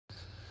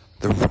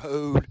The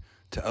road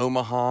to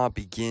Omaha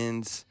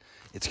begins.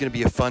 It's going to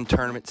be a fun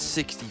tournament.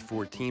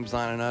 64 teams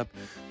lining up.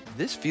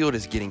 This field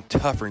is getting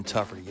tougher and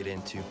tougher to get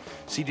into.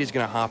 CJ's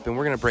going to hop in.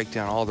 We're going to break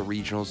down all the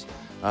regionals.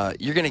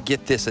 You're going to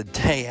get this a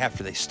day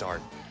after they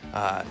start.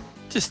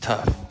 Just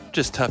tough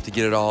to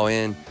get it all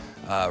in.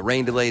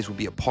 Rain delays will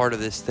be a part of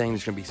this thing.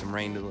 There's going to be some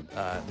rain.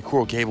 The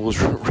Coral Gables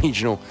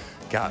regional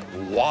got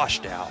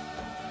washed out.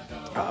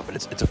 But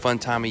it's a fun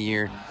time of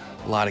year.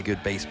 A lot of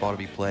good baseball to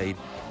be played.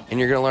 And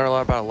you're going to learn a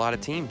lot about a lot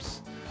of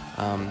teams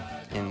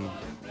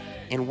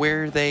and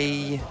where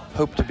they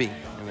hope to be.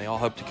 And they all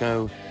hope to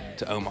go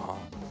to Omaha.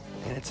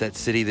 And it's that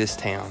city, this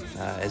town,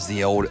 as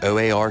the old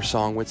OAR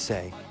song would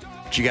say.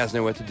 But you guys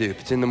know what to do.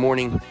 If it's in the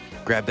morning,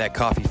 grab that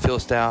coffee Phil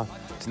style.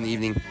 If it's in the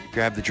evening,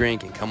 grab the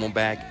drink and come on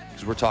back.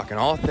 Because we're talking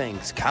all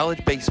things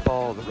college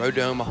baseball, the road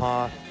to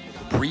Omaha,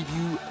 the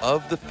preview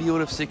of the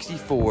field of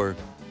 64.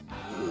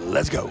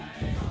 Let's go.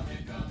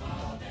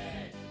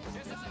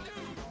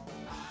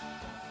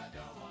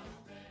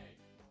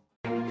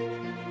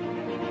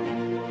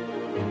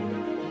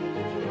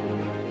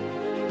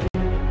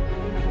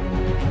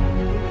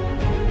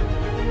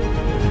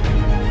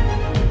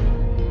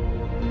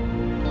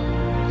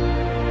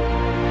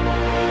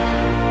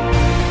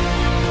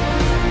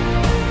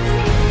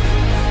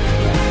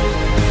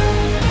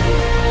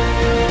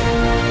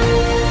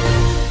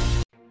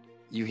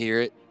 You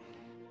hear it,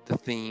 the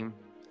theme.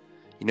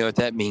 You know what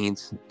that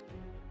means.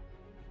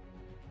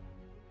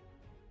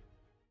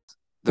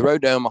 The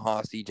road to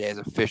Omaha, CJ, has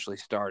officially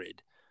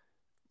started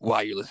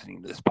while you're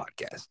listening to this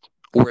podcast,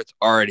 or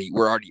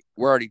we're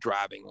already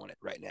driving on it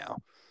right now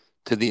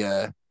to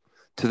the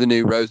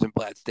new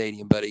Rosenblatt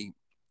Stadium, buddy.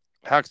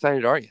 How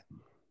excited are you?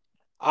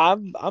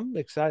 I'm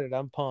excited.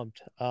 I'm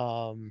pumped.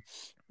 The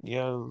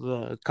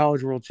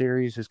College World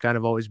Series has kind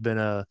of always been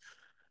a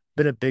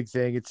big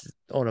thing. It's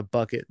on a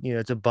bucket,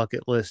 it's a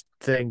bucket list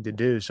thing to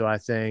do. So I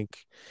think,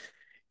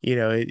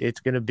 it's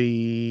going to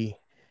be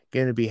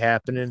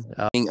happening.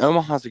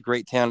 Omaha's a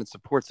great town. It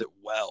supports it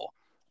well.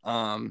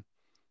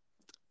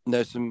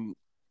 Know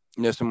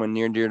someone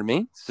near and dear to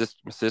me.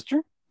 My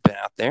sister been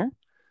out there,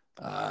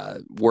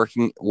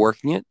 working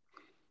it,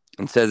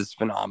 and says it's a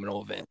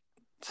phenomenal event.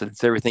 So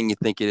it's everything you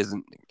think it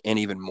isn't, and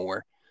even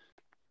more.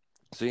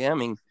 So yeah,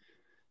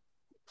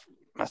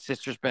 my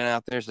sister's been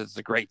out there, so it's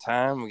a great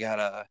time. We got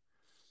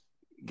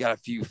a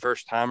few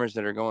first timers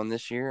that are going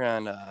this year,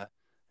 and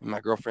my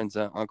girlfriend's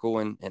uncle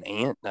and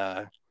aunt.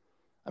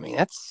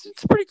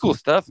 It's pretty cool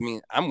stuff.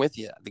 I'm with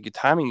you. The good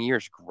timing year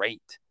is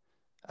great.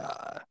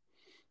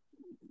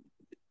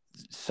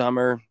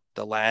 Summer,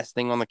 the last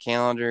thing on the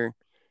calendar,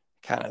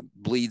 kind of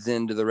bleeds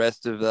into the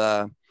rest of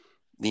the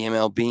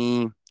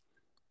MLB.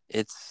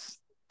 The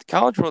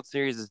College World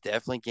Series is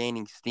definitely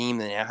gaining steam.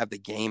 They now have the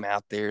game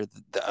out there,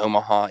 the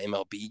Omaha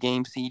MLB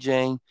game,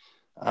 CJ.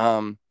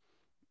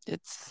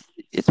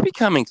 It's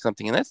becoming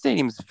something, and that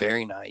stadium is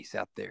very nice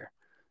out there.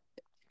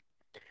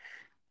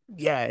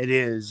 Yeah, it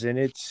is, and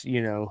it's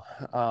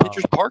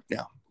Pitchers Park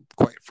now.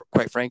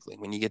 Quite frankly,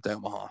 when you get to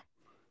Omaha.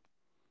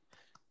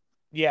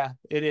 Yeah,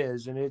 it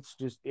is, and it's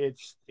just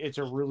it's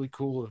a really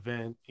cool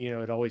event.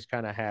 It always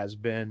kind of has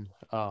been.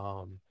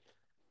 And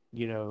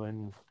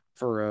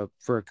for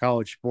a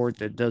college sport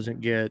that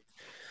doesn't get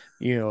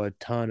a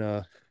ton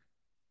of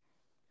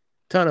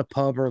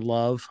pub or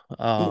love.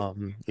 I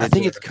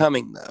think it's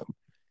coming though.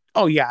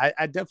 Oh yeah,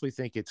 I definitely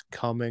think it's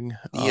coming.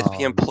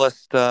 ESPN Plus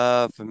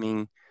stuff.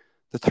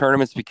 The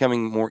tournament's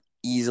becoming more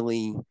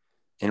easily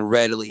and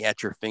readily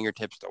at your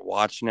fingertips to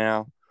watch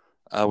now,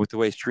 with the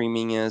way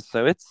streaming is.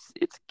 So it's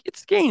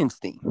gaining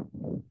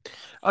steam.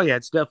 Oh yeah,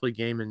 it's definitely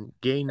gaining.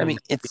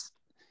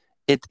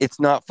 It's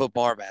not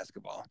football or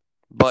basketball,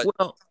 but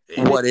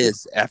what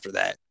is after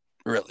that,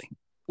 really?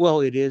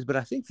 Well, it is, but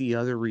I think the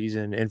other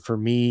reason, and for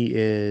me,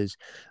 is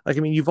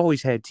you've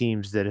always had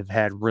teams that have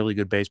had really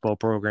good baseball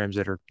programs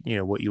that are,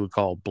 what you would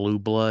call blue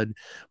blood,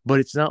 but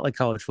it's not like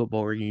college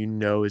football where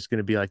it's going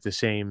to be like the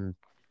same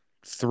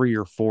 3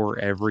 or 4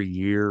 every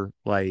year.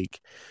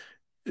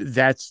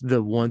 That's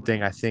the one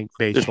thing I think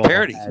baseball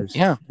parity has.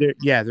 Yeah.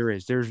 There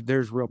is.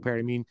 There's real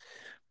parity.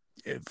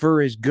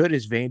 For as good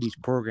as Vandy's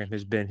program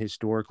has been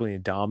historically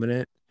and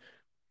dominant,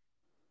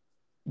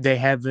 they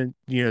haven't,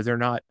 they're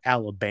not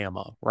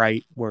Alabama,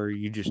 right? Where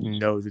you just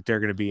know that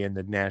they're going to be in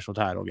the national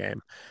title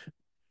game.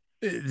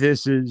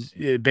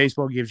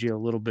 Baseball gives you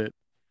a little bit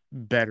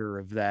better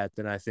of that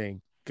than I think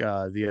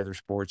the other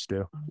sports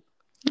do.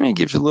 It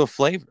gives you a little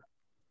flavor.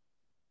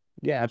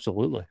 Yeah,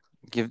 absolutely.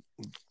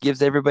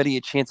 Gives everybody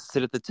a chance to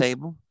sit at the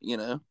table,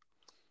 and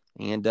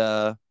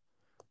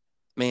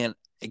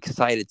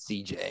excited,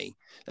 CJ.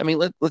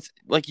 Let's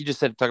like you just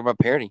said, talk about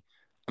parity.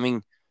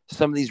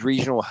 Some of these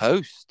regional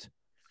hosts.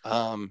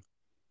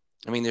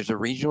 There's a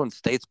regional in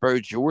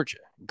Statesboro, Georgia,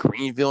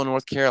 Greenville,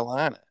 North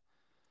Carolina.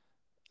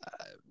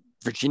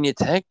 Virginia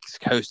Tech is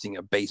hosting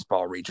a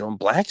baseball regional in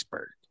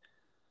Blacksburg.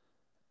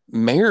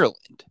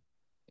 Maryland,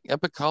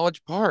 up at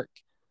College Park.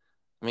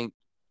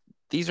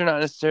 These are not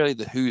necessarily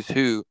the who's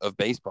who of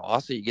baseball.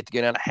 Also, you get to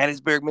go down to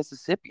Hattiesburg,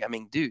 Mississippi.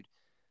 Dude,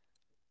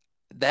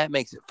 that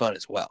makes it fun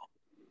as well.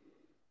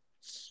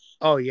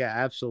 Oh yeah,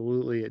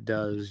 absolutely it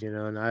does.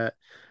 And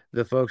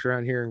the folks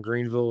around here in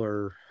Greenville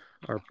are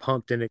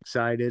pumped and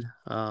excited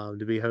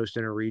to be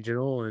hosting a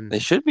regional, They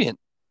should be.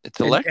 It's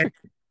and electric.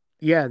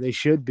 yeah, they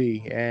should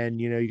be.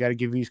 And you got to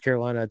give East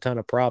Carolina a ton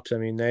of props. I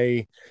mean,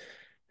 eh,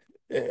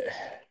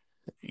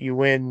 you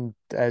win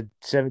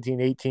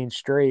 17, 18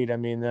 straight. I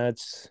mean,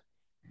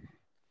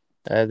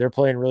 they're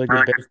playing really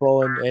good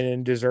baseball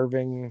and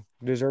deserving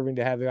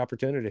to have the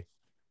opportunity.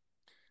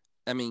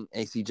 I mean,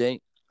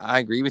 ACJ, I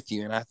agree with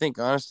you. And I think,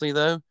 honestly,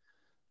 though,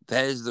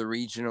 that is the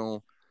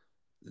regional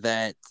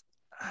that,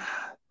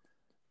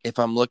 if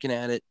I'm looking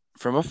at it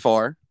from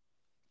afar,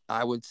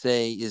 I would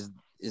say is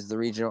the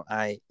regional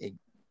I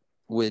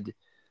would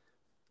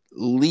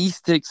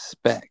least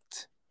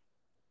expect.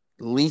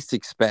 Least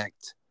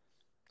expect.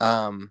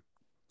 Hold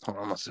on,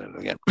 I'm gonna say it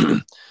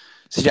again.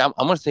 See, I'm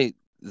gonna say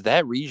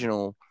that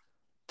regional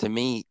to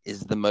me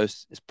is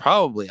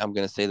probably, I'm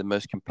gonna say, the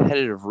most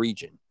competitive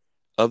region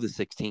of the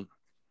 16.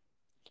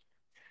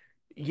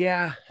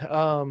 Yeah,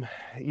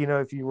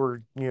 if you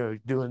were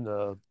doing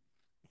the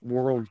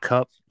World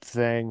Cup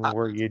thing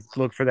where you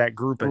look for that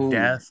group of Ooh,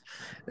 death,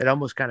 it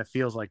almost kind of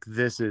feels like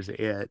this is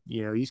it.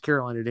 East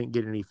Carolina didn't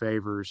get any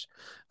favors.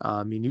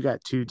 I mean, you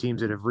got two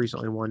teams that have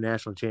recently won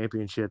national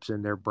championships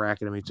in their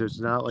bracket. I mean, so it's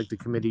not like the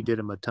committee did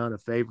them a ton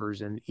of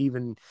favors. And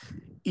even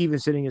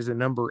sitting as the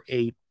number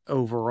 8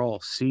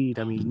 overall seed,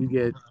 I mean, you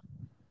get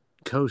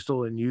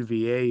Coastal and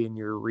UVA in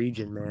your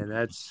region, man.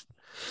 That's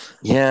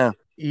yeah.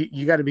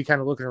 you got to be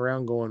kind of looking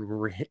around, going,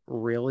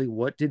 really,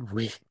 what did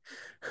we?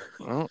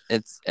 Well,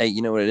 it's hey,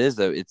 you know what it is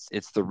though.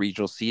 It's the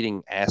regional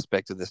seeding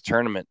aspect of this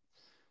tournament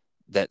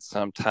that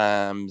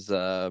sometimes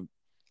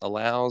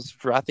allows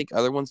for, I think,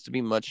 other ones to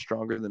be much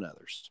stronger than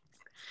others.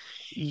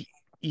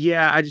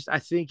 Yeah, I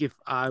think if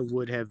I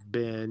would have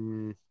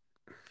been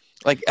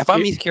Like if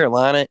I'm it, East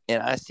Carolina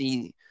and I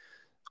see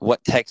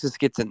what Texas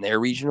gets in their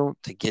regional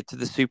to get to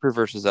the Super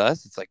versus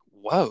us, it's like,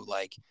 whoa,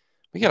 like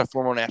we got a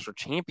former national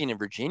champion in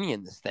Virginia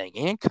in this thing,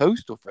 and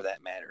Coastal for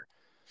that matter.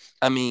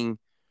 I mean,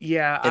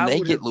 yeah, and I they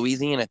would get have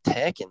Louisiana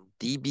Tech and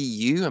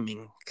DBU. I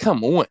mean,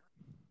 come on.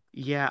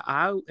 yeah,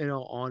 I in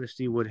all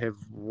honesty would have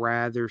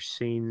rather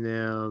seen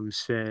them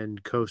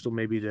send Coastal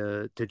maybe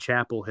to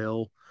Chapel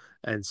Hill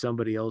and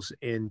somebody else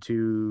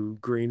into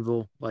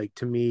Greenville. Like,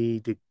 to me,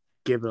 to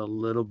give it a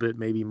little bit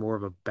maybe more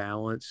of a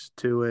balance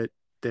to it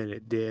than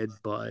it did,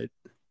 but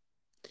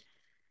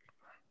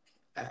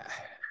uh,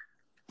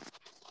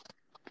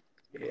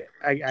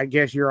 I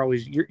guess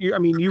I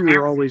mean, you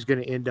were always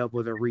going to end up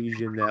with a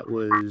region that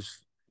was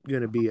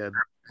going to be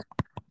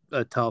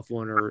a tough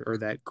one, or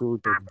that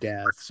group of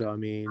death. So I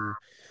mean,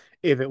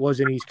 if it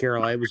wasn't East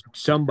Carolina, it was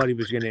somebody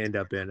was going to end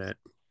up in it.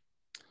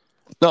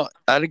 No,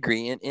 I'd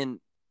agree, and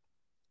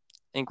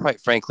quite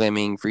frankly, I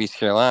mean, for East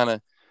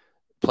Carolina,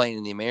 playing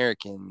in the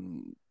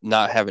American,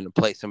 not having to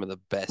play some of the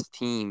best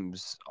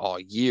teams all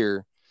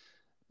year,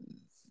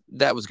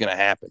 that was going to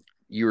happen.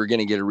 You were going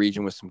to get a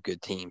region with some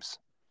good teams,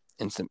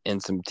 and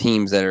some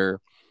teams that are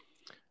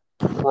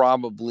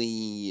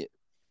probably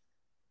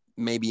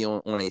maybe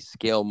on a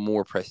scale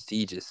more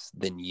prestigious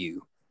than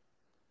you.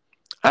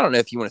 I don't know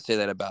if you want to say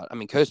that about. I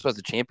mean, Coastal has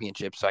a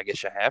championship, so I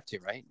guess you have to,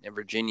 right? And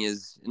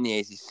Virginia's in the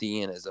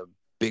ACC and is a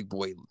big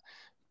boy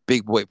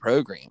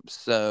program.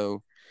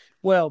 So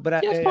Well,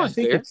 but yeah, it's I probably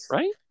think fair, it's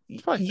right?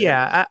 It's probably fair.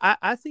 yeah,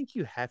 I think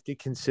you have to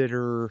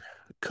consider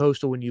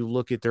Coastal when you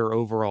look at their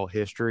overall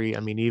history.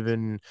 I mean,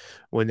 even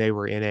when they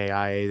were in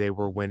AIA, they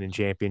were winning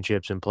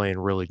championships and playing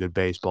really good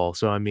baseball.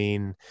 So I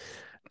mean,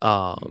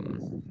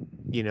 um,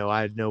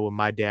 I know when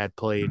my dad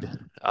played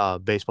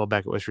baseball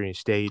back at West Virginia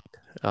State,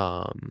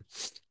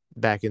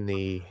 back in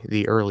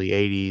the early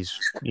 '80s.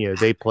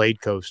 They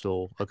played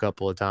Coastal a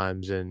couple of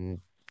times,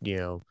 and you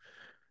know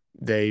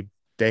they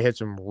they had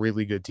some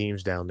really good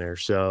teams down there.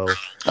 So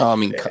Oh, I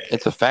mean,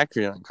 it's a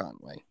factory on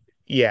Conway.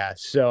 yeah,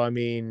 so I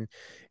mean,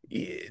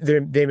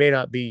 they may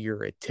not be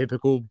your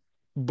typical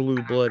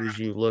blue blood as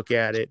you look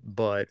at it,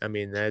 but I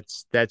mean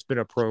that's been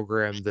a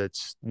program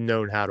that's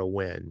known how to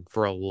win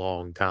for a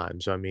long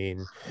time. So I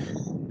mean,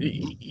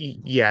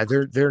 yeah,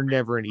 they're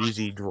never an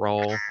easy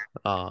draw.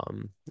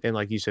 And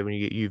like you said, when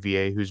you get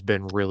UVA, who's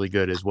been really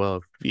good as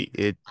well,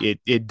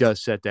 it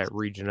does set that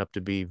region up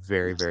to be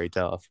very, very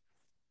tough.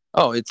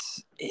 Oh,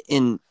 it's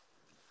in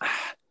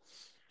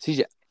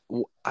CJ.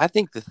 I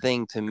think the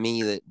thing to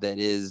me that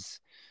is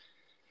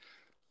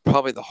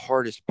probably the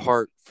hardest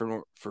part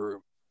for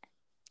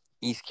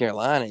East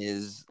Carolina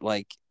is,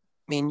 like,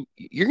 I mean,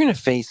 you're going to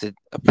face a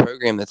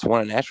program that's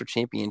won a national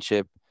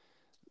championship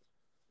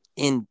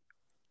in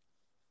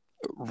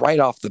right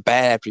off the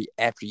bat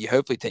after you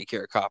hopefully take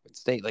care of Coppin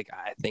State. Like,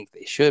 I think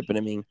they should, but I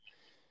mean,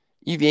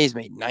 UVA's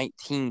made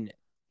 19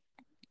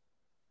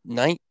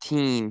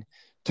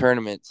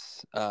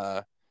 tournaments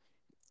and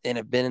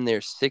have been in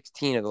there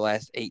 16 of the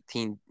last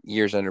 18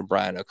 years under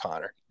Brian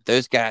O'Connor.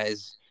 Those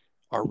guys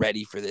are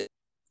ready for this.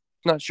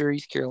 I'm not sure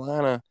East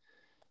Carolina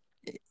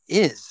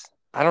is.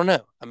 I don't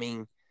know. I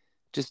mean,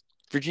 just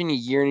Virginia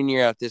year in and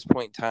year out at this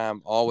point in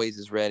time always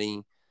is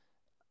ready,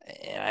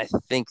 and I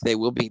think they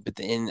will be. But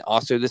then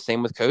also the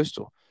same with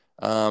Coastal.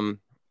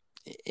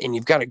 and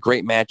you've got a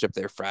great matchup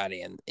there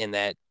Friday in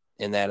that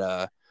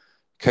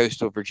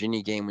Coastal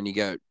Virginia game when you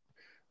got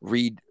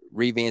Reed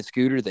Van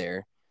Scooter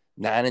there,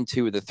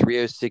 9-2 with a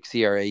 3.06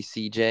 ERA.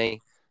 CJ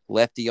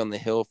lefty on the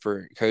hill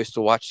for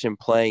Coastal. Watched him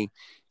play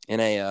in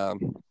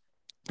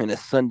a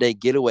Sunday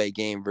getaway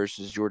game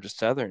versus Georgia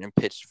Southern and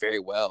pitched very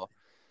well.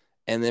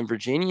 And then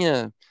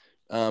Virginia,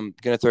 going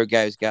to throw a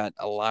guy who's got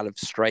a lot of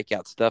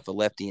strikeout stuff, a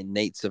lefty in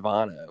Nate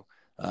Savano,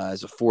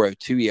 as a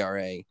 4.02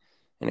 ERA.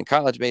 And in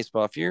college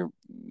baseball, if you're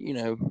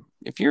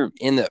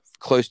in the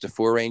close to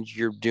 4 range,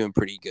 you're doing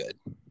pretty good.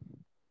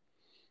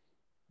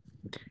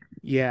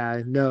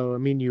 Yeah, no, I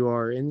mean you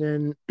are. And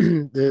then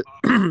the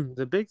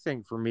the big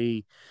thing for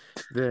me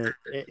that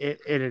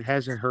it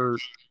hasn't hurt,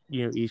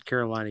 East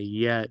Carolina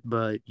yet,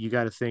 but you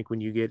got to think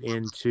when you get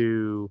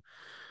into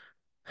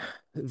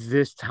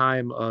this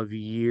time of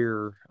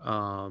year,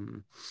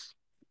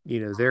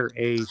 their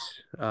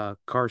ace,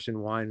 Carson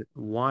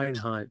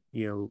Winehunt,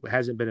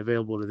 hasn't been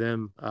available to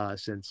them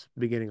since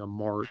beginning of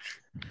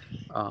March,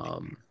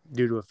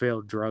 due to a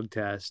failed drug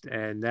test,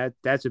 and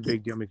that's a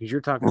big deal because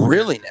you're talking about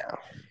Really now?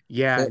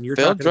 yeah, and you're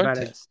Failed talking drug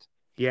about it, test.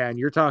 yeah, and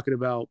you're talking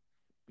about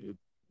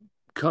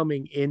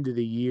coming into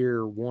the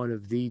year one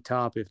of the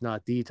top, if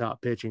not the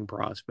top, pitching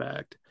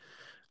prospect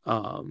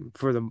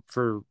for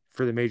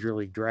the major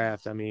league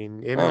draft. I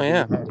mean, Oh,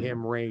 yeah. MLB had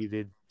him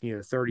rated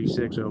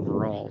 36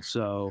 overall.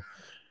 So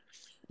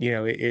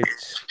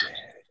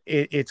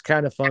it's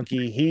kind of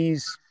funky.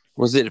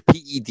 Was it a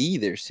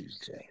PED there,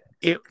 CJ?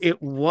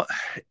 It what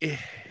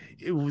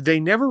they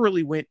never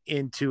really went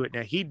into it.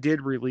 Now he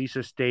did release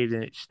a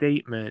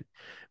statement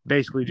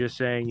basically just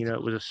saying,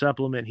 it was a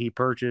supplement he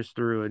purchased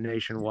through a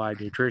nationwide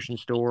nutrition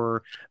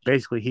store.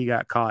 Basically, he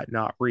got caught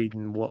not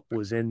reading what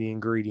was in the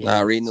ingredient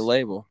Not reading the list.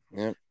 label.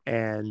 Yeah.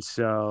 And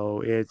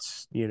so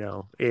it's,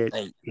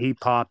 Hey, he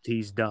popped,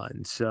 he's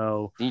done.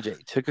 So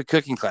DJ, took a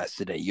cooking class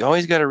today. You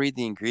always got to read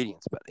the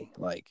ingredients, buddy.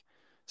 Like,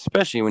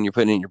 especially when you're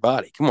putting it in your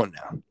body. Come on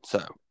now.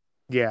 So,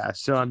 yeah,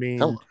 so I come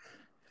mean, on.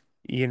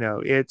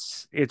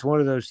 it's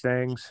one of those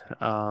things.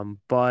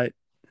 But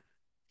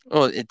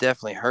Well, it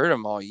definitely hurt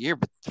them all year,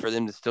 but for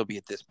them to still be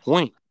at this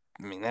point,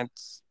 I mean, that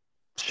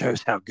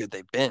shows how good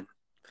they've been.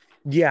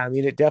 yeah, I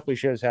mean, it definitely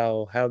shows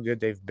how good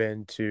they've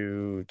been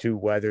to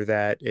weather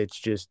that. It's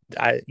just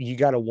you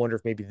got to wonder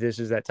if maybe this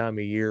is that time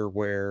of year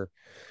where,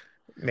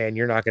 man,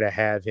 you're not going to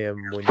have him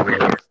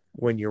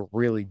when you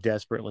really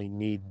desperately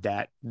need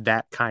that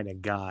kind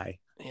of guy.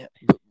 Yeah,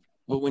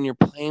 but when you're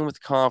playing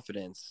with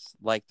confidence,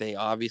 like they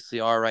obviously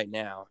are right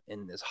now,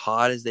 and as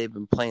hot as they've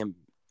been playing,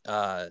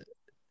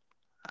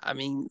 I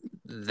mean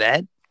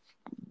that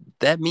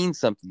means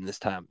something this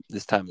time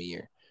of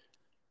year.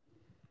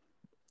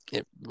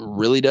 It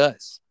really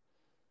does.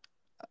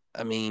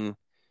 I mean,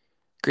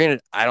 granted,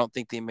 I don't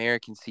think the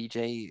American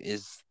CJ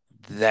is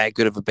that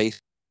good of a base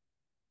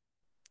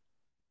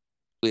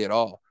at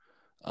all.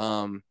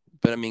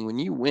 But I mean, when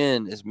you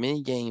win as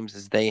many games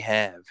as they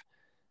have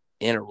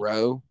in a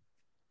row,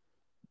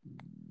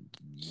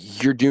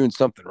 you're doing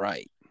something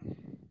right.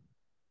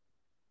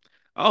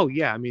 Oh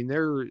yeah, I mean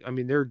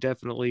they're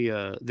definitely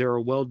they're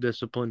a well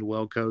disciplined,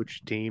 well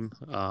coached team.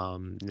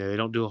 They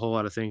don't do a whole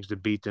lot of things to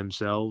beat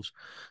themselves.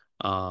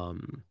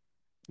 Um,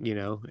 They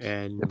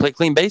and play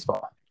clean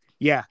baseball.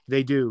 yeah,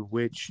 they do,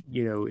 which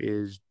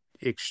is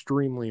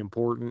extremely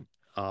important.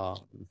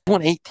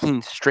 Won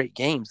 18 straight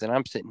games, and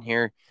I'm sitting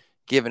here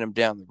giving them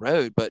down the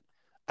road. But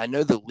I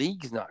know the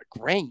league's not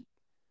great.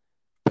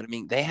 But I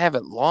mean, they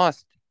haven't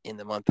lost in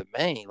the month of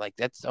May. Like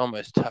that's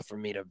almost tough for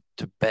me to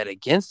bet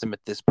against them at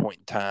this point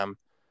in time.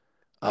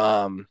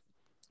 Um,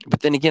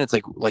 but then again, it's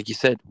like you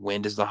said,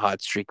 when does the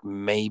hot streak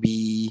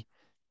maybe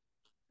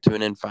to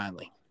an end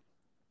finally?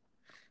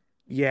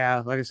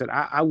 Yeah, like I said,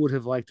 I would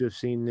have liked to have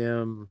seen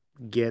them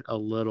get a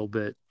little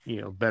bit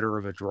better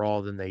of a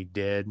draw than they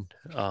did.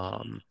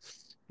 Um,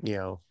 you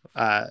know,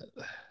 uh,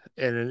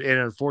 and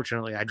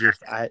unfortunately,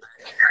 I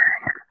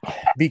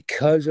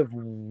because of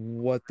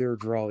what their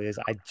draw is,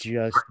 I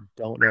just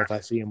don't know if I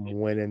see them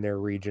winning their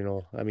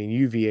regional. I mean,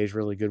 UVA is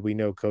really good. We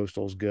know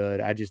Coastal's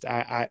good.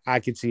 I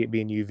could see it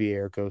being UVA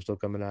or Coastal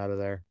coming out of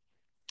there.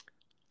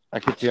 I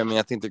could too. I mean,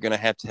 I think they're going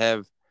to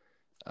have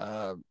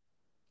uh,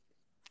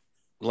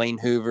 Lane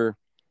Hoover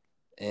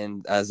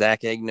and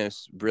Zach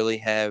Agnos really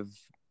have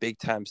big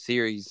time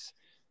series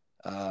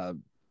uh,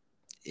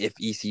 if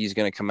ECU is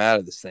going to come out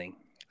of this thing.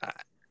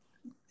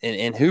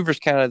 And Hoover's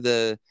kind of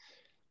the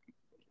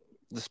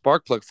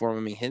spark plug for him.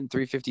 I mean, hitting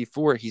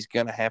 354, he's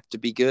going to have to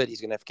be good. He's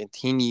going to have to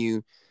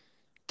continue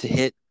to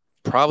hit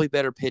probably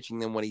better pitching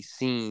than what he's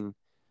seen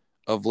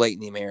of late in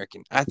the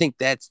American. I think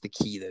that's the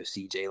key, though,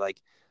 CJ. Like,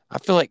 I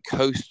feel like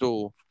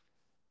Coastal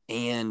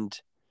and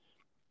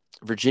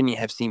Virginia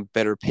have seen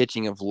better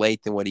pitching of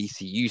late than what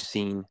ECU's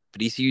seen,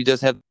 but ECU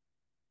does have.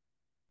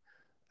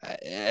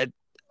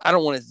 I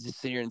don't want to just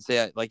sit here and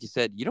say, like you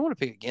said, you don't want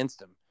to pick against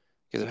them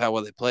because of how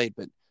well they played,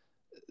 but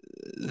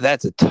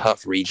that's a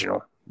tough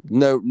regional.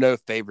 No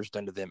favors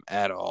done to them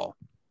at all.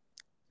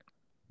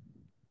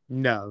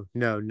 No,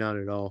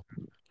 none at all.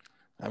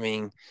 I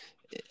mean,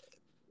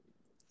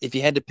 If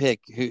you had to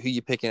pick, who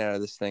you picking out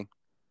of this thing?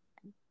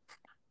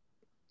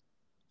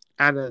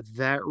 Out of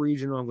that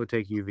region, I'm going to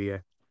take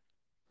UVA.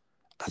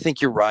 I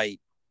think you're right.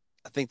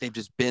 I think they've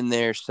just been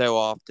there so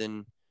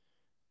often.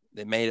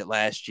 They made it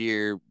last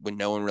year when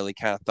no one really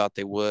kind of thought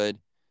they would.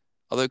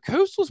 Although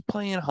Coastal's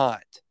playing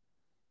hot,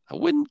 I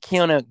wouldn't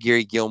count out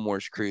Gary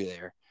Gilmore's crew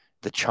there,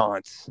 the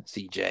Chants,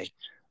 CJ.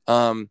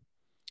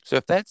 So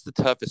if that's the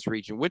toughest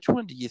region, which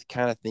one do you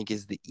kind of think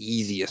is the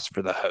easiest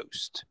for the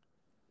host?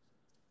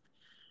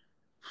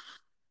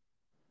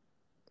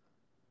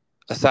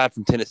 Aside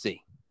from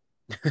Tennessee.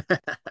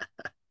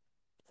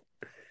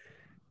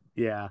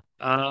 Yeah.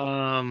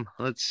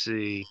 Let's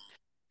see.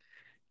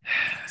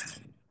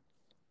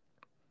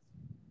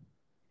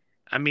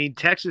 I mean,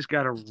 Texas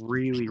got a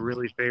really,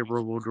 really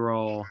favorable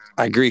draw.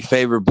 I agree,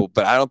 favorable,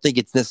 but I don't think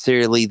it's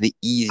necessarily the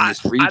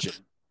easiest I region.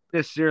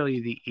 necessarily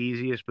the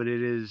easiest, but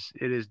it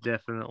is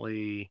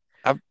definitely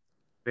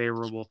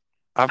favorable.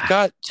 I've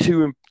got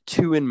two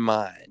in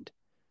mind.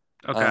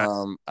 Okay.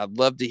 I'd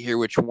love to hear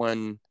which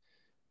one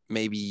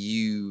maybe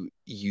you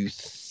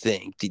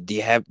think. Do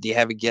you have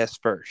a guess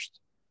first?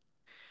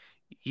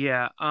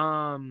 Yeah.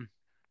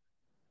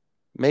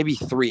 Maybe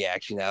three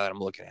actually. Now that I'm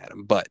looking at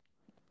them, but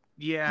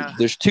Yeah.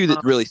 there's two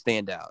that really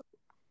stand out.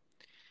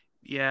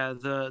 Yeah.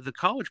 The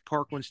College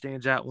Park one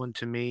stands out one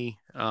to me.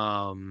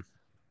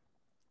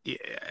 Yeah,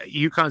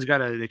 UConn's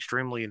got an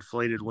extremely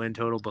inflated win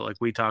total, but like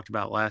we talked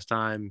about last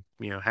time,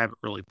 haven't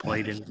really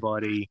played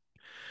anybody.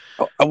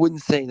 I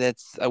wouldn't say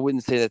that's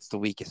the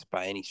weakest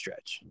by any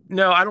stretch.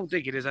 No, I don't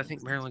think it is. I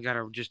think Maryland got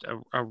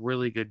a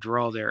really good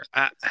draw there.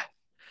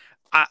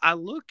 I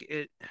look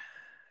at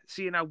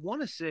and I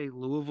want to say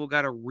Louisville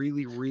got a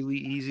really, really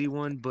easy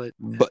one, but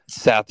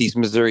Southeast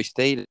Missouri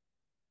State is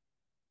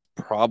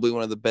probably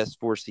one of the best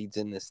 4 seeds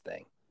in this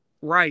thing.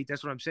 Right,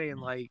 that's what I'm saying.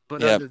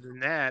 But other than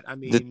that, I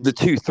mean, the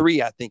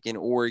 2-3, I think in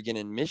Oregon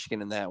and Michigan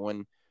in that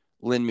one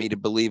lend me to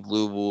believe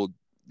Louisville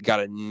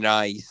got a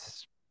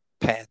nice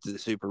path to the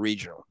Super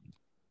Regional.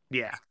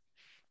 Yeah,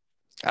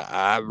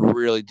 I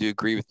really do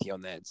agree with you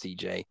on that,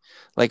 CJ.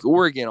 Like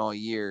Oregon all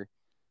year,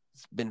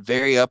 it's been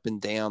very up and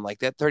down. Like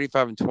that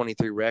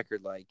 35-23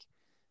 record, like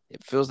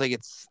it feels like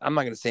it's. I'm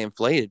not going to say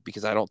inflated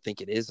because I don't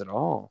think it is at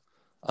all.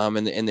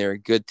 And they're a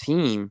good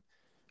team,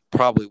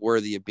 probably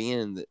worthy of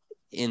being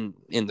in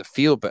the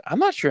field. But I'm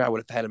not sure I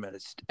would have had them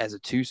as a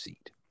 2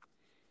 seed.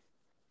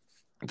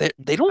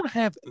 They don't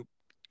have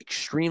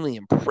extremely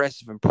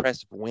impressive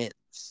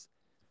wins.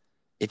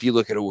 If you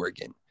look at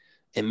Oregon,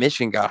 and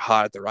Michigan got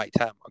hot at the right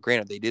time. Well,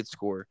 granted, they did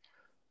score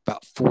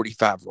about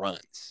 45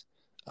 runs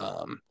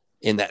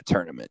in that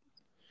tournament.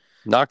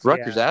 Knocked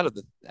Rutgers out of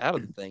the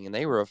thing, and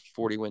they were a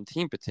 40-win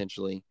team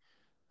potentially.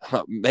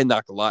 They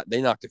knocked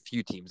a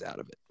few teams out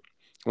of it.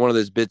 One of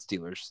those bid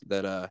stealers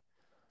that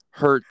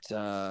hurt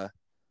the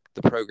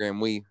program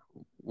we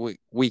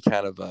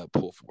kind of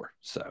pull for.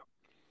 So,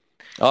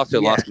 also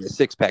lost me a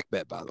 6-pack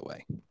bet, by the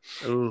way.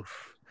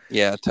 Oof.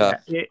 Yeah,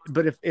 tough. Yeah,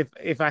 but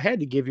if I had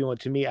to give you one,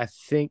 to me, I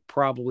think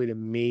probably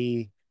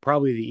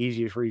the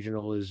easiest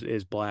regional is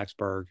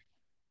Blacksburg.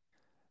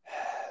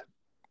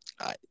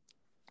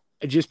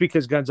 Just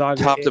because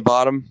Gonzaga, top to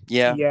bottom,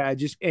 yeah,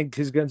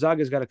 because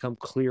Gonzaga's got to come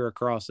clear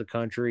across the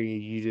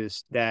country.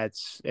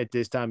 That's at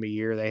this time of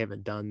year they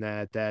haven't done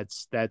that.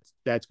 That's going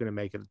to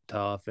make it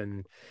tough.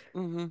 And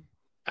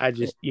I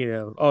just,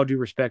 all due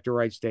respect to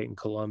Wright State and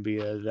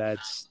Columbia,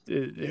 that's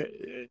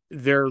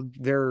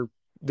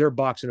they're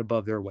boxing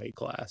above their weight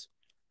class.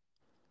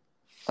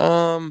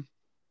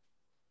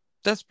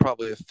 That's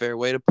probably a fair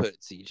way to put it,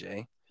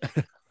 CJ.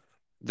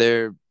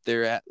 they're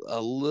at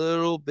a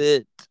little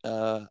bit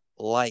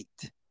light.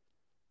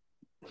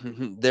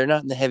 They're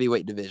not in the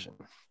heavyweight division.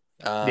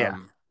 Yeah.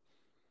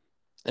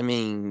 I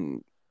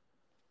mean,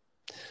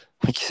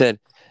 like you said,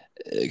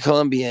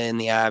 Columbia in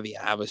the Ivy,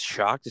 I was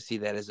shocked to see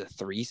that as a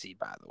 3 seed,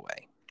 by the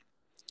way.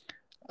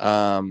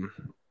 I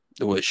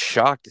was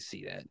shocked to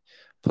see that.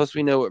 Plus,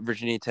 we know what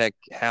Virginia Tech,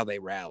 how they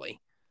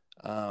rally.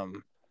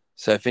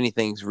 So if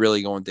anything's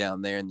really going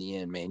down there in the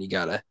end, man, you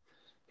gotta,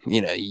 the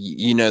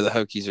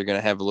Hokies are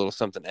gonna have a little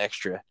something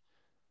extra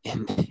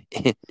in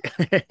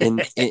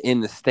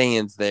the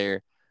stands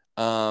there.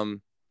 I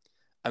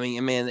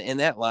mean, man,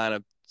 and that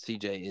lineup,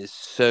 CJ, is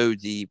so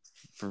deep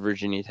for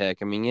Virginia Tech.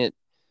 I mean,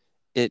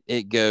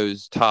 it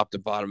goes top to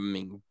bottom. I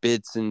mean,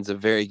 Bidson's a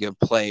very good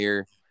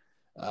player.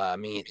 I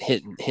mean,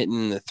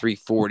 hitting the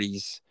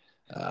 340s.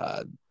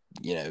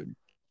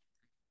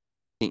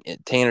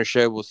 Tanner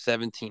Schobel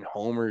 17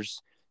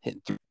 homers,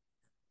 hitting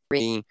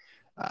 3.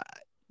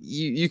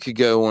 You could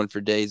go on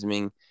for days. I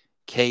mean,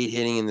 Cade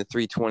hitting in the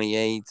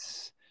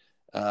 328s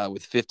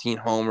with 15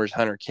 homers.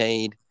 Hunter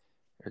Cade.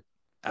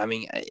 I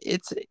mean,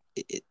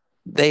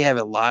 they have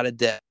a lot of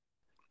depth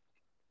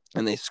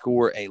and they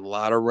score a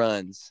lot of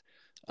runs.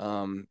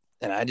 And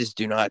I just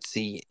do not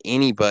see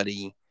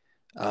anybody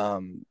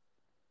in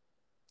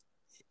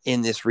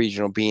this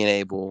regional being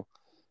able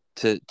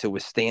to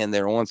withstand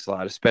their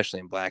onslaught, especially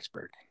in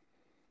Blacksburg.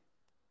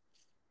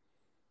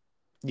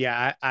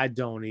 Yeah, I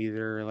don't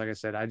either. Like I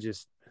said,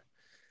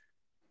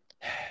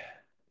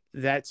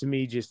 that to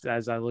me, just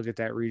as I look at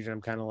that region,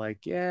 I'm kind of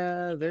like,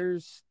 yeah,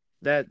 there's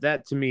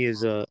that to me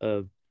is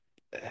a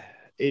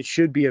it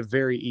should be a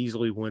very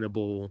easily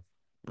winnable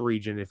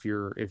region if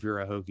you're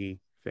a Hokie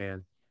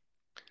fan.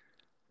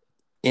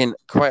 And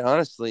quite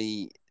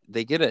honestly,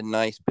 they get a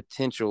nice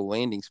potential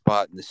landing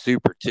spot in the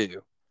Super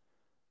too.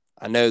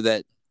 I know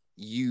that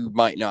you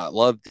might not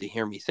love to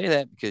hear me say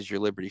that because your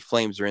Liberty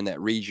Flames are in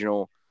that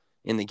regional,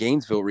 in the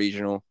Gainesville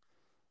regional.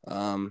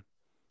 Um,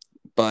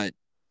 but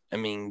I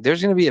mean,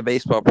 there's going to be a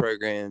baseball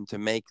program to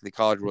make the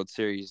College World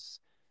Series,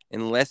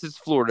 unless it's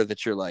Florida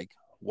that you're like,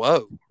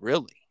 whoa,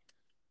 really?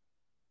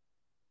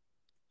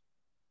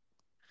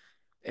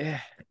 I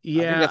think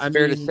Yeah, that's I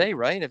fair to mean, say,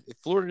 right? If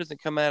Florida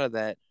doesn't come out of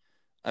that,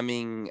 I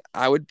mean,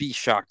 I would be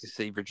shocked to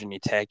see Virginia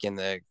Tech in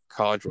the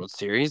College World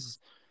Series.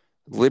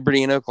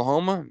 Liberty in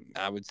Oklahoma,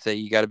 I would say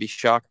you got to be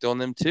shocked on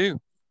them too.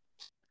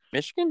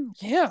 Michigan,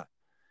 yeah,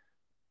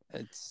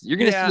 you're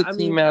going to see yeah, a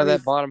team out of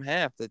that bottom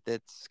half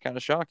that's kind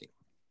of shocking.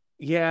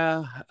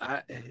 yeah.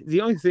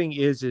 The only thing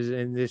is,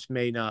 and this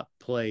may not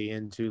play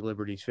into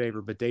Liberty's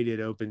favor, but they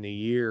did open the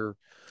year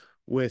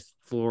with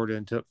Florida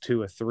and took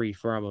 2 of 3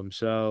 from them.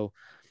 So,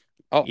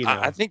 Oh, you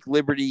I know, think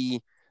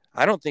Liberty.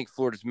 I don't think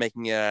Florida's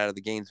making it out of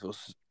the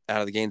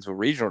Gainesville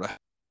regional.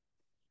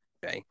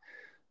 Okay,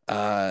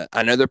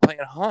 I know they're playing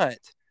hot,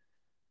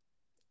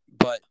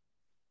 but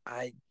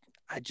I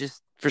I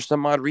just for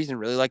some odd reason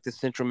really like the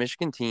Central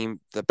Michigan team.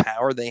 The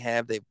power they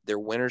have, they're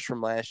winners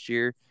from last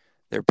year.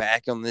 They're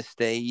back on this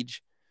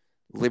stage.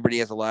 Liberty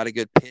has a lot of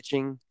good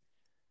pitching.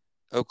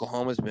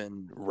 Oklahoma's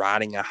been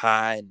riding a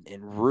high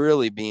and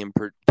really being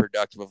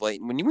productive of late.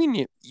 And when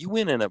you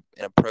win in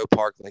a pro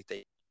park like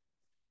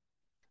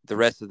the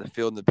rest of the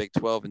field in the Big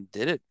 12 and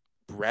did it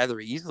rather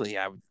easily,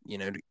 I would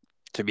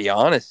to be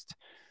honest,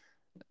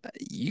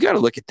 you got to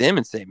look at them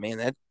and say,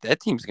 man, that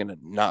team's going to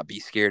not be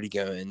scared to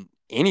go in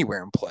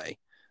anywhere and play.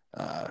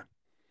 Uh,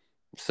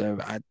 so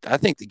I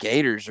think the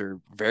Gators are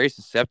very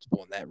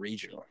susceptible in that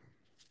regional.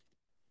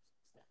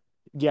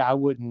 yeah, I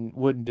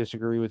wouldn't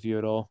disagree with you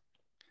at all.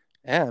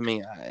 Yeah, I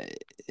mean,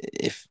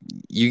 if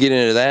you get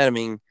into that, I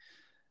mean,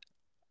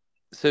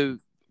 so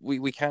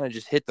we kind of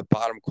just hit the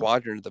bottom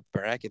quadrant of the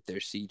bracket there,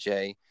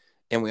 CJ,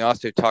 and we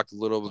also talked a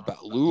little bit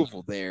about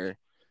Louisville there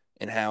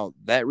and how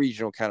that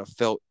regional kind of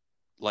felt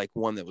like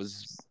one that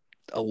was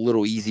a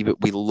little easy, but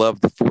we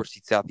love the 4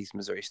 seed Southeast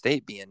Missouri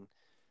State being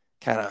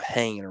kind of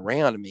hanging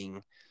around. I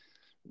mean,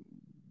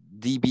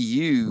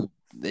 DBU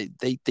they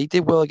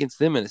did well against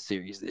them in a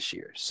series this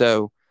year,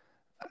 so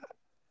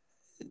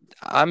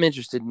I'm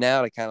interested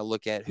now to kind of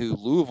look at who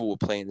Louisville will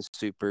play in the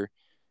Super,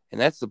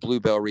 and that's the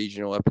Bluebell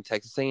Regional up in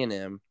Texas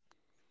A&M.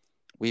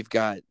 We've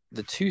got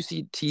the 2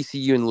 seed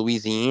TCU in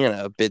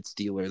Louisiana, a bid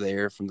stealer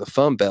there from the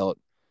Fun Belt,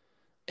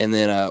 and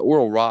then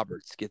Oral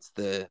Roberts gets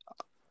the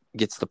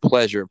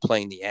pleasure of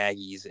playing the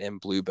Aggies in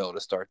Bluebell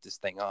to start this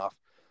thing off.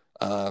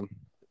 Kind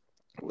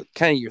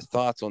of your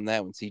thoughts on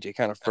that one, CJ?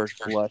 Kind of first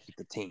blush at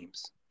the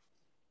teams.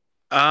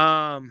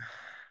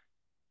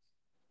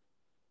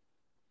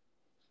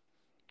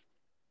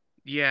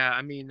 Yeah,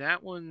 I mean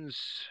that one's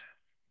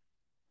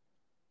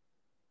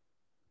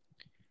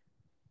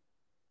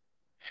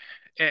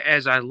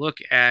as I look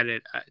at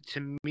it,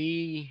 to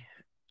me,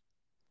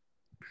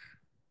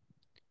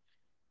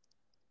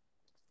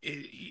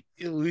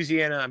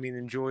 Louisiana. I mean,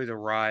 enjoy the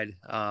ride.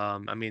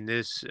 I mean,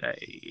 this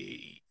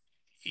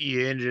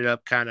you ended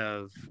up kind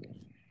of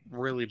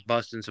really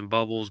busting some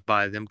bubbles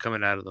by them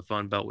coming out of the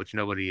Fun Belt, which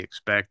nobody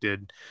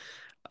expected.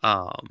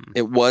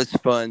 It was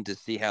fun to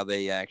see how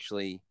they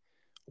actually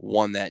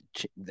won that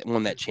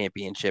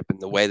championship, and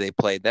the way they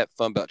played that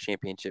Fun Belt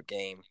championship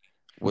game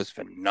was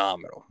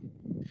phenomenal.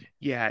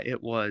 Yeah,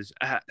 it was.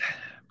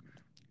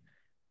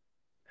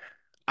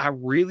 I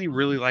really,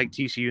 really like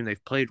TCU, and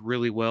they've played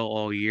really well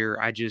all year.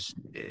 I just,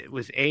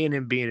 with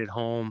A&M being at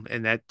home,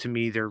 and that to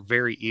me, they're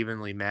very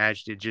evenly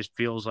matched. It just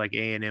feels like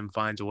A&M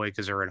finds a way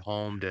because they're at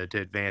home to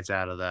advance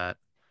out of that.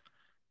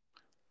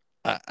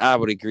 I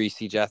would agree,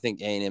 CJ. I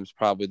think A&M is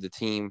probably the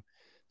team,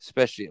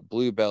 especially at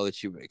Bluebell,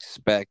 that you would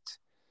expect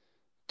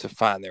to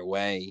find their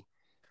way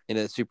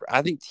into the Super.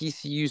 I think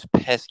TCU's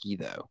pesky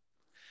though.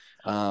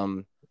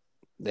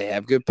 They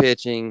have good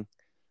pitching.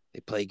 They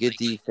play good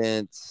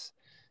defense.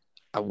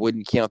 I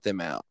wouldn't count them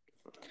out.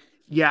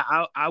 Yeah,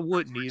 I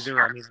wouldn't either.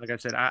 I mean, like I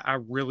said, I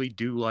really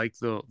do like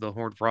the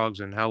Horned Frogs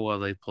and how well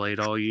they played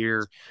all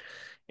year.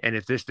 And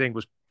if this game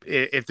was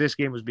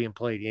being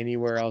played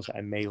anywhere else,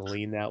 I may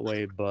lean that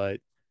way. But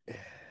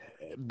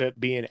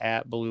being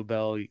at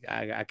Bluebell,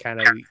 I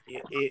kind of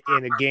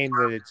in a game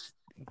that it's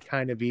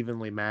kind of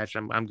evenly matched.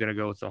 I'm going to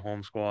go with the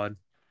home squad.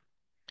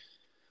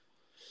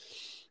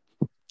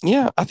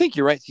 Yeah, I think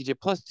you're right,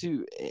 CJ. Plus,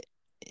 two.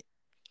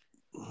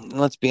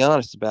 Let's be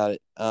honest about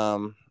it.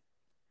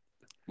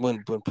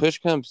 When push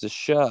comes to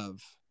shove,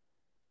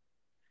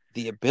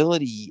 the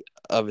ability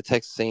of a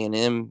Texas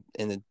A&M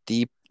and the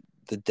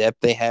depth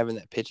they have in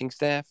that pitching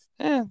staff,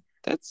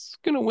 that's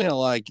gonna win a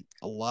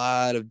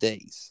lot of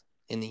days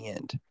in the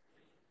end.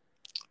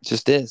 It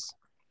just is.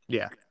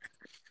 Yeah,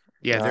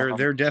 yeah, Um,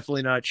 they're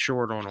definitely not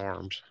short on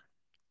arms.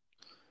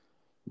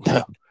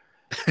 no,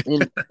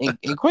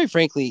 And quite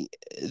frankly,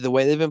 the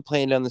way they've been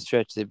playing down the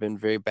stretch, they've been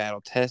very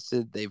battle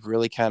tested. They've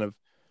really kind of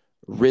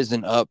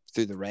risen up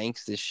through the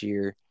ranks this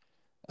year.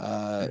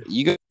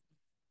 You go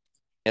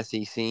to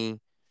SEC,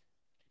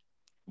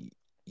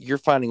 you're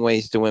finding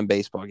ways to win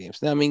baseball games.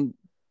 Now, I mean,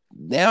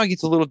 now it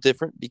gets a little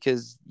different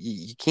because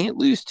you can't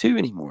lose two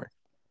anymore.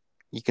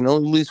 You can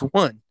only lose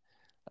one.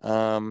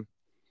 Um,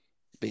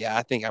 but yeah,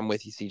 I think I'm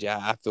with you, CJ.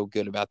 I feel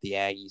good about the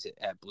Aggies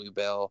at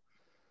Bluebell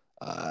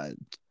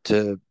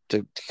to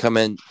come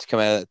out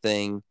of that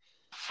thing,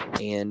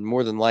 and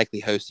more than likely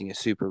hosting a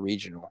super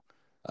regional.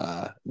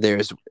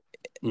 There's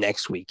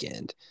next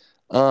weekend.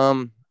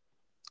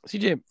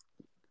 CJ,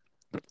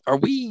 are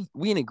we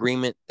in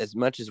agreement? As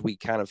much as we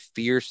kind of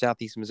fear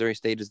Southeast Missouri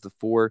State as the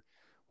 4,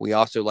 we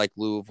also like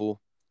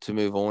Louisville to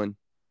move on.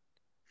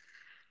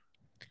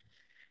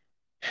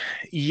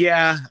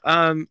 Yeah,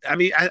 I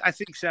mean, I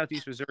think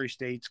Southeast Missouri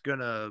State's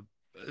gonna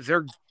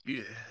they're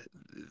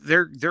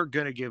they're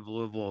gonna give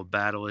Louisville a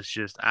battle. It's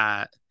just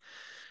I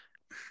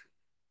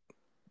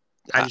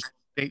Uh, just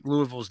think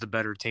Louisville's the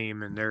better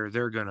team, and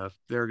they're gonna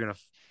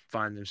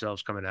find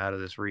themselves coming out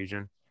of this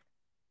region.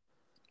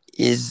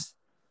 is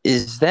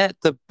that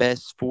the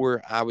best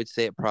 4? I would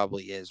say it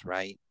probably is,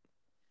 right?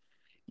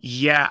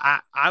 Yeah,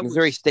 I would.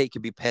 Missouri State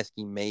could be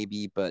pesky,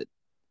 maybe, but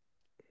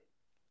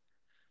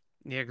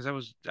Yeah, because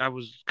I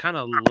was kind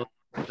of looking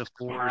at the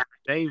fours.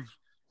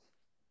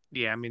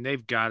 Yeah, I mean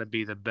they've got to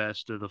be the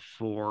best of the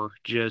four.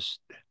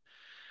 Just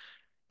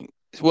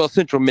well,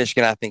 Central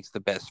Michigan, I think, is the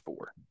best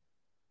 4.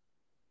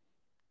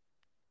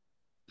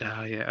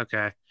 oh yeah,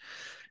 okay.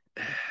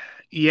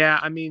 Yeah,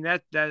 I mean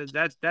that's a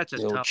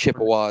The old tough one.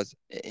 Chippewas,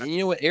 and you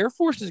know what? Air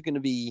Force is going to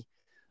be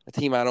a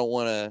team I don't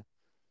want to.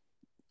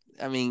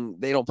 I mean,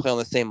 they don't play on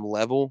the same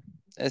level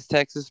as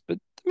Texas, but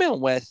the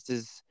Mountain West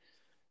is.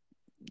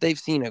 They've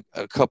seen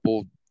a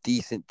couple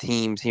decent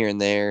teams here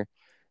and there,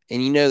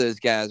 and you know those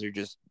guys are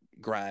just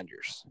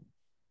grinders.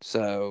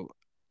 So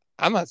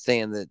I'm not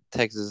saying that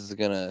Texas is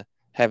going to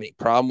have any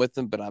problem with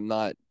them, but I'm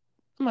not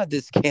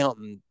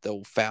discounting the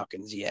old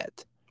Falcons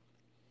yet.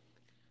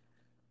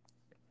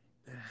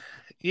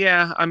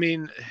 Yeah, I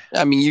mean,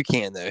 you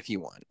can though if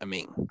you want. I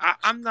mean,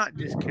 I'm not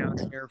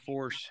discounting Air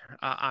Force.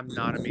 I'm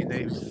not. I mean,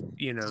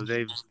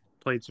 they've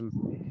played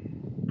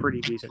some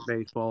pretty decent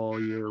baseball all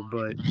year,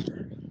 but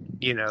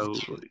you know,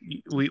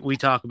 we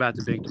talk about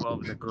the Big 12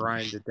 and the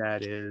grind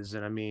that is,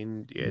 and I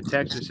mean, yeah,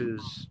 Texas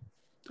is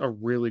a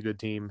really good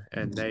team,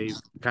 and they've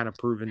kind of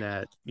proven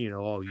that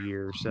all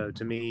year. So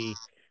to me,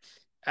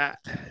 I,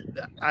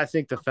 I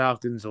think the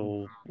Falcons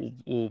will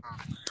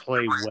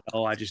play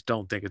well. I just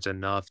don't think it's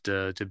enough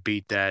to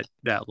beat that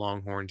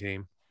Longhorn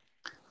team.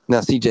 now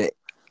CJ,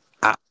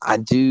 I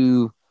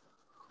do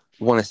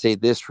want to say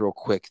this real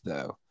quick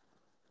though.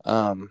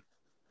 Um,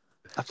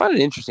 I find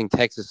it interesting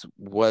Texas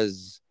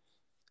was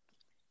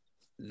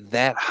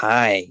that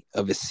high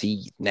of a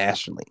seed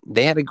nationally.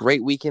 They had a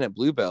great weekend at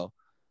Bluebell,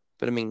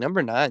 but I mean,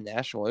 number 9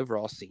 national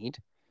overall seed,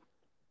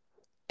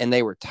 and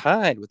they were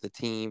tied with the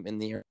team in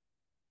the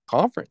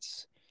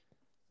conference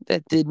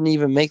that didn't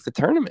even make the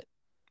tournament.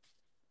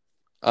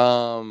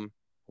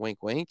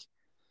 Wink, wink,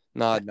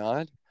 nod,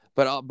 nod.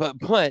 But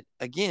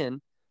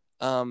again,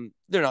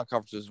 their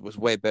non-conference was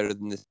way better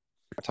than this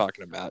we're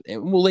talking about,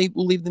 and we'll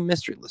leave them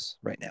mysteryless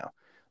right now.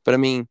 But I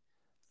mean,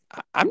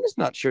 I'm just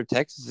not sure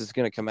Texas is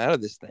going to come out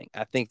of this thing.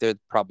 I think they're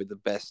probably the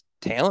best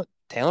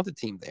talented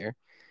team there.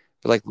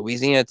 But like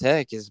Louisiana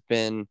Tech has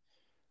been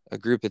a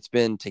group that's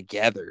been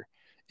together,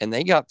 and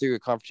they got through a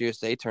Conference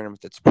USA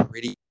tournament that's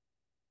pretty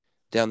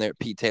down there at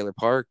Pete Taylor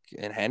Park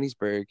in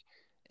Hattiesburg,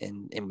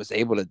 and was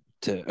able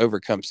to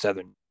overcome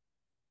Southern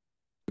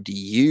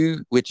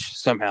DU, which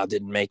somehow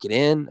didn't make it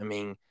in. I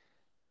mean,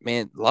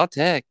 man, La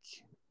Tech,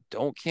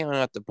 don't count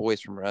out the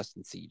boys from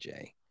Ruston,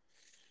 CJ.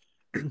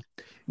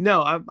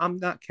 No, I'm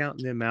not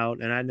counting them out,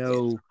 and I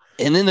know.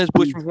 And then those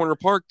boys from Horner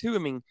Park too. I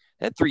mean,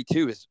 that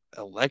 3-2 is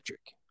electric.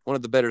 One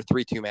of the better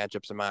 3-2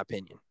 matchups in my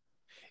opinion.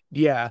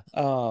 Yeah,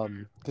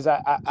 because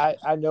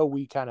I know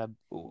we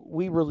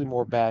really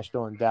more bashed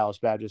on Dallas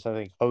Baptist. I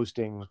think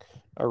hosting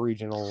a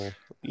regional,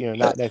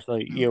 not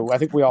necessarily. I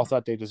think we all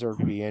thought they deserved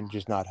to be in,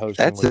 just not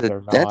hosting, That's which a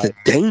they're that's a not.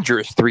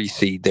 dangerous 3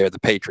 seed there. The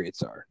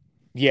Patriots are.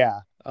 Yeah,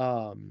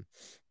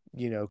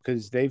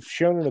 because they've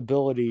shown an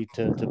ability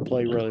to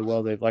play really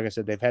well. They've, like I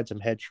said, they've had some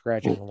head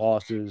scratching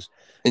losses,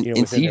 And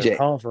within their CJ,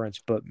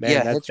 conference. But man,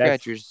 yeah, head that's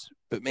scratchers.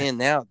 But man,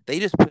 now they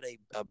just put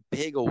a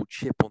big old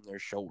chip on their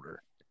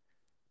shoulder,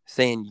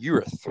 saying you're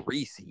a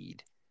 3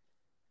 seed,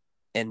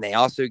 and they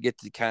also get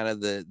to kind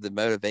of the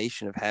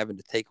motivation of having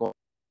to take on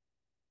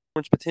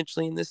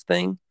potentially in this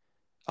thing.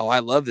 Oh, I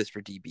love this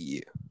for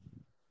DBU.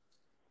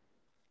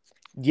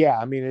 yeah.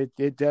 I mean,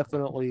 it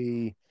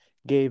definitely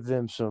gave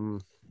them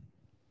some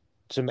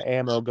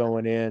ammo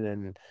going in,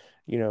 and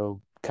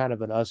kind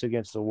of an us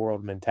against the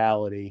world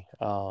mentality.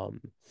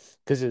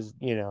 Because as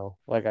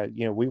like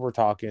we were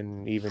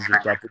talking even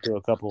just up to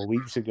a couple of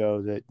weeks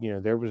ago that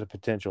there was a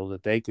potential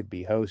that they could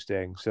be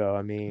hosting. So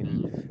I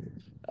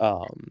mean,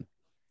 um,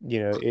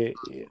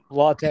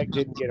 La Tech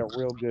didn't get a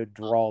real good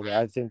draw there.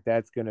 I think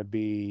that's going to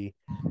be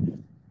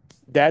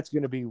That's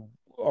going to be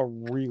a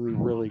really,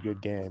 really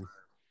good game.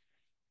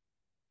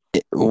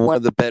 One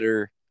of the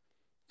better,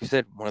 you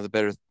said one of the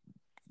better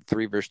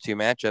 3-versus-2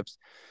 matchups.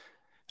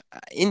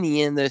 In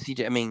the end, though,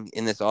 CJ, I mean,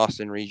 in this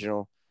Austin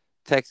regional,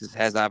 Texas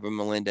has Ivan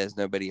Melendez.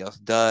 Nobody else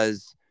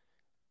does.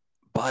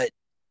 But,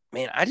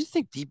 man, I just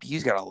think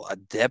DBU's got a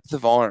depth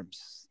of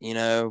arms.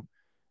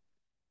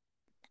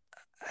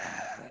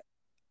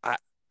 I,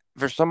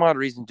 for some odd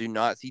reason, do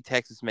not see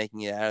Texas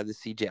making it out of the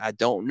CJ. I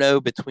don't know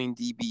between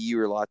DBU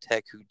or La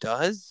Tech who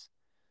does,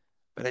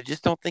 but I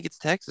just don't think it's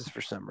Texas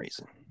for some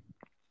reason.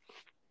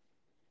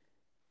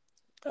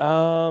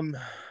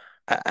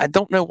 I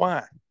don't know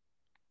why,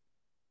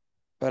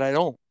 but I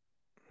don't.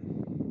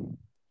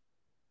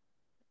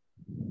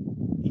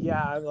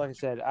 Yeah, like I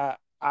said,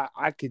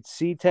 I could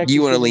see Texas. Do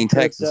you want to lean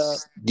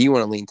Texas? Do you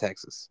want to lean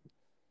Texas?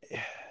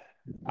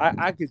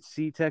 I could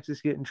see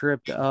Texas getting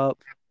tripped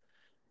up.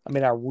 I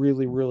mean, I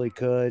really, really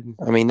could.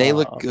 I mean, they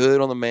look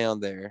good on the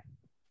mound there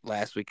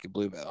last week at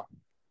Bluebell.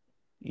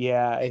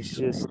 Yeah, it's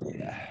just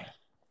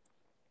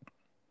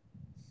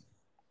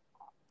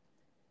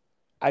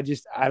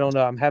I don't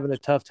know. I'm having a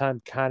tough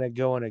time kind of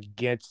going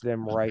against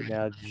them right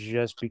now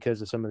just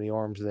because of some of the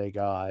arms they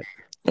got.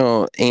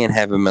 Oh, and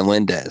having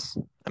Melendez.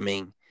 I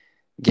mean,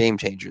 game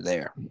changer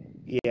there.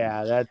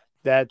 Yeah,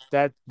 that's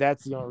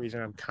the only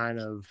reason I'm kind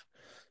of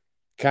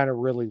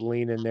really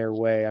leaning their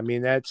way. I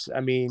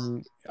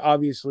mean,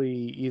 obviously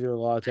either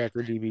La Tech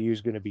or DBU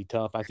is going to be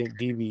tough. I think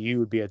DBU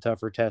would be a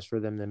tougher test for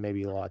them than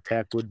maybe La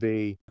Tech would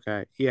be.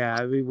 Okay. Yeah.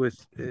 I mean,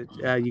 with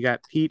you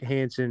got Pete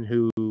Hansen,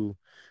 who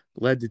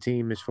led the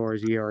team as far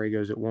as ERA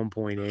goes at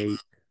 1.8.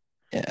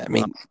 Yeah. I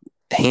mean,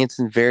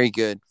 Hansen, very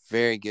good.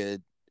 Very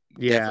good.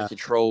 Yeah.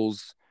 Definitely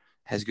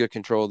has good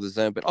control of the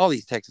zone. But all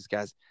these Texas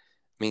guys,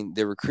 I mean,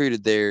 they're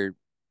recruited. They're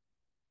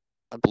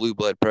a blue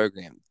blood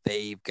program.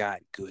 They've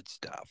got good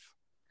stuff.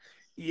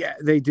 Yeah,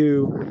 they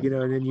do.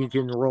 And then you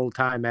can roll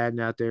Ty Madden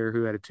out there,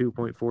 who had a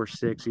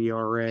 2.46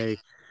 ERA,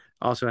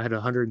 also had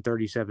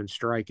 137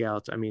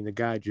 strikeouts. I mean, the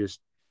guy just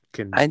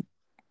can.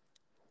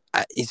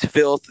 He's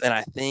filth, and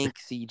I think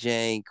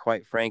CJ,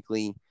 quite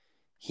frankly,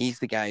 he's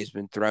the guy who's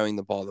been throwing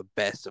the ball the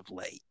best of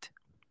late.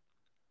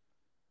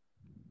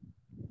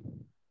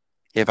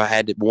 If I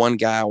had one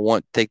guy I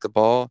want to take the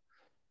ball,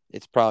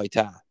 it's probably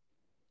Ty.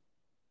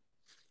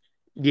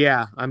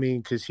 Yeah, I mean,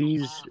 because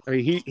he's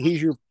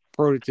your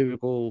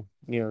prototypical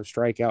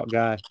strikeout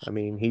guy. I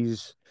mean,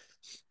 he's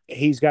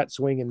got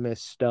swing and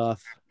miss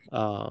stuff.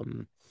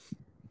 And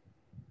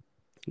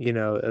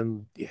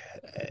the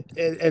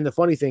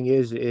funny thing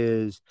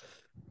is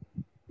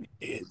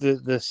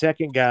the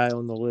second guy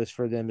on the list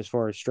for them as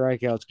far as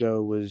strikeouts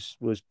go was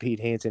Pete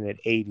Hansen at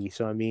 80.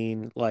 So I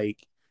mean,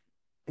 like,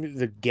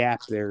 the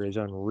gap there is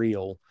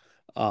unreal.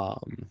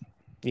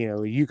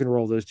 You can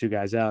roll those two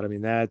guys out. I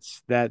mean,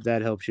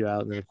 that helps you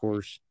out. And then of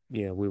course,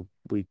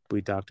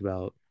 we talked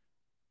about,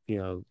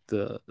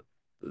 the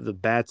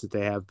bats that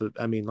they have. But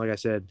I mean, like I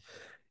said,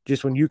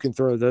 just when you can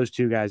throw those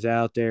two guys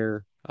out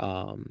there,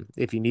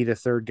 if you need a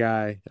third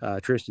guy,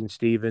 Tristan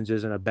Stevens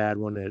isn't a bad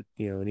one at,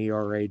 an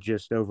ERA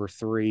just over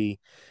 3,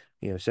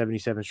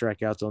 77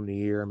 strikeouts on the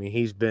year. I mean,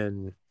 he's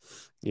been,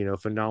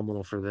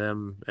 phenomenal for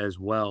them as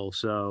well.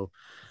 So,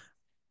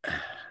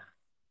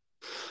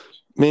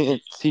 man,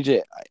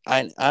 CJ,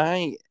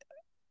 I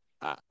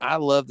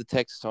love the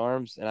Texas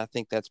arms, and I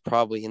think that's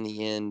probably in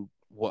the end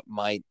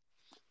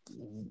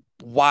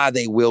why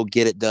they will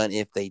get it done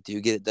if they do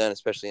get it done,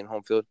 especially in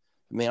home field.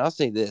 I mean, I'll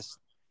say this: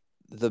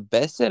 the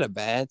best set of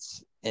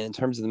bats, and in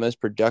terms of the most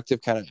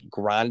productive kind of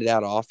grinded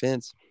out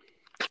offense,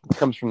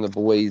 comes from the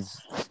boys.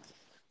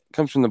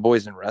 Comes from the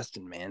boys in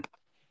Ruston, man.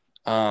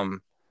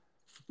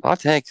 La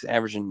Tech's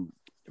averaging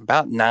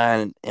about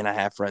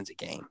 9.5 runs a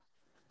game.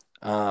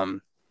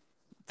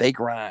 They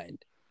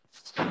grind,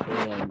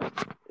 and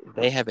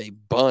they have a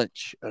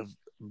bunch of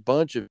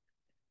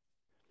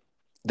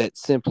that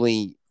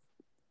simply,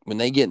 when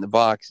they get in the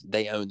box,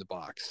 they own the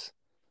box.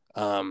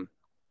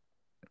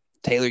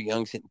 Taylor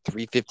Young's hitting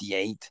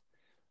 358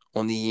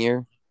 on the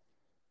year,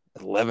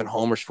 11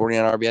 homers,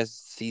 49 RBIs,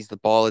 sees the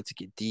ball, lets it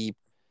get deep.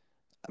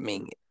 I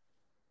mean,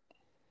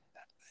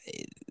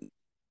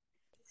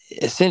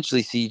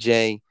 essentially,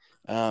 CJ,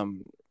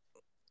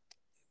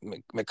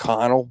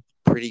 McConnell,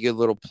 pretty good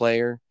little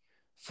player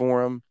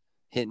for him,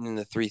 hitting in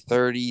the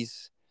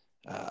 330s.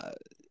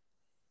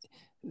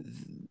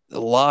 A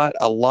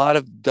lot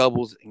of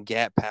doubles and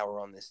gap power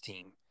on this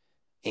team,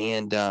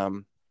 and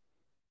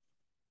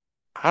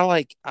I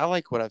like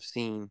what I've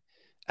seen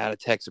out of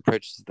Tech's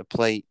approaches to the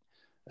plate,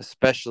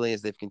 especially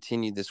as they've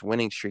continued this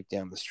winning streak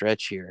down the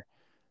stretch here.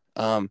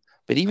 But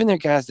even their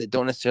guys that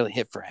don't necessarily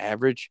hit for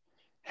average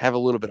have a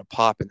little bit of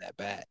pop in that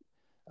bat.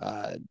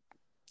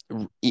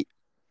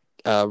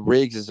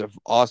 Riggs is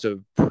also a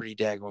pretty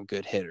daggone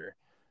good hitter,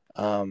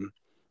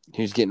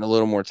 who's getting a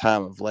little more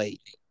time of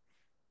late.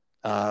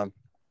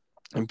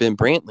 And Ben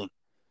Brantley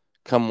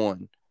come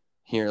on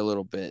here a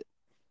little bit,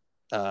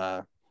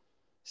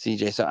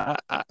 CJ. So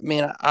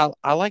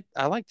I like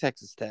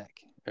Texas Tech,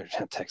 or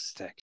not Texas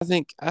Tech. I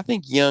think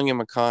Young and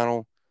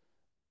McConnell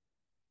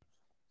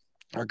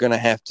are going to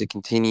have to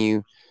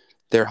continue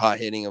their hot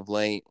hitting of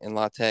late, and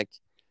La Tech,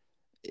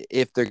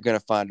 if they're going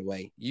to find a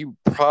way. You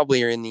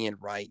probably are in the end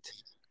right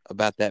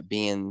about that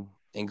being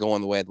and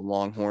going the way of the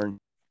Longhorn.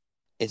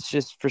 It's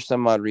just for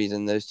some odd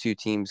reason those two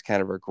teams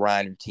kind of are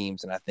grinder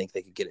teams, and I think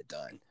they could get it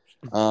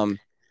done.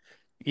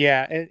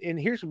 Yeah, and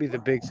here's gonna be the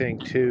big thing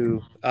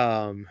too,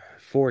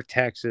 for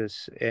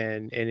Texas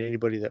and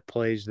anybody that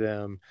plays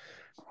them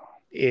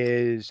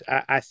is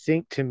I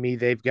think to me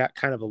they've got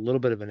kind of a little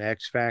bit of an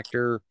X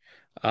factor.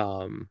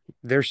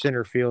 Their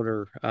center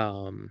fielder,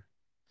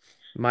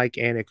 Mike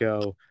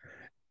Anico,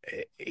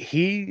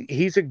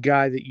 he's a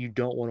guy that you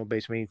don't want on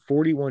base. I mean,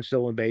 41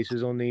 stolen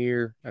bases on the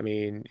year. I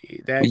mean,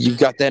 that's you've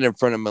got that in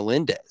front of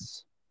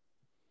Melendez.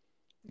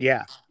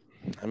 yeah.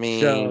 I mean,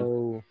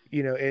 So,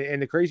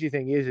 and the crazy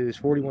thing is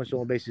 41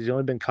 stolen bases. He's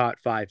only been caught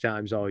 5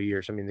 times all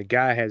year. So, I mean, the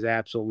guy has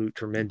absolute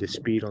tremendous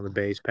speed on the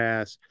base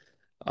pass.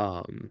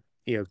 Can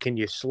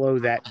you slow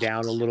that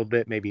down a little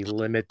bit? Maybe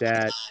limit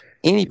that.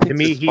 And he To picks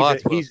me, the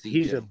spots well,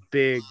 he's a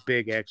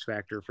big X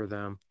factor for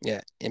them.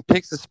 Yeah, and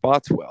picks the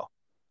spots well.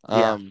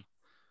 Yeah.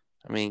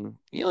 I mean,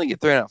 you only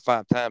get thrown out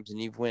 5 times and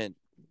you've went,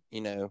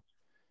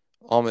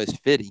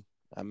 almost 50.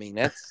 I mean,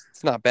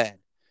 it's not bad.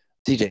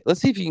 TJ,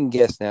 let's see if you can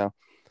guess now.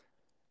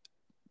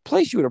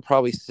 Place you would have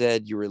probably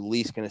said you were at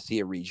least going to see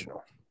a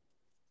regional.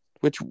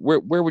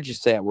 Where would you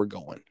say we're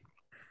going?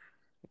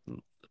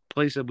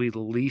 Place that we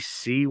least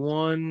see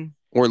one,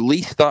 or at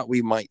least thought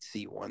we might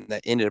see one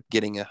that ended up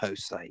getting a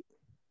host site.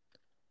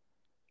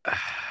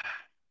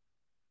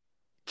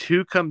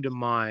 Two come to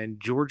mind.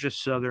 Georgia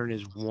Southern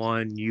is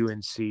one.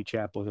 UNC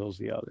Chapel Hill's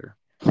the other.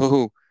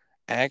 Oh,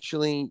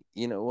 actually,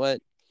 you know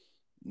what?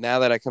 Now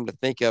that I come to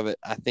think of it,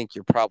 I think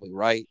you're probably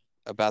right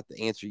about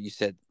the answer. You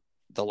said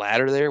the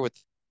latter there,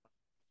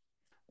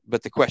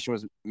 but the question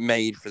was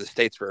made for the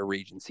Statesboro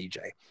region,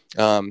 CJ.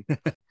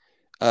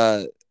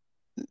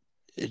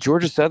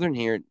 Georgia Southern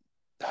here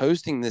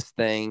hosting this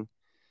thing.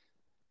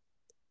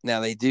 Now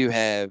they do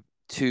have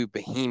 2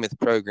 behemoth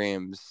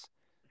programs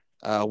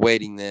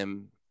awaiting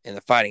them in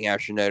the Fighting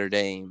Irish Notre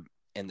Dame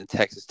and the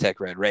Texas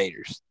Tech Red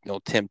Raiders.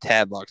 Tim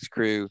Tadlock's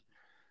crew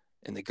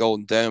and the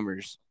Golden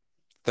Domers,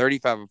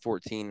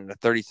 35-14 and a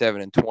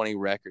 37-20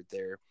 record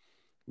there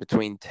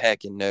between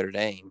Tech and Notre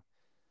Dame.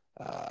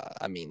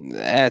 I mean,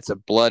 that's a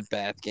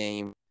bloodbath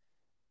game.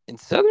 And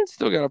Southern's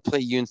still got to play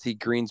UNC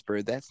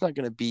Greensboro. That's not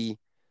going to be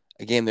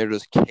a game they're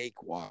just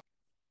cakewalk.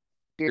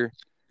 Here,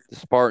 the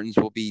Spartans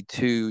will be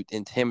too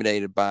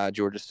intimidated by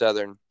Georgia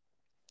Southern.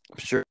 I'm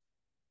sure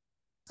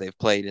they've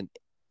played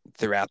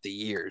throughout the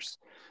years.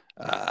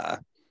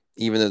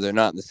 Even though they're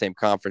not in the same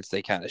conference,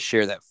 they kind of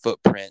share that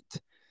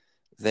footprint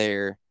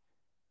there.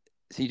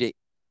 CJ,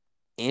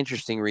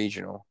 interesting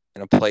regional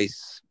in a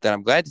place that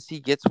I'm glad to see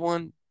gets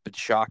one, but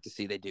shocked to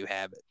see they do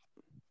have it.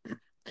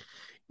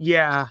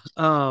 Yeah,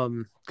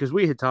 because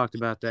we had talked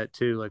about that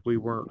too. Like we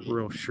weren't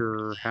real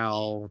sure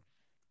how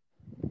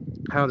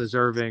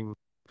deserving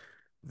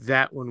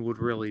that one would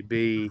really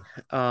be.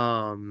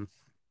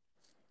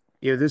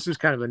 This is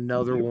kind of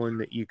another one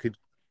that you could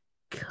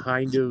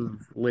kind of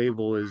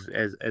label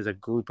as a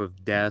group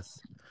of death.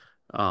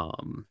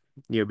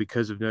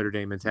 Because of Notre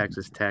Dame and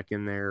Texas Tech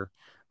in there.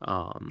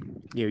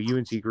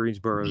 UNC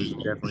Greensboro is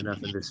definitely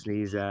nothing to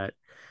sneeze at.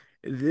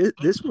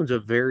 This one's a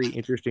very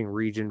interesting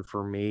region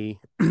for me.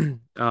 Because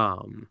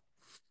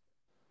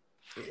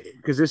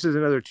this is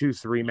another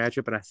 2-3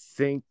 matchup, and I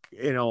think,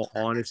 in all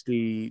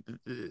honesty,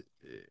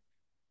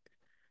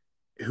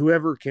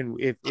 whoever can,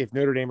 if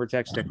Notre Dame or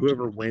Texas Tech,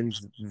 whoever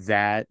wins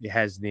that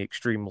has the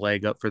extreme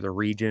leg up for the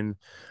region.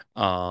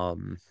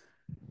 And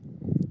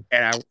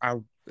I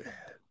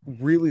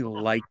really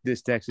like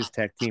this Texas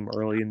Tech team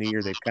early in the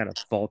year. They've kind of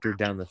faltered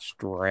down the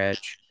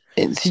stretch.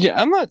 And CJ,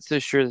 I'm not so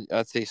sure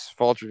I'd say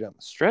faltered down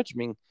the stretch. I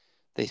mean,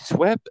 they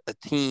swept a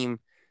team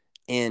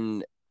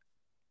in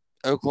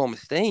Oklahoma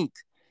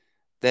State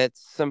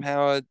that's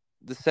somehow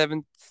the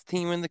 7th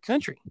team in the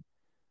country.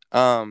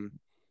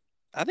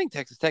 I think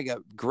Texas Tech got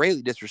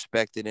greatly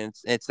disrespected, and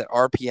it's the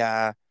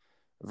RPI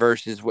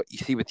versus what you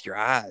see with your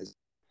eyes.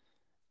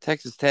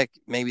 Texas Tech,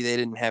 maybe they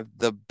didn't have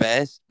the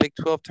best Big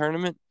 12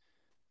 tournament,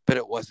 but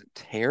it wasn't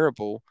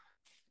terrible.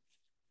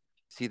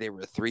 See, they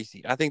were a 3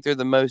 seed. I think they're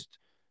the most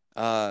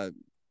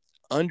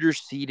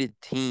underseeded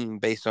team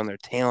based on their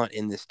talent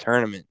in this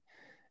tournament.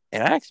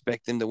 And I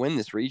expect them to win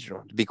this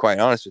regional, to be quite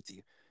honest with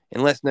you,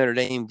 unless Notre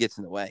Dame gets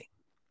in the way.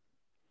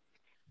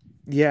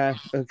 Yeah,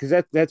 because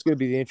that's going to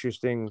be the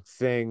interesting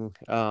thing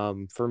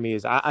for me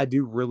is I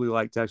do really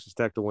like Texas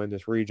Tech to win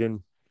this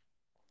region.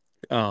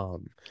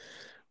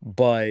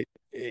 But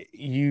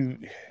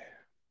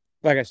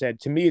like I said,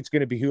 to me, it's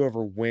going to be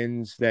whoever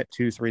wins that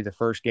 2-3 the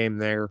first game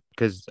there,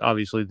 because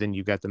obviously then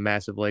you've got the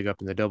massive leg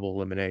up in the double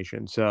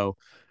elimination. So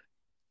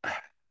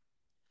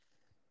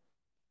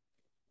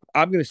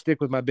I'm going to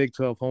stick with my Big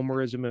 12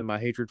 homerism and my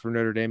hatred for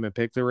Notre Dame and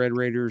pick the Red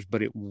Raiders,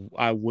 but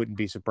I wouldn't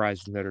be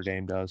surprised if Notre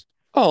Dame does.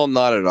 Oh,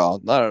 not at all.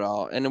 Not at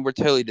all. And we're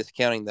totally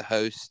discounting the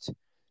host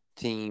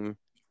team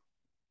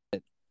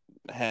that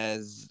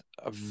has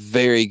a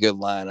very good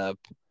lineup.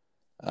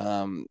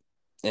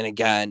 and a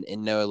guy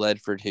in Noah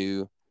Ledford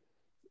who,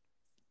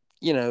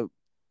 you know,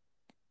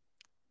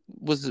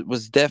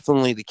 was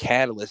definitely the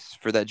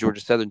catalyst for that Georgia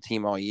Southern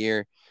team all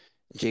year.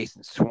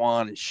 Jason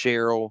Swan and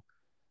Sherrill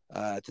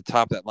at the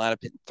top of that lineup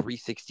hitting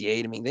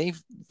 368. I mean,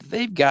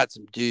 they've got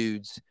some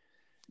dudes.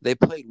 They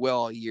played well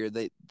all year.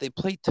 They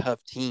played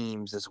tough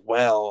teams as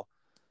well,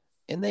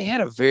 and they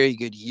had a very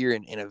good year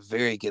in a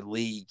very good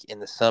league in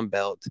the Sun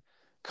Belt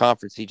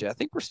Conference. CJ, I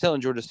think we're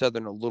selling Georgia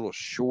Southern a little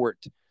short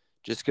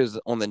just because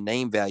on the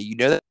name value, you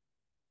know that.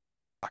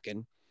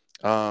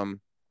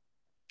 Um,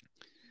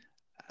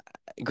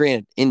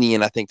 Granted, in the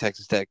end, I think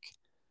Texas Tech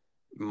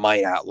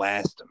might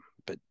outlast them,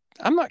 but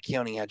I'm not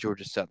counting out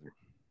Georgia Southern.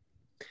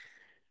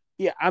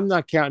 Yeah, I'm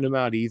not counting them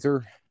out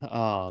either.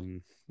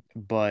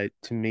 But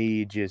to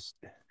me, just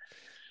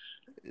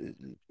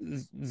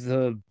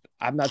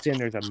I'm not saying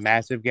there's a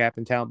massive gap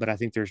in talent, but I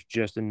think there's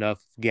just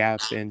enough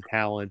gap in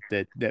talent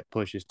that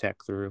pushes Tech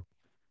through.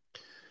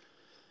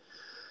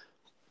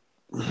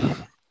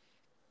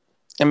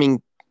 I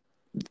mean,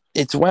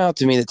 it's wild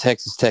to me that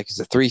Texas Tech is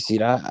a 3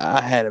 seed.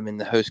 I had them in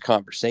the host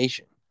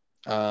conversation,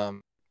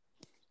 and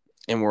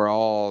we're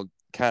all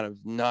kind of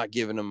not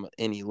giving them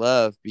any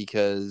love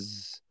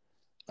because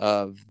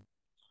of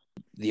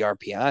the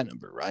RPI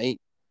number,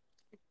 right?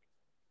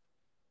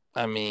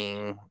 I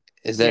mean,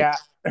 is that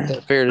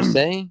fair to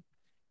say?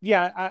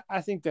 Yeah,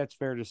 I think that's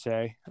fair to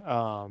say.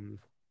 And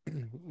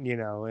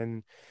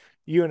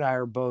you and I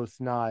are both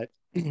not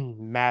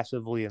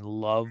massively in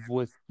love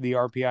with the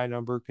RPI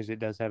number because it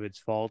does have its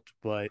fault,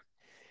 but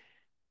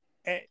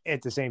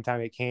at the same time,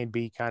 it can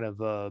be kind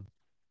of a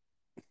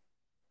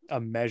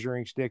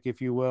measuring stick, if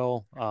you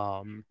will.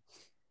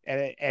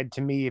 And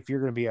to me, if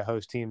you're going to be a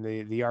host team,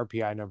 the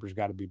RPI number's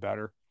got to be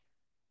better.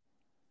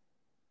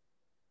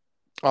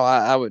 Oh,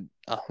 I would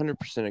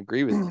 100%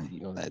 agree with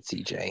you on that,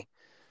 CJ.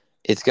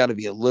 It's got to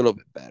be a little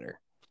bit better.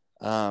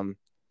 But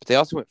they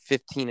also went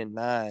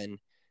 15-9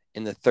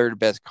 in the third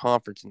best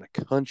conference in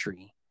the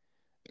country,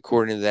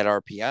 according to that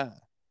RPI.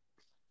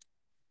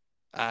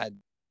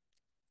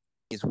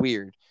 It's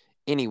weird.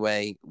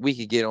 Anyway, we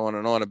could get on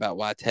and on about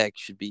why Tech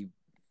should be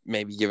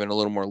maybe given a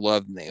little more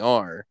love than they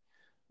are.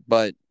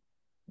 But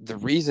the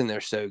reason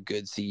they're so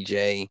good,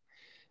 CJ,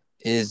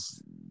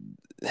 is,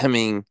 I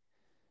mean,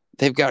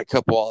 they've got a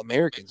couple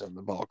All-Americans on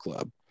the ball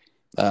club.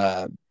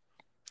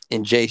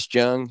 And Jace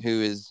Jung,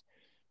 who is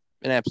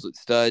an absolute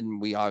stud,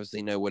 and we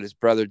obviously know what his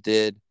brother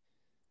did.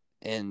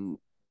 And,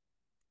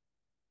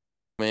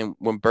 man,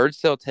 when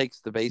Birdsell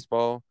takes the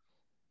baseball,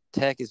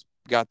 Tech has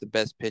got the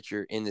best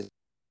pitcher in this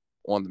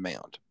on the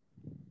mound.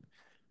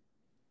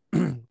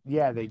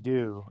 Yeah, they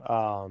do.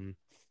 Jace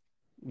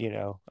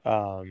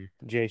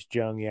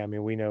Jung, yeah, I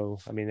mean, we know,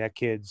 I mean, that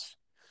kid's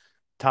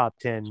top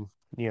 10,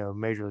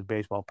 Major League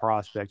Baseball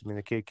prospect. I mean,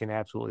 the kid can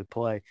absolutely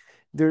play.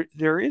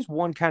 There is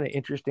one kind of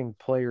interesting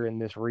player in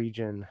this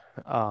region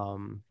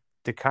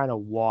to kind of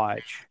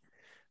watch.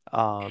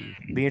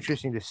 Be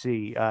interesting to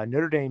see.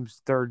 Notre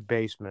Dame's third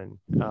baseman,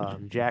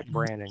 Jack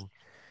Branning,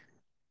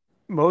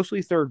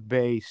 mostly third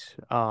base,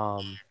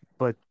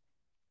 but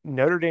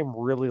Notre Dame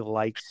really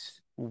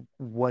likes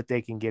what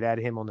they can get out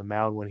of him on the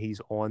mound when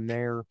he's on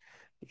there.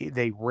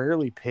 They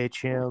rarely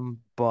pitch him,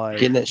 but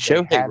Getting that they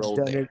Shohei have roll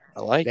done there. it.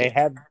 I like They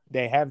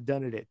it. have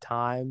done it at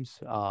times,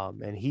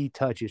 and he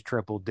touches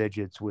triple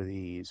digits with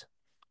ease.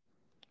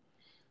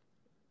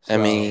 I So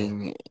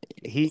mean,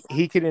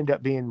 he could end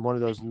up being one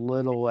of those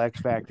little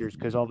X factors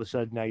because all of a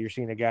sudden now you're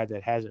seeing a guy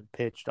that hasn't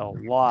pitched a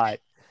lot.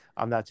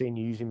 I'm not saying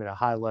you use him in a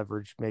high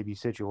leverage maybe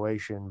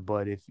situation,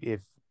 but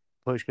if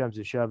push comes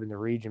to shove in the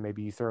region,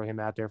 maybe you throw him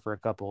out there for a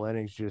couple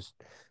innings. Just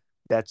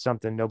that's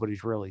something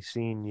nobody's really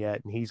seen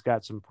yet, and he's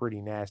got some pretty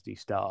nasty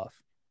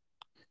stuff.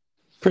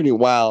 pretty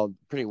wild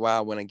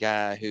when a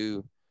guy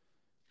who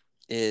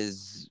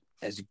is,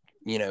 as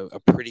you know, a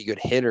pretty good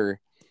hitter,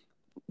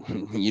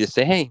 you just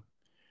say, hey,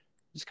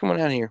 just come on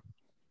down here,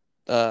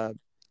 throw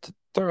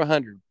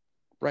 100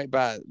 right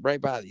by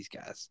these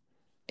guys,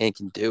 and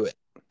can do it.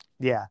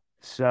 Yeah.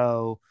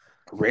 So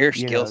Rare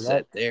skill that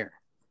set there.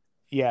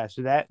 yeah,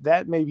 so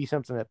that may be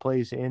something that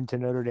plays into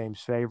Notre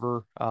Dame's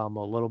favor a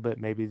little bit.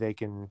 Maybe they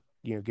can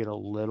get a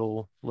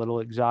little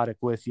exotic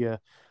with you,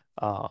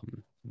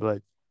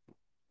 but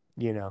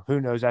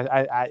who knows?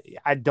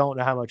 I don't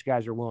know how much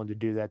guys are willing to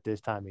do that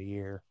this time of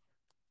year.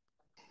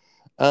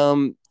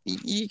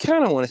 You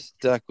kind of want to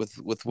stuck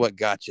with what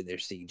got you there,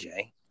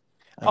 CJ.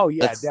 Oh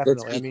yeah, Let's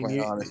definitely. I be mean,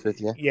 quite honest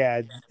with you.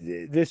 yeah,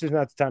 this is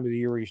not the time of the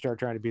year where you start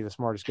trying to be the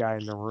smartest guy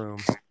in the room.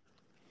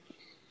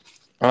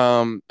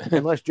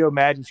 Unless Joe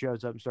Madden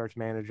shows up and starts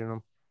managing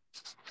them.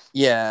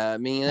 Yeah, I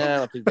mean, I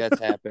don't think that's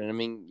happening. I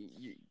mean,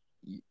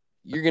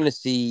 you're going to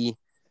see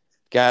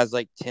guys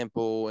like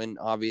Temple and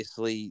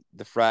obviously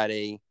the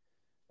Friday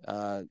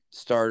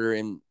starter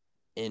in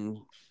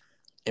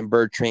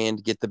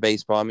Bertrand get the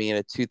baseball. I mean,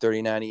 at a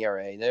 2.39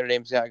 ERA, Notre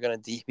Dame's not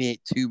going to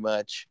deviate too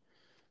much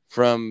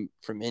from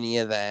any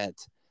of that.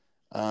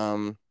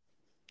 I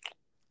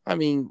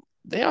mean,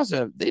 they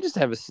just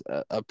have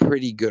a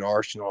pretty good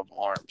arsenal of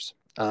arms.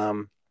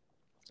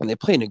 And they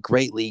play in a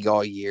great league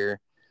all year.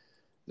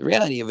 the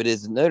reality of it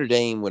is Notre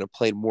Dame would have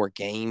played more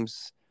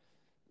games.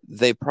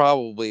 They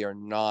probably are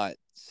not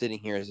sitting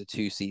here as a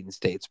 2 seed in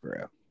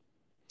Statesboro.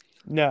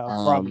 No,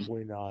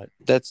 probably not.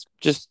 I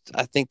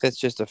think that's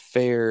just a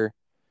fair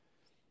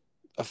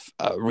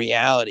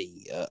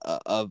reality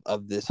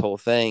of this whole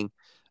thing.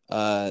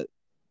 The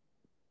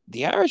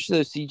Irish,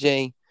 though,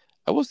 CJ,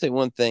 I will say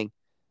one thing,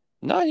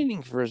 not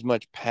hitting for as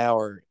much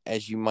power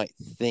as you might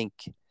think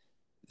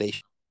they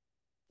should.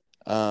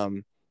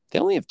 They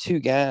only have 2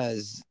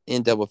 guys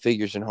in double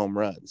figures in home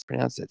runs.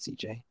 Pronounce that,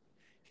 CJ.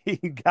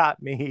 You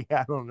got me.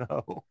 I don't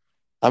know.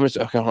 I'm just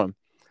okay. Hold on.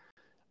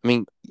 I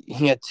mean,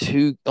 he had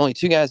only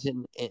 2 guys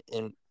in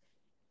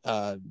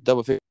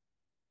double figures,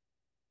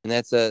 and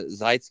that's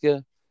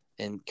Zeitzka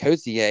and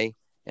Cotier.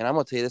 And I'm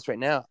gonna tell you this right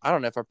now. I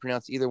don't know if I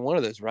pronounced either one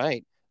of those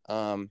right.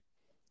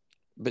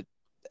 But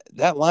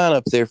that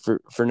lineup there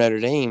for Notre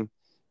Dame,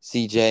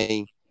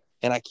 CJ,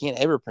 and I can't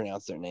ever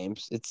pronounce their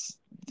names. It's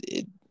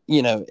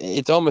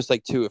almost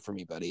like Tua for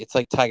me, buddy. It's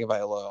like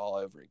Tagovailoa all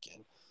over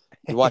again.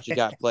 You watch a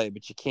guy play,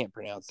 but you can't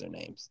pronounce their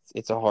names.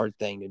 It's a hard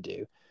thing to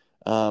do.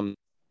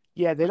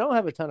 Yeah, they don't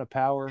have a ton of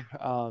power.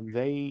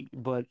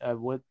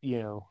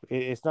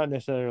 It's not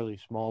necessarily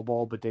small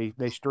ball, but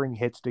they string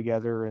hits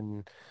together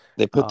and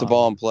they put the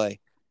ball in play.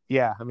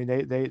 Yeah, I mean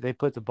they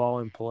put the ball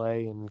in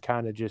play and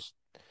kind of just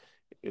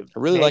I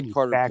really like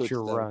Carter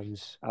Putz,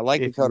 runs. I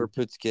like the Carter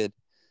Putz kid.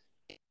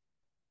 A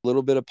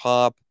little bit of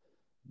pop,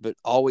 but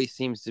always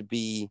seems to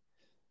be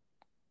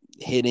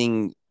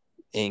hitting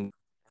and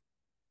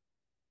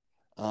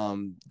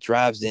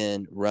drives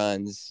in,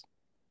 runs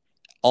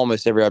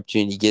almost every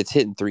opportunity he gets,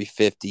 hitting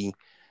 350.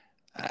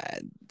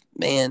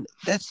 Man,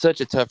 that's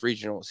such a tough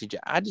regional, CJ.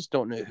 I just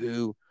don't know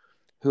who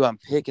I'm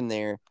picking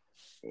there.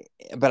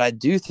 But I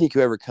do think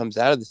whoever comes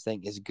out of this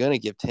thing is going to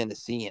give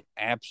Tennessee an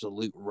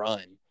absolute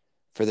run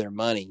for their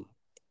money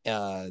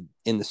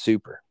in the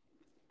Super.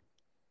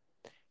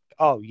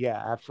 Oh,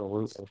 yeah,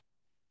 absolutely.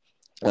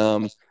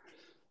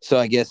 So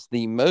I guess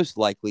the most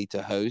likely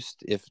to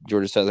host, if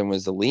Georgia Southern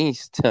was the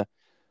least,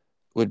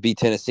 would be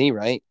Tennessee,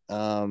 right?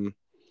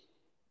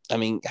 I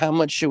mean, how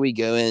much should we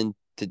go in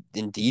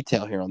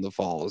detail here on the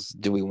Vols?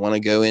 Do we want to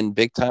go in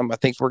big time? I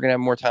think we're going to have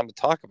more time to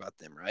talk about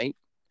them, right?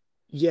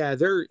 Yeah,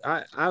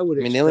 I would.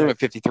 I mean, they only went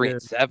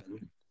 53-7.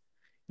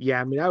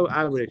 Yeah, I mean,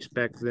 I would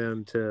expect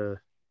them to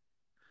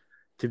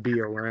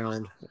be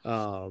around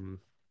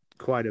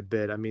quite a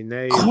bit. I mean,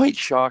 they quite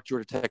shocked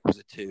Georgia Tech was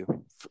a 2,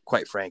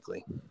 quite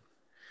frankly.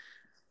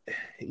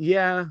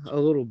 Yeah, a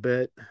little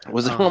bit.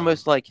 Was it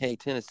almost like, hey,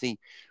 Tennessee,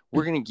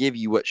 we're going to give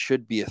you what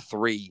should be a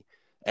 3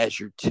 as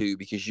your 2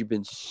 because you've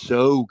been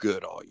so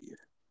good all year.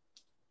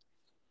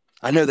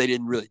 I know they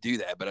didn't really do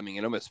that, but I mean,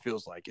 it almost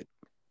feels like it.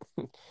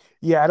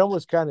 Yeah, it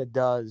almost kind of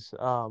does.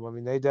 I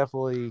mean, they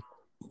definitely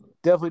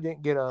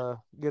didn't get a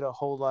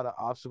whole lot of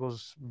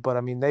obstacles, but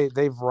I mean,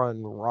 they've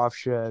run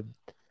roughshod,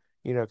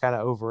 kind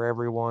of over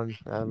everyone.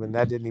 I mean,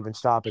 that didn't even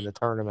stop in the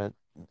tournament,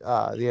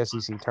 the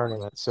SEC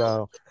tournament.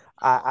 So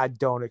I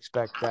don't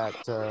expect that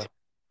to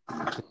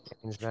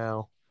change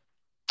now.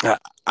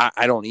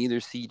 I don't either,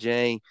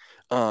 CJ.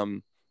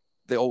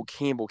 The old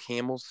Campbell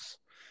Camels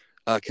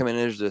coming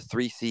in as a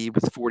 3 seed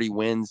with 40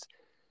 wins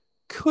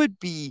could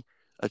be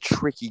a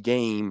tricky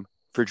game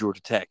for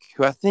Georgia Tech,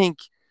 who I think,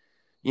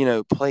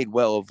 played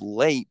well of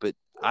late, but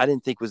I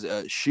didn't think was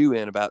a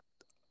shoe-in about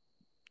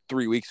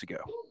 3 weeks ago.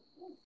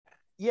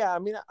 Yeah, I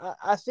mean,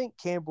 I think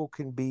Campbell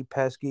can be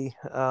pesky.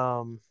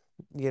 They've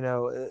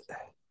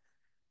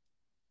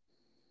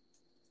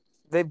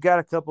got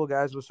a couple of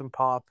guys with some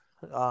pop,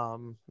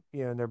 in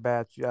their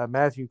bats.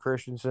 Matthew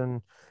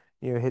Christensen,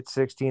 hit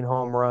 16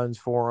 home runs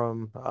for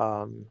them.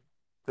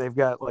 They've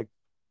got like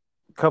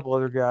a couple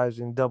other guys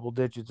in double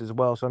digits as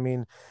well. So, I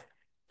mean,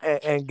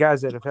 and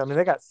guys that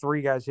they got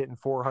 3 guys hitting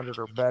 400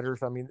 or better.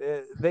 So, I mean,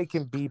 they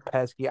can be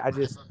pesky. I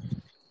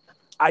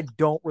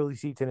don't really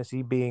see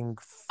Tennessee being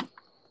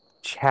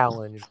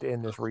challenged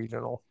in this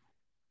regional.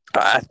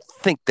 I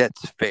think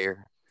that's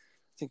fair.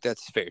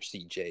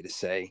 CJ, to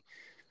say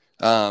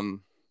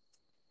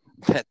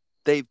that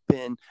they've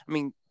been. I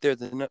mean, they're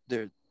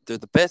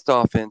the best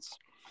offense.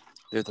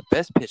 They're the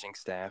best pitching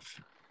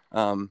staff.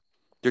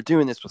 They're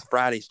doing this with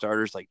Friday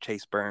starters like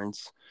Chase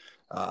Burns.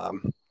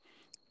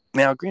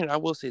 Now, granted, I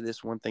will say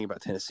this one thing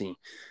about Tennessee: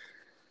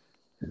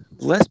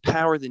 less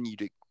power than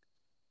you'd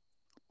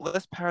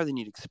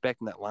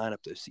expect in that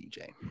lineup, though,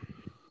 CJ.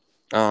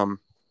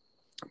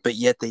 But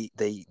yet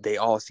they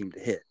all seem to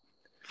hit.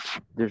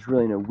 There's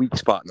really no weak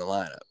spot in the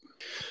lineup.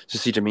 So,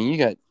 CJ, I mean,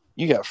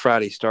 you got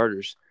Friday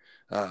starters,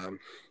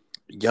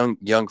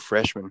 young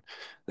freshmen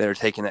that are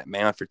taking that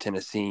mound for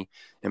Tennessee,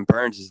 and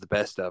Burns is the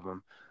best of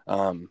them.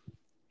 And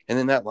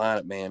then that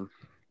lineup, man,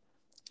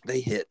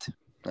 they hit.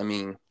 I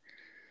mean,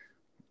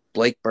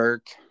 Blake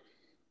Burke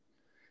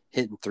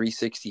hitting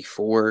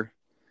 364.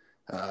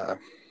 I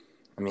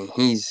mean,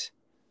 he's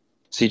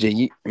CJ.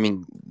 You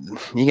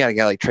got a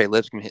guy like Trey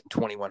Lipscomb hitting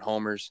 21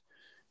 homers.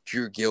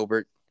 Drew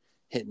Gilbert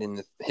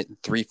hitting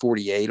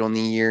 348 on the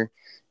year.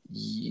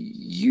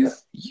 You've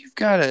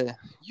got a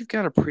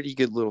pretty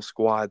good little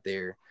squad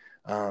there,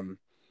 down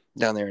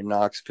there in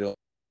Knoxville.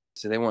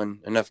 So they won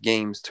enough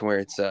games to where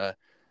it's an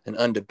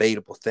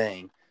undebatable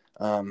thing.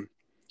 But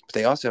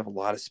they also have a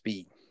lot of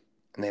speed,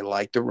 and they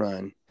like to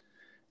run.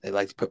 They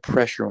like to put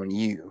pressure on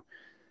you,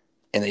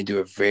 and they do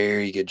a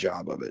very good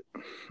job of it.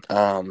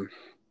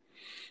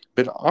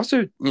 But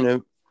also,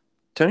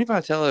 Tony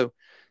Vitello,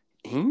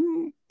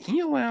 he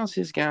allows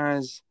his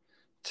guys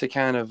to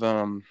kind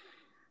of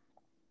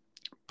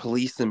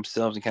police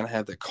themselves and kind of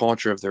have the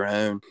culture of their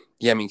own.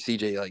 Yeah, I mean,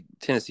 CJ, like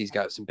Tennessee's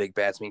got some big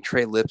bats. I mean,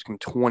 Trey Lipscomb,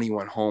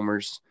 21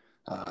 homers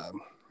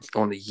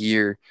on the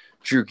year.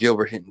 Drew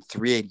Gilbert hitting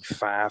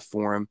 385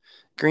 for him.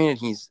 Granted,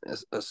 he's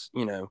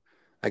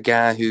a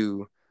guy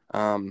who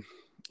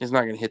is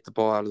not going to hit the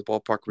ball out of the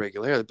ballpark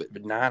regularly,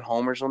 but 9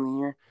 homers on the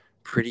year,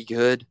 pretty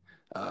good.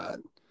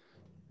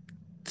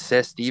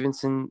 Seth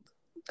Stevenson,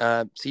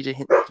 CJ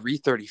hitting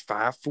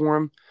 335 for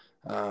him.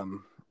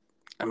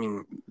 I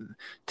mean,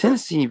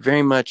 Tennessee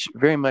very much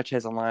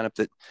has a lineup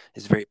that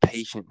is very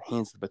patient,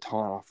 hands the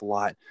baton off a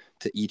lot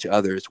to each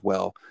other as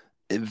well.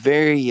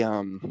 Very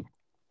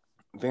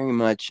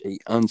much a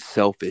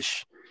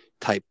unselfish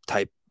type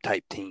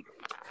team.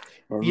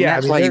 And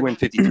that's why you win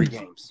 53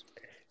 games.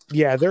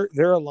 Yeah, they're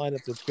a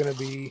lineup that's going to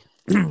be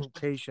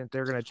patient.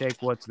 They're going to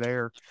take what's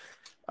there,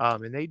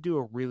 and they do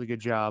a really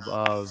good job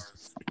of.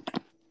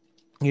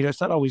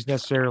 It's not always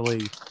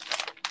necessarily,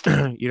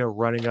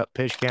 running up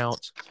pitch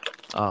counts,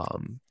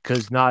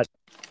 because not,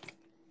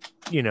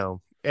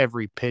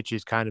 every pitch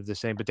is kind of the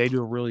same, but they do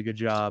a really good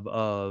job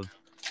of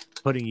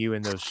putting you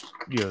in those,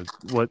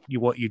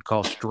 what you'd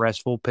call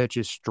stressful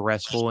pitches,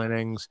 stressful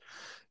innings.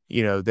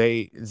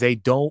 They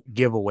don't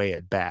give away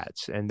at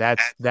bats, and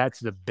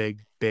that's the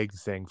big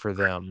thing for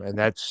them, and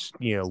that's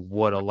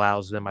what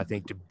allows them, I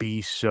think, to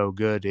be so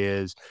good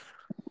is.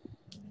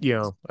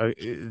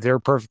 They're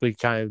perfectly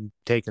kind of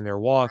taking their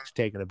walks,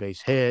 taking a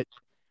base hit.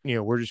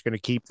 We're just going to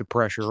keep the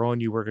pressure on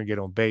you. We're going to get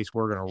on base.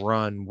 We're going to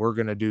run. We're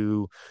going to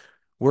do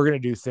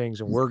things,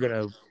 and we're going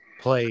to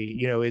play.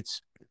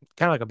 It's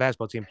kind of like a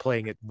basketball team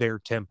playing at their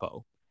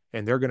tempo,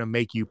 and they're going to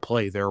make you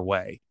play their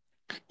way.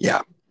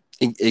 Yeah,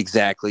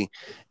 exactly.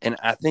 And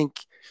I think,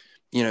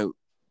 and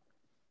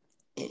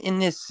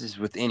this is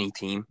with any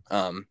team,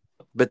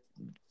 but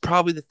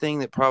probably the thing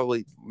that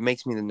probably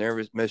makes me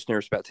most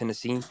nervous about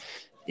Tennessee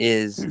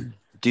is,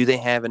 do they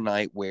have a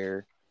night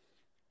where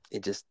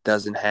it just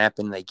doesn't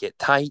happen? They get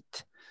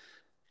tight,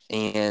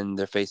 and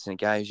they're facing a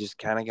guy who's just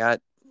kind of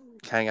got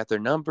their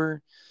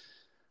number.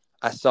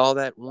 I saw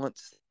that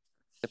once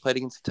they played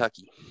against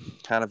Kentucky,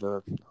 kind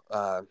of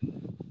a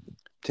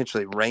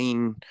potentially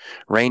rain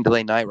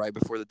delay night right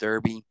before the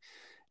Derby,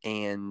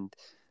 and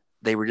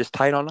they were just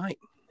tight all night.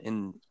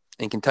 And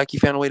Kentucky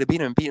found a way to beat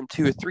them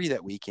 2-3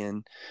 that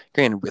weekend.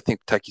 Granted, I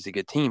think Kentucky's a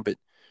good team, but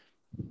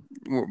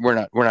we're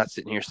not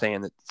sitting here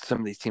saying that some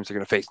of these teams they're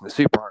going to face in the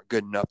Super aren't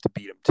good enough to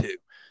beat them too.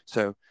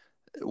 So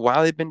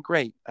while they've been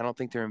great, I don't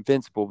think they're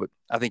invincible. But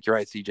I think you're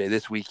right, CJ.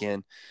 This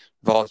weekend,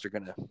 Vols are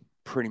going to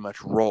pretty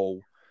much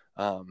roll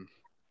to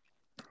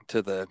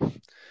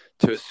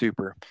a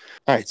Super.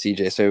 All right,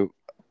 CJ. So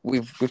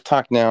we've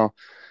talked now.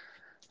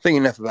 I think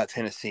enough about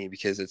Tennessee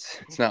because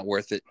it's not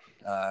worth it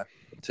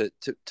to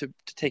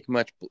take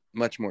much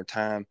more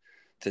time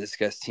to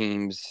discuss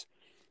teams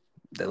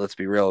that, let's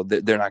be real,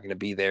 they're not going to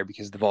be there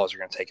because the Vols are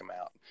going to take them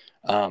out.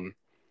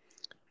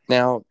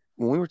 Now,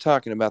 when we were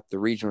talking about the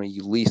regional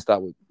you least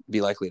thought would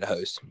be likely to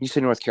host, you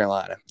said North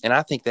Carolina, and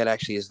I think that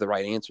actually is the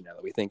right answer now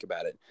that we think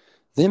about it.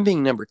 Them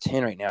being number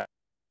 10 right now,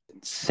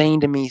 insane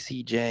to me,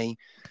 CJ.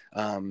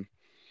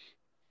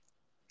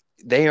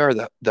 They are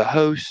the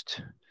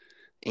host,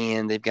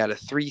 and they've got a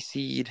 3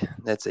 seed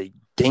that's a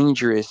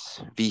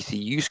dangerous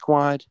VCU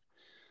squad,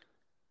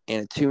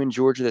 and a 2 in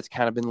Georgia that's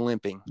kind of been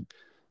limping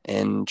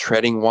and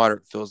treading water,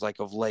 it feels like,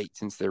 of late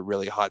since their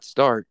really hot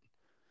start.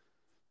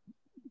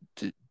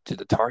 Do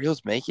the Tar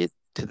Heels make it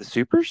to the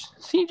Supers,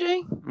 CJ?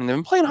 I mean, they've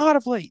been playing hot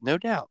of late, no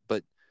doubt.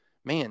 But,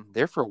 man,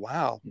 there for a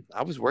while,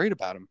 I was worried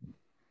about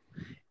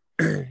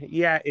them.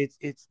 Yeah,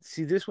 it's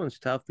see, this one's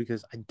tough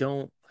because I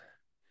don't,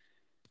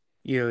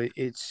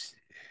 it's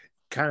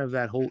kind of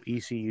that whole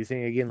ECU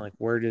thing again. Like,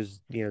 where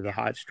does the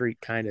hot streak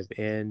kind of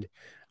end?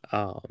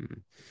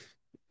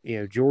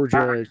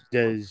 Georgia,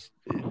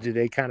 do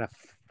they kind of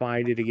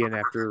find it again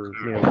after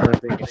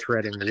limping and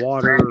treading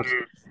water?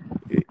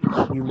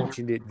 You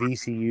mentioned it,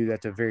 VCU.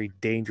 That's a very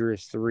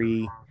dangerous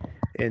 3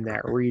 in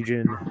that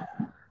region.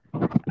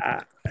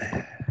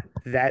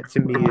 That to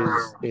me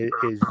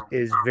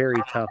is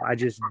very tough. I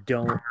just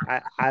don't.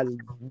 I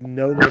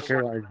know North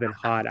Carolina's been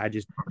hot. I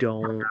just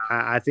don't.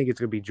 I think it's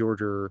going to be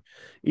Georgia.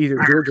 Either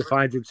Georgia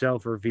finds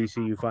itself or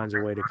VCU finds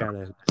a way to kind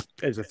of,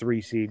 as a 3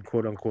 seed,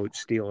 quote unquote,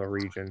 steal a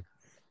region.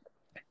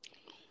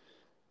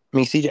 I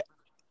mean, CJ,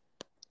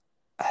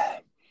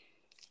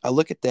 I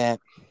look at that,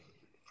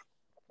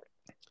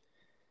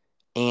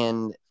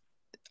 and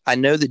I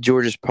know that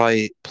Georgia's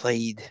probably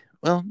played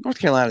 – well, North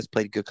Carolina's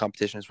played good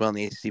competition as well in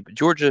the ACC, but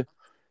Georgia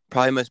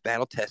probably most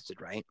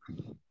battle-tested, right?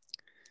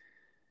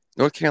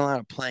 North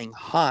Carolina playing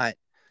hot,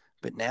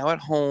 but now at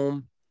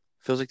home,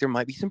 feels like there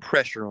might be some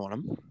pressure on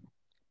them.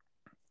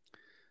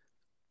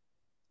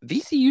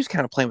 VCU's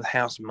kind of playing with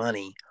house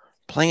money,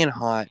 playing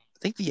hot. I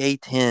think the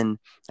A10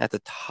 at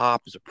the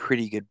top is a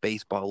pretty good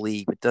baseball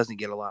league, but doesn't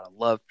get a lot of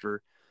love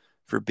for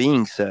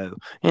being so,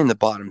 and the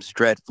bottom's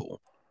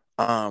dreadful.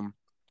 Um,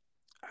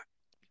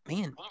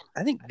 Man,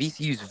 I think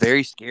VCU is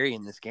very scary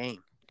in this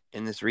game,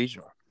 in this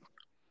regional.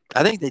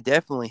 I think they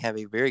definitely have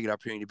a very good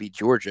opportunity to beat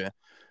Georgia,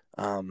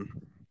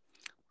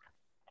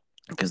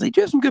 because they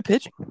do have some good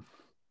pitching.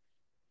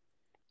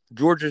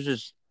 Georgia's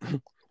just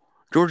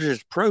Georgia's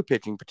just pro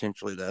pitching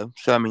potentially though,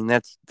 so I mean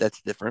that's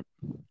different.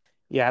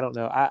 Yeah, I don't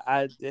know.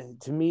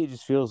 To me, it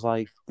just feels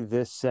like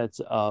this sets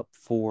up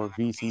for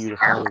VCU to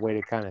find a way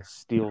to kind of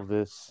steal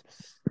this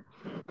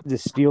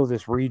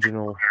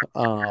regional.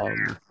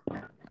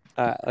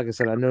 Like I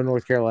said, I know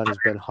North Carolina's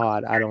been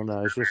hot. I don't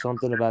know. It's just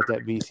something about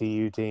that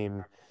VCU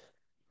team.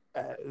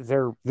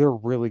 They're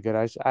really good.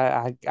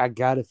 I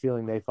got a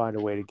feeling they find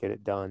a way to get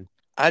it done.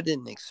 I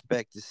didn't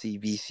expect to see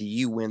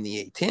VCU win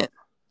the A10.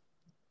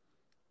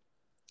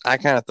 I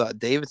kind of thought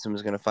Davidson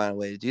was going to find a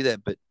way to do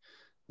that, but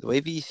the way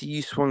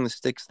VCU swung the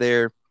sticks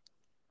there,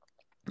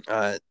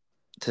 to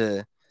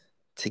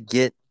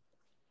get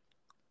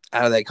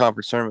out of that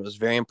conference tournament, was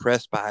very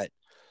impressed by it.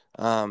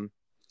 I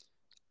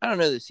don't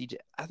know the CJ.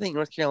 I think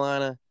North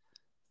Carolina,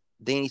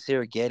 Danny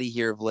Serragetti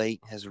here of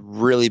late has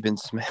really been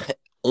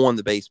on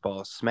the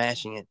baseball,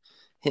 smashing it,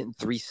 hitting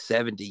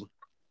 370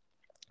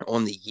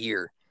 on the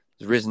year.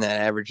 Has risen that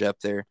average up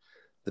there.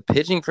 The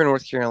pitching for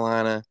North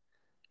Carolina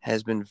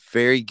has been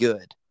very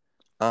good.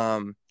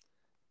 And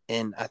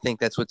I think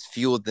that's what's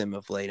fueled them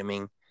of late. I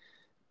mean,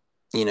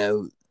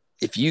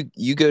 if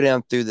you go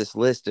down through this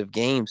list of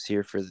games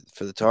here for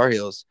the Tar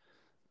Heels,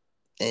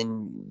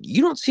 and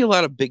you don't see a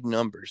lot of big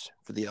numbers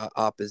for the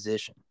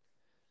opposition.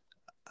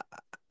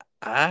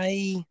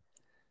 I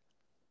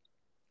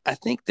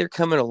think they're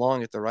coming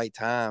along at the right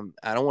time.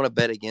 I don't want to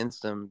bet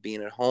against them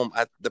being at home.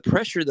 The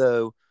pressure,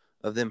 though,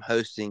 of them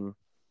hosting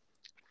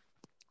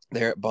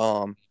there at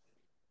Baum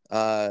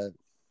and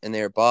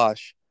there at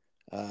Bosch,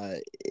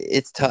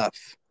 it's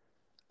tough.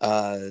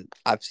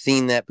 I've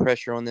seen that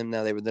pressure on them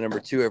now. They were the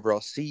number 2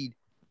 overall seed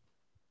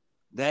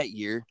that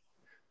year,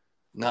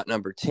 not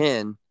number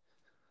 10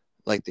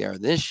 like they are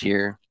this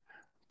year.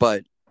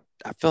 But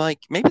I feel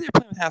like maybe they're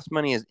playing with house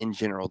money in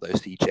general, though,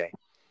 CJ,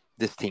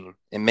 this team.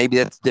 And maybe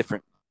that's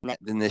different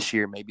than this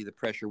year. Maybe the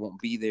pressure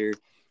won't be there,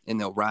 and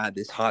they'll ride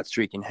this hot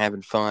streak and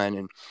having fun.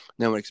 And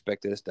no one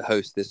expected us to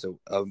host this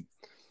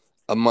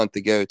a month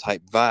ago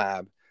type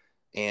vibe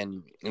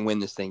and win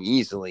this thing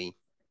easily,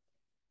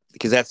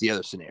 because that's the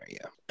other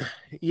scenario.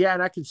 Yeah,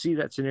 and I can see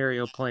that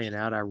scenario playing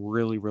out. I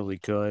really, really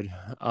could.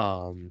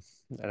 I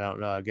don't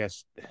know.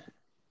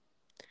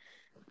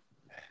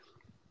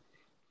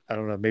 I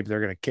don't know. Maybe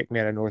they're going to kick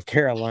me out of North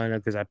Carolina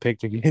because I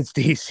picked against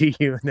ECU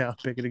and now I'm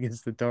picking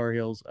against the Tar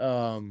Heels.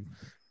 I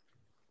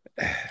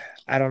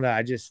don't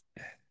know.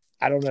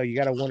 I don't know. You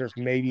got to wonder if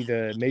maybe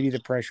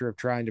the pressure of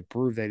trying to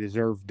prove they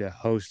deserve to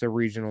host the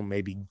regional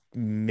maybe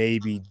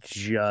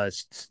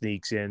just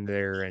sneaks in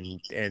there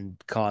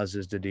and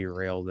causes to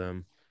derail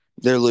them.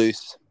 They're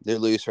loose. They're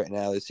loose right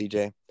now,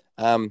 CJ.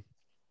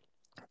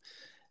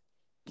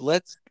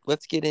 Let's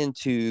get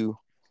into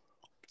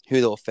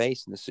who they'll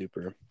face in the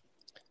Super,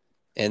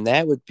 and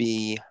that would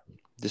be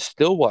the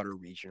Stillwater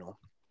Regional.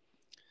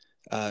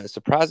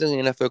 Surprisingly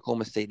enough,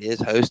 Oklahoma State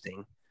is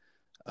hosting,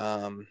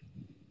 but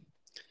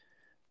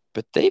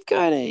they've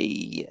got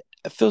it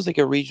feels like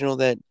a regional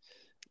that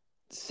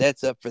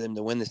sets up for them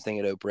to win this thing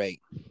at Oak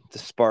Break, the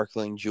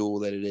sparkling jewel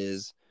that it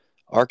is.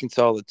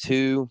 Arkansas, the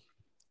 2.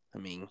 I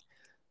mean,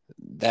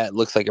 that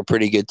looks like a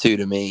pretty good 2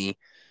 to me.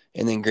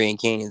 And then Grand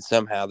Canyon,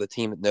 somehow, the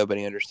team that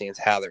nobody understands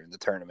how they're in the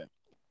tournament,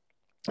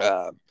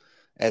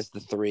 as the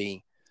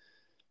 3.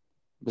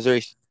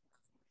 Missouri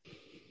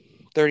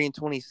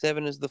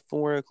 30-27 is the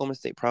 4. Oklahoma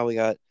State probably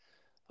got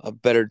a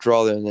better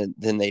draw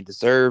than they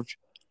deserved.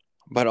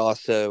 But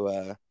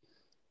also,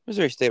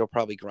 Missouri State will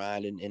probably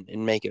grind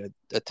and make it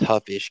a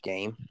tough-ish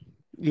game.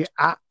 Yeah,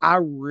 I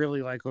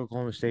really like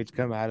Oklahoma State to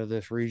come out of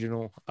this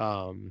regional.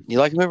 You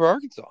like them over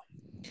Arkansas?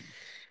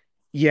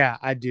 Yeah,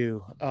 I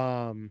do.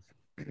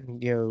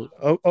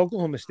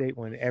 Oklahoma State,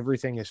 when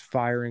everything is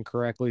firing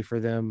correctly for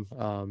them,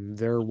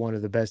 they're one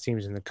of the best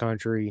teams in the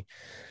country.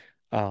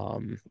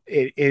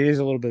 It is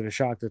a little bit of a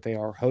shock that they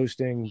are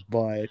hosting,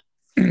 but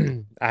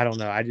I don't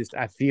know.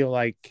 I feel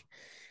like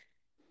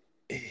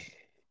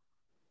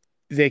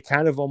they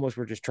kind of almost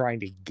were just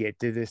trying to get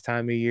to this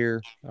time of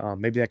year.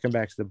 Maybe that comes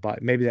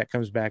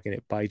back and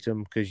it bites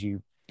them because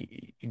you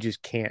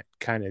just can't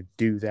kind of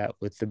do that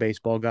with the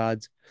baseball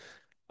gods.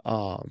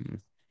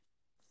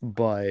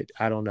 But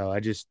I don't know.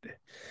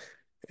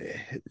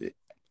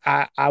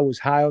 I was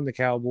high on the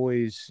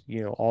Cowboys,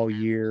 all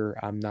year.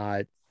 I'm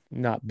not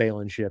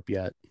bailing ship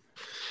yet.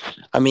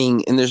 I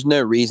mean, and there's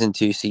no reason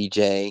to,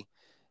 CJ,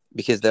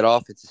 because that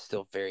offense is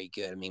still very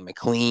good. I mean,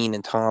 McLean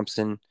and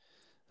Thompson,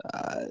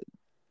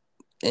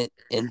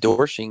 and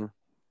Dorshing,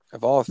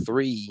 of all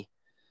 3,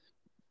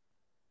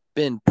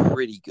 been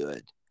pretty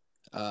good.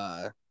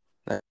 They're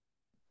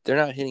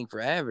not hitting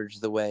for average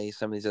the way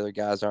some of these other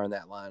guys are in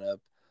that lineup,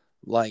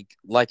 like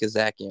a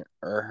Zach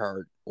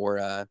Erhardt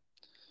or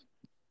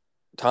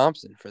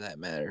Thompson for that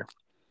matter.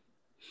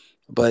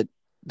 But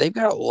they've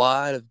got a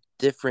lot of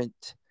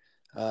different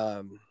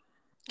kind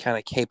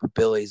of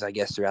capabilities, I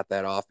guess, throughout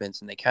that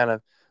offense, and they kind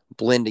of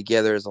blend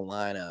together as a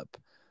lineup.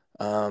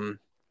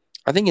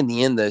 I think in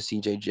the end, though,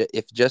 CJ,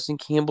 if Justin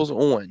Campbell's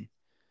on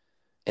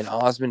and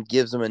Osmond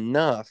gives them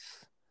enough,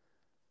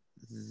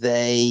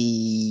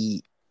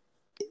 they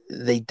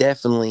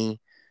definitely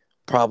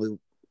probably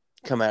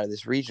come out of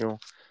this regional.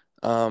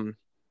 And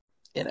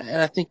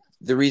I think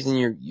the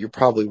reason you're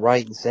probably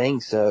right in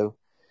saying so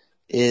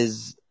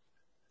is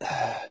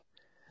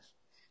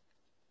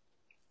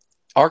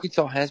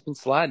Arkansas has been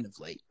sliding of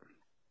late.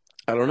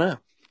 I don't know.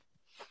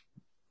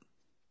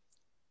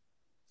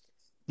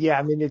 Yeah,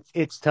 I mean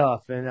it's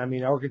tough, and I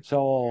mean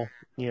Arkansas,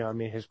 I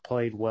mean has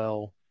played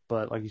well,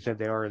 but like you said,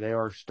 they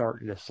are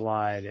starting to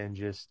slide, and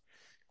just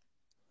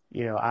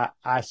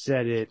I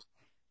said it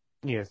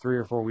 3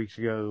 or 4 weeks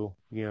ago,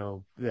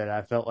 that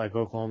I felt like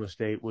Oklahoma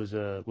State was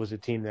a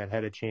team that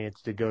had a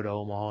chance to go to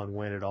Omaha and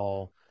win it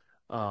all,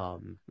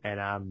 and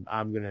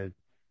I'm gonna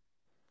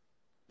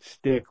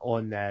stick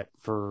on that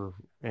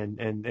and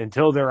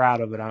until they're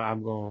out of it,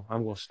 I'm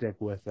gonna stick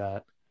with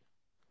that.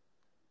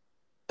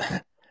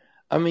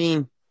 I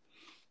mean,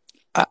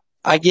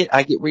 I get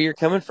where you're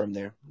coming from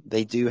there.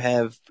 They do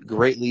have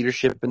great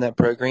leadership in that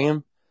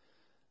program.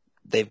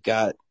 They've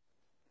got,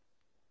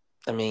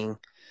 I mean,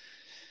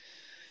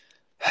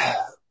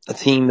 a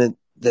team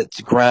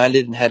that's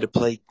grinded and had to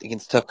play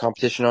against tough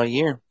competition all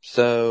year.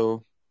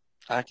 So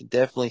I could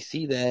definitely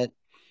see that.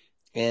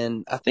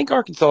 And I think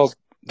Arkansas's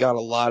got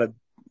a lot of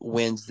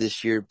wins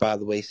this year, by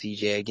the way,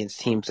 CJ, against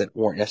teams that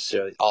weren't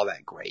necessarily all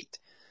that great.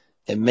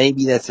 And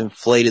maybe that's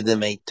inflated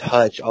them a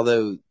touch,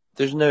 although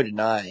there's no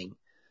denying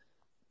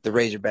the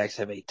Razorbacks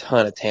have a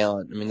ton of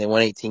talent. I mean, they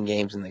won 18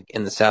 games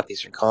in the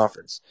Southeastern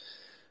Conference,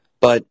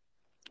 but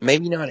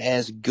maybe not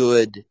as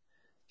good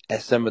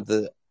as some of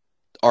the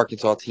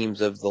Arkansas teams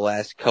of the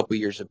last couple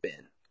years have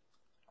been.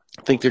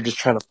 I think they're just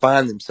trying to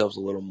find themselves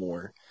a little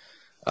more,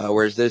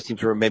 whereas those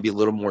teams were maybe a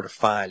little more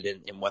defined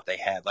in what they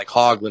had. Like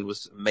Hogland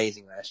was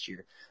amazing last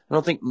year. I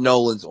don't think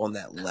Nolan's on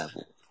that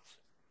level,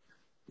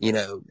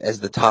 as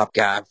the top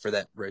guy for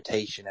that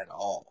rotation at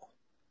all.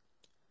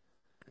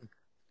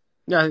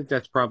 Yeah, I think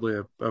that's probably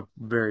a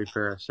very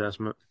fair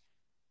assessment.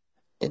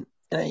 And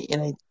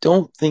I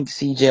don't think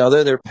CJ,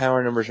 although their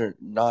power numbers are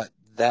not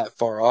that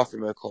far off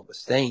from Oklahoma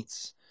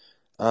State's,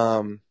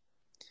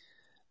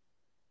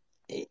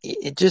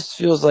 it just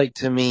feels like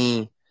to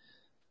me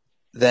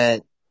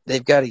that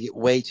they've got to get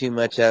way too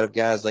much out of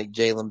guys like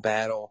Jalen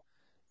Battle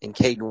and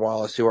Caden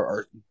Wallace, who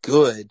are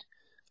good,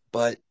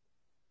 but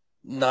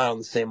not on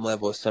the same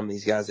level as some of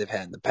these guys they've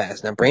had in the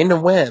past. Now,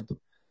 Brandon Webb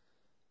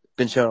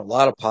been showing a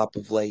lot of pop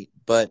of late,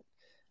 but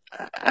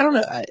I don't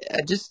know. I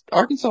just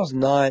Arkansas's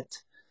not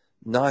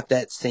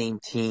that same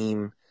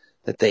team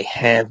that they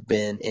have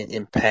been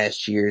in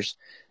past years.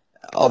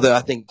 Although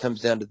I think it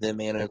comes down to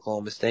them and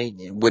Oklahoma State,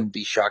 and it wouldn't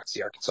be shocked to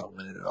see Arkansas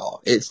win it at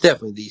all. It's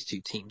definitely these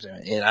two teams,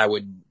 and I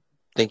wouldn't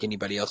think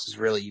anybody else is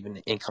really even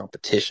in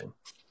competition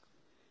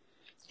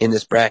in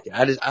this bracket.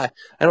 I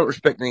don't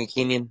respect Grand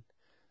Canyon.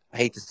 I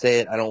hate to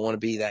say it. I don't want to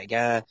be that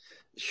guy.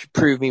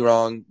 Prove me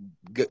wrong.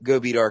 Go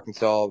beat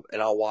Arkansas,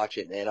 and I'll watch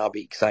it, and I'll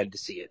be excited to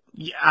see it.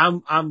 Yeah,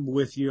 I'm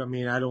with you. I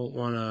mean, I don't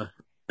want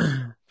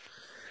to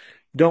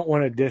don't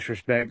want to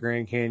disrespect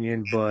Grand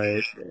Canyon,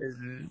 but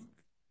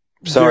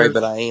Sorry, they're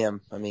but I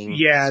am. I mean,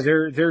 yeah,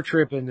 their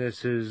trip in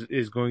this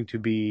is going to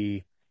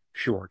be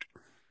short.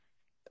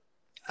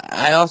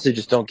 I also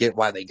just don't get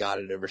why they got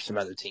it over some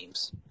other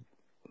teams.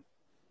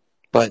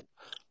 But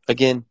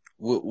again,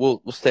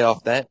 we'll stay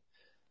off that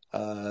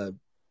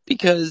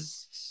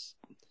because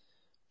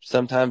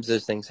sometimes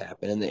those things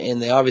happen,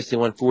 and they obviously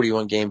won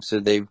 41 games, so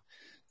they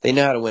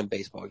know how to win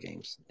baseball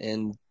games,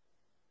 and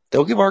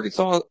they'll give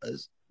Arkansas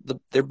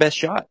their best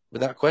shot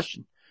without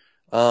question.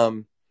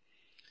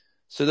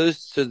 So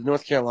the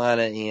North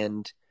Carolina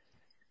and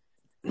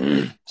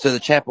so the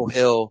Chapel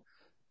Hill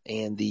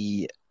and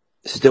the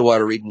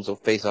Stillwater regions will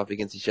face off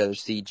against each other.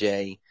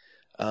 CJ,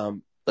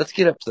 let's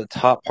get up to the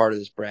top part of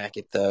this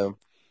bracket though,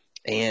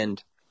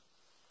 and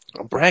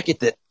a bracket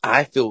that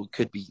I feel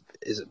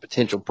is a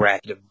potential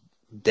bracket of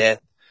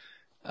death.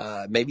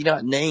 Maybe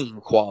not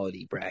name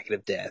quality bracket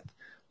of death,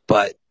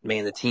 but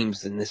man, the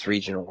teams in this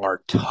region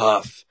are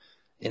tough,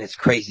 and it's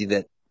crazy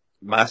that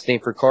my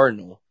Stanford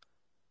Cardinal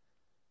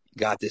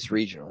got this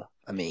regional.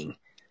 I mean,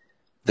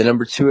 the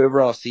number 2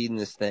 overall seed in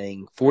this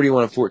thing,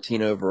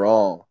 41-14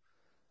 overall,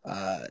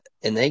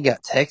 and they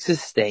got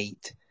Texas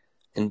State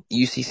and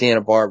UC Santa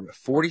Barbara,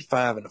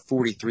 45 and a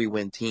 43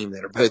 win team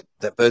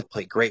that both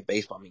play great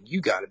baseball. I mean, you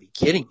got to be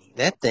kidding me!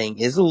 That thing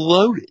is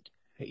loaded.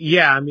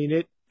 Yeah, I mean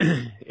it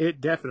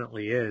it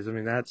definitely is. I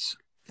mean that's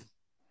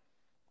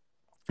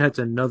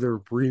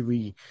another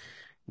really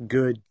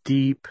good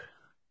deep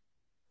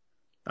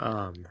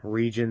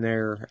region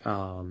there.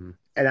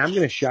 And I'm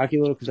going to shock you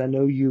a little because I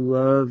know you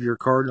love your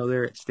Cardinal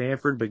there at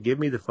Stanford, but give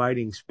me the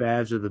Fighting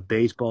Spavs or the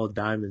Baseball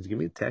Diamonds. Give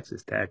me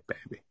Texas Tech,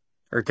 baby,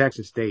 or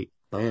Texas State.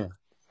 Oh.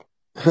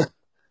 The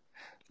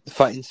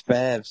Fighting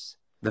Spavs.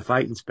 The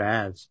Fighting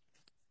Spavs.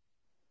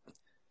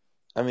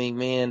 I mean,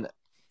 man,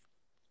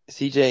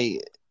 CJ,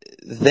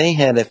 they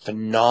had a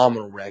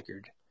phenomenal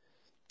record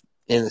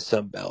in the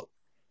Sun Belt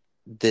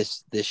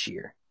this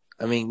year.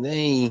 I mean,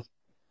 they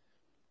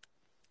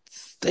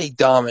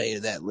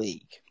dominated that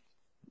league,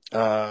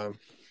 and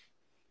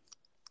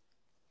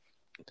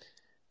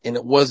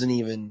it wasn't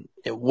even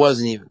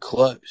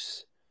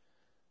close.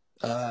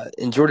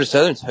 And Georgia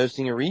Southern's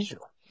hosting a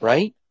regional,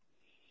 right?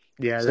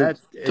 Yeah, So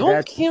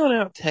don't count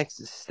out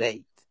Texas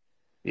State.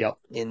 Yep.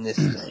 In this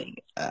thing,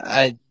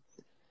 I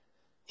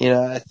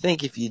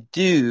think if you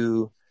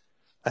do,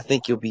 I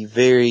think you'll be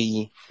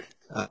very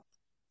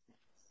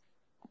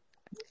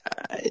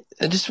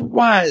just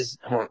wise.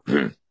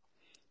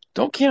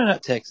 Don't count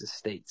out Texas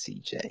State,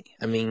 CJ.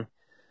 I mean,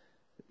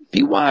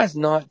 be wise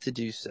not to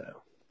do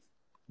so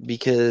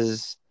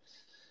because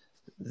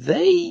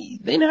they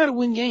know how to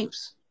win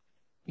games.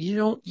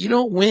 You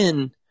don't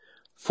win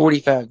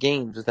 45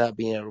 games without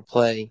being able to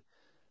play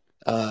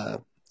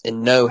and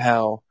know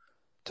how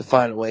to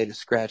find a way to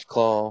scratch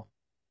claw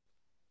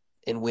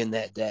and win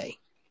that day.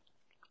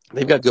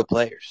 They've got good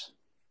players.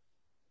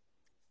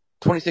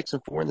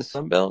 26-4 in the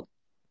Sun Belt.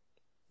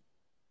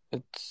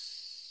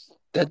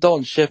 That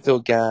Dalton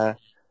Sheffield guy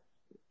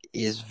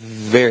is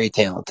very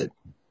talented.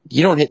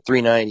 You don't hit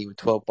 390 with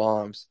 12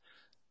 bombs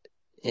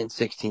and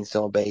 16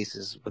 stolen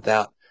bases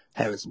without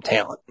having some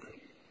talent.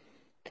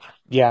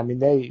 Yeah, I mean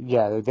they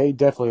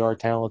definitely are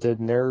talented,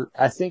 and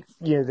I think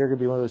they're gonna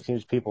be one of those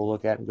teams people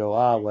look at and go,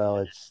 well,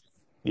 it's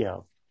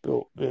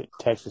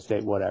Texas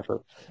State,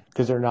 whatever,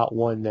 because they're not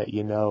one that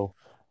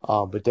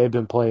but they've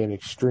been playing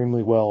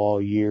extremely well all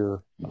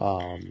year.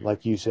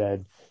 Like you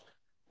said,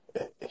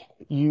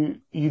 you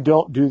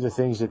don't do the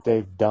things that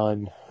they've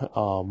done,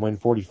 win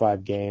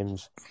 45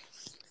 games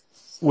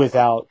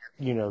without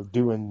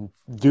doing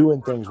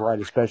things right,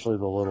 especially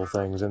the little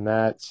things, and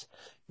that's.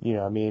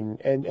 I mean,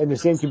 and the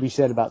same can be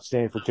said about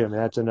Stanford too. I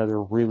mean, that's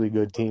another really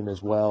good team as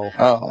well.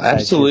 Oh,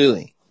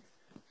 absolutely.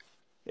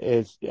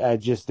 It's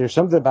just there's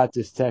something about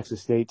this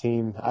Texas State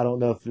team. I don't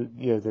know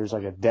if there's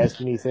like a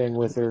destiny thing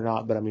with it or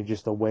not, but I mean,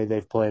 just the way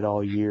they've played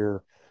all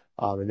year,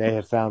 and they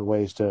have found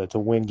ways to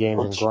win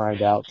games and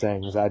grind out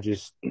things.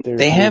 There's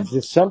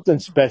just something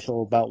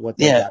special about what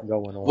they got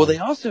going on. Well, they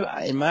also,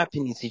 in my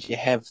opinion, CJ,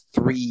 have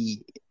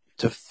 3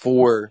 to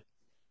 4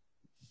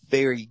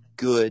 very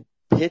good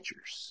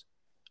pitchers.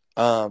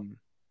 4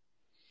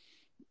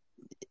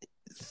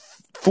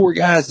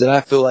 guys that I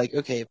feel like,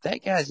 okay, if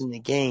that guy's in the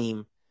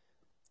game,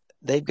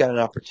 they've got an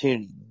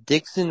opportunity.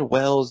 Dixon,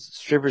 Wells,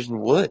 Strivers,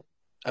 and Wood.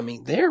 I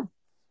mean, they're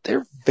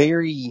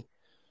very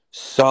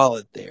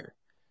solid there.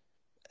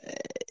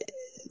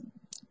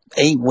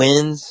 8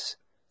 wins,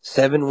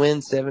 7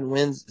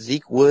 wins.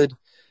 Zeke Wood,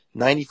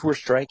 94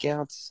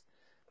 strikeouts.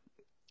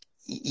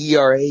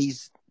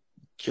 ERA's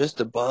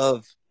just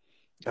above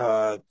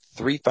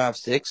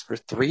 3.56 for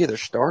 3 of their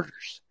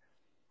starters.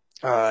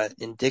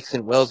 In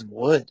Dixon, Wells, and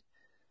Wood.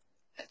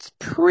 That's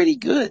pretty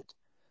good.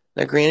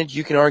 Now, granted,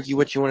 you can argue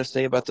what you want to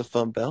say about the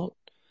Fun Belt,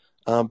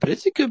 but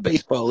it's a good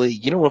baseball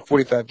league. You don't win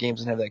 45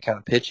 games and have that kind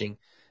of pitching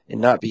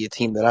and not be a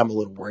team that I'm a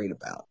little worried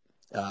about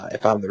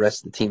if I'm the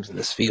rest of the teams in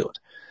this field.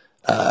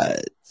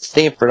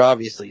 Stanford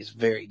obviously is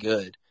very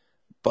good,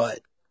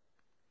 but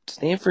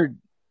Stanford,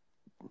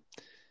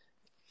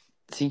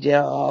 CJ,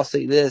 I'll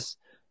say this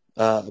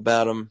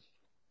about them.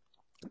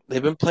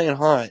 They've been playing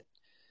hot,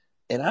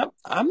 and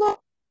I'm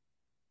not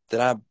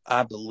that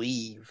I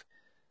believe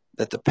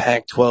that the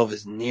Pac-12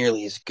 is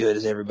nearly as good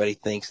as everybody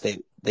thinks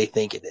they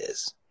think it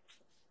is.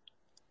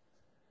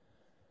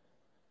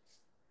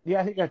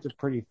 Yeah, I think that's a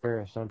pretty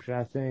fair assumption.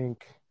 I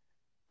think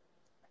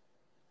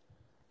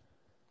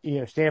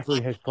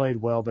Stanford has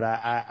played well, but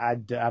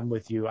I'm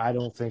with you. I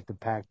don't think the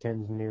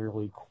Pac-10 is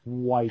nearly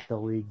quite the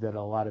league that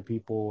a lot of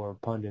people or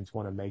pundits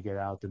want to make it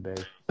out to be.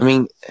 I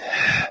mean,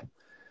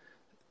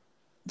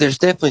 there's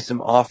definitely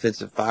some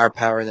offensive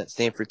firepower in that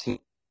Stanford team.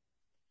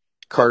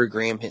 Carter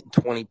Graham hitting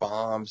 20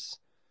 bombs.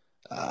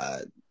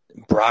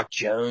 Brock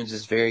Jones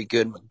is very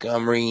good.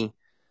 Montgomery.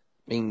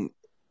 I mean,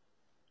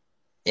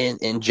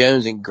 and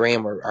Jones and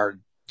Graham are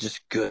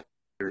just good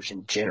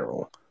in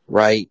general,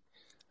 right?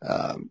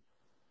 I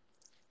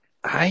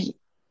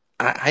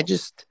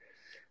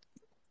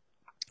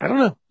don't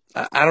know.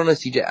 I don't know,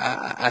 CJ.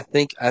 I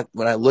think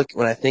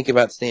when I think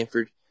about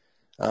Stanford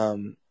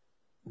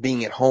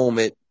being at home,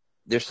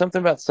 there's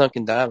something about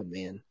Sunken Diamond,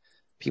 man.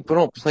 People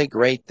don't play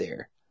great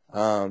there,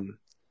 and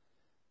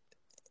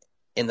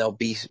they'll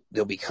be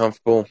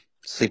comfortable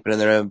sleeping in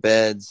their own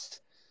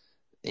beds.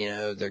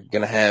 They're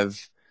gonna have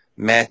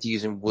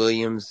Matthews and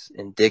Williams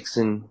and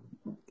Dixon,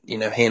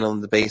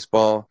 handling the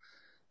baseball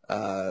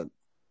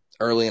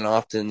early and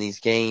often in these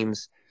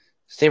games.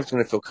 Stanford's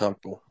going to feel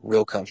comfortable,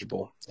 real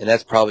comfortable, and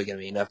that's probably going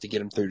to be enough to get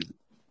them through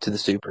to the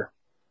Super.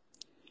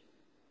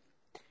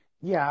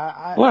 Yeah,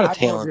 I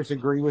don't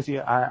disagree with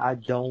you. I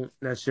don't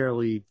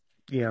necessarily.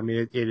 I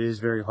mean, it is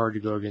very hard to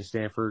go against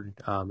Stanford,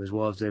 as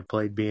well as they've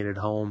played being at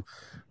home.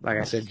 Like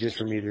I said, just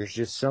for me, there's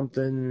just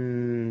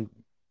something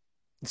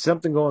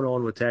something going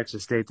on with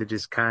Texas State that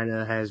just kind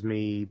of has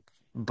me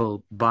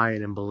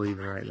buying and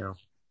believing right now.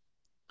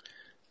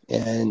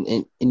 And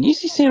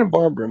UC Santa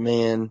Barbara,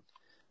 man,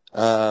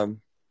 don't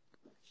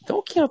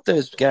count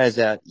those guys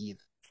out either.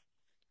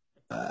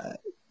 Uh,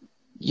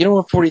 you don't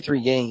win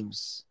 43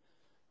 games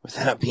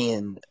without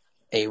being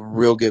a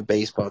real good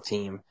baseball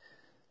team.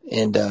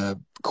 And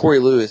Corey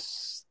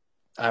Lewis,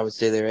 I would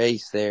say their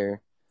ace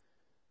there.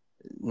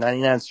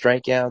 99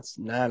 strikeouts,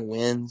 9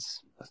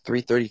 wins, a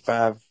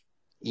 3.35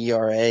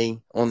 ERA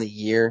on the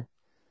year.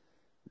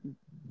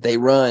 They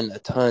run a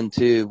ton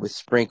too with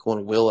Sprinkle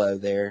and Willow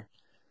there.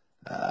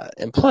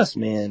 And plus,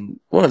 man,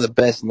 one of the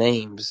best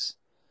names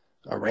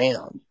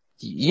around.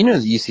 You know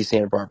the UC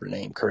Santa Barbara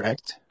name,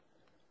 correct?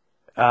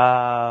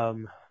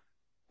 Um,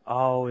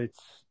 oh, it's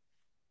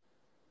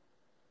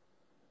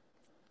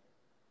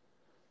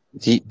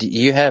Do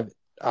you have it?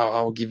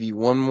 I'll give you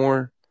one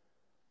more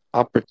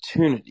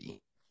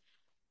opportunity.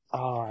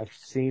 I've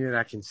seen it.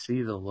 I can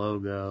see the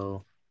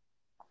logo.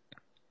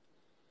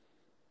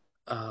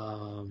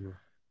 Um,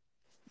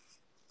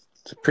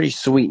 It's a pretty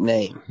sweet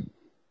name.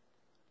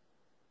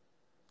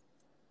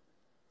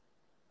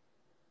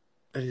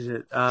 what is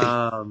it?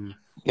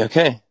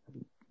 Okay.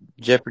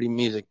 Jeopardy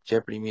music,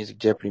 Jeopardy music,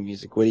 Jeopardy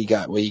music. What do you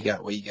got? What do you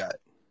got? What do you got?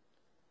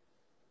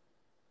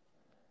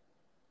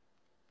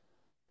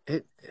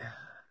 it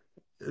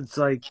it's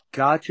like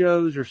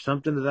Gauchos or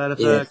something to that It,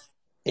 effect.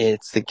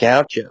 it's the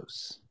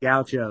Gauchos.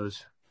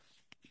 Gauchos.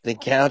 The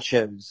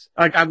Gauchos.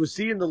 Like I was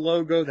seeing the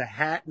logo, the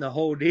hat, and the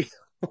whole deal.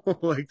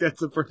 Like that's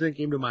the first thing that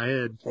came to my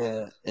head.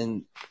 Yeah,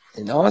 and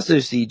also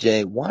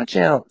CJ, watch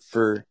out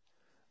for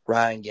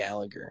Ryan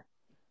Gallagher.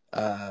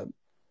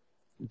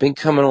 Been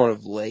coming on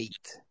of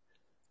late.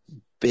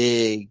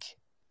 Big,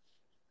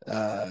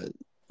 uh,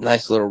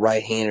 nice little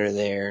right hander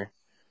there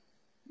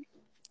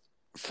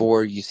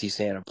for UC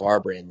Santa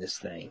Barbara in this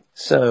thing.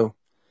 So,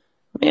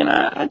 man,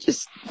 I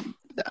just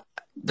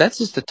that's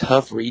just a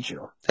tough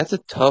regional. That's a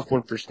tough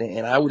one for Stan,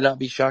 and I would not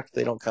be shocked if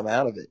they don't come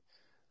out of it.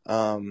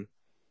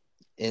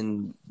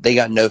 And they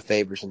got no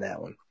favors in that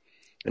one.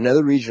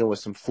 Another regional with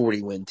some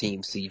 40-win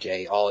teams,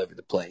 CJ, all over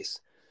the place.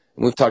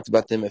 And we've talked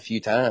about them a few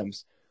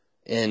times.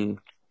 And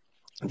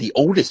the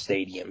oldest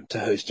stadium to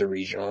host a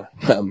regional,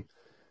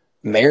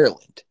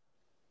 Maryland,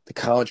 the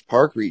College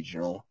Park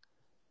Regional,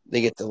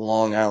 they get the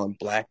Long Island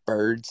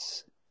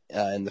Blackbirds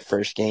in the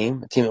first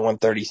game, a team that won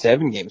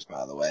 37 games,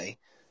 by the way.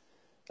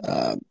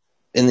 And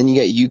then you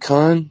got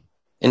UConn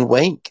and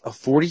Wake, a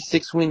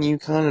 46-win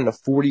UConn and a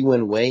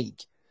 40-win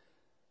Wake.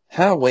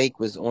 How Wake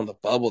was on the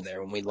bubble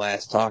there when we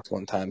last talked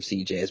one time,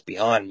 CJ, is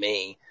beyond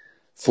me.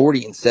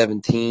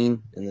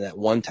 40-17, and that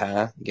one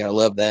tie, you gotta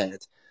love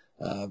that,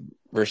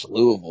 versus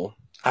Louisville.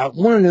 I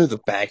want to know the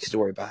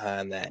backstory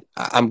behind that.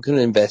 I'm going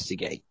to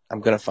investigate. I'm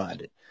going to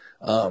find it.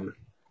 And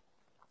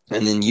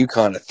then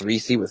UConn, a 3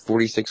 seed with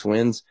 46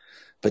 wins,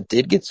 but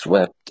did get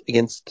swept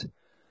against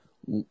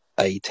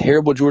a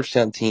terrible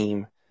Georgetown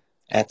team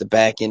at the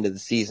back end of the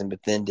season, but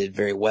then did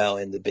very well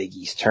in the Big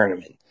East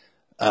tournament.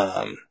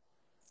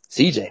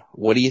 CJ,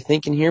 what are you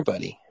thinking here,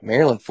 buddy?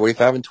 Maryland,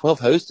 45-12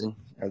 hosting.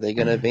 Are they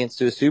going to advance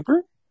to a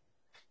super?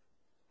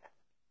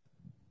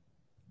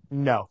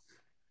 No.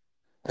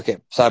 Okay,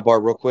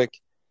 sidebar real quick.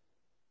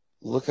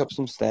 Look up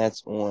some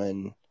stats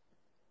on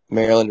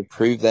Maryland to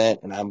prove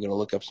that, and I'm going to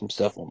look up some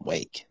stuff on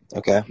Wake.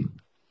 Okay?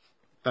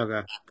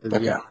 Okay.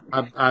 Okay. Yeah,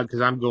 because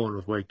I'm going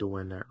with Wake to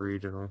win that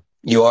regional.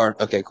 You are?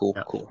 Okay, cool,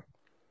 Yep. cool.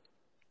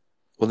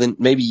 Well, then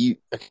maybe you.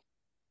 Okay.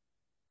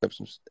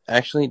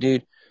 Actually,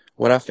 dude,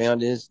 what I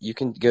found is you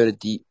can go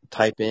to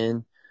type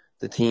in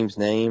the team's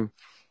name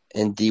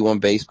and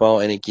D1 baseball,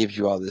 and it gives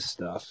you all this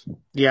stuff.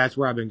 Yeah, that's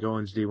where I've been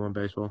going. Is D1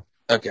 baseball.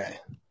 Okay.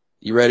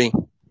 You ready?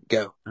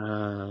 Go.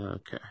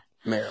 Okay.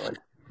 Maryland.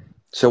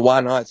 So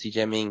why not,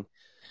 CJ? I mean,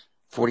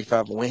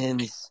 45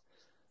 wins.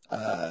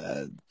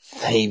 Uh,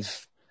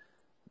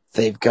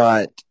 they've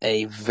got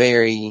a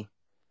very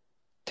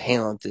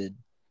talented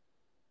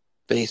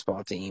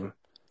baseball team,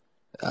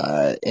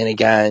 and a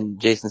guy in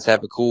Jason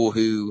Sapacool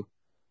who,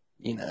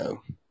 you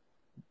know,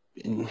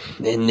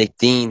 and Nick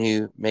Dean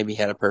who maybe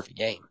had a perfect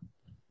game.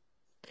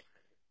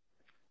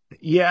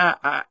 Yeah,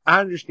 I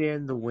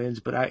understand the wins,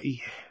 but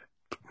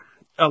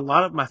a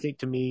lot of them I think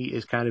to me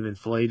is kind of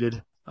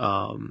inflated.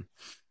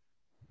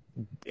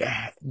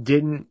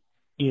 Didn't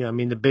I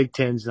mean the Big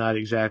Ten's not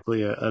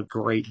exactly a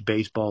great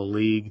baseball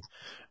league.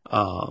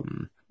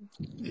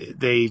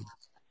 They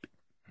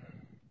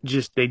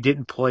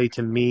didn't play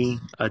to me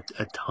a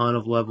ton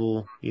of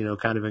level,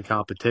 kind of in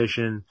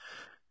competition.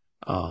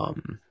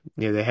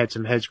 They had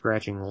some head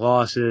scratching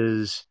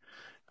losses.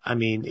 I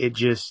mean, it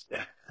just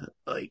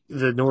like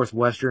the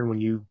Northwestern when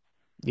you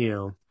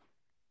know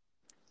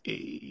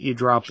you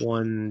drop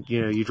one,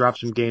 you drop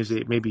some games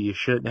that maybe you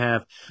shouldn't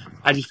have.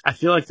 I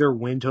feel like their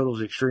win total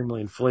is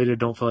extremely inflated.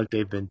 Don't feel like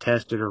they've been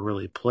tested or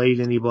really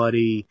played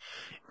anybody.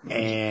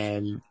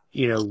 And,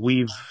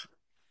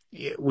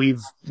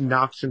 we've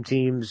knocked some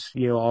teams,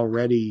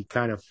 already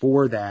kind of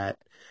for that.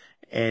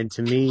 And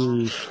to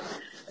me,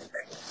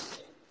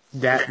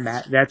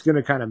 that's going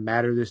to kind of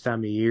matter this time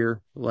of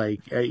year. Like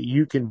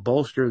you can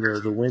bolster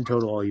the win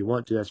total all you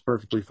want to. That's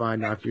perfectly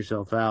fine. Knock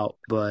yourself out,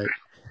 but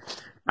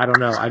I don't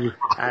know.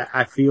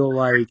 I feel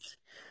like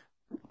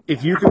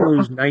if you can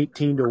lose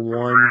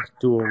 19-1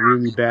 to a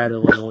really bad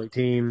Illinois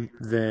team,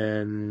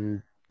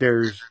 then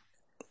there's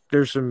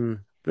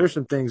some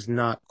things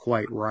not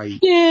quite right.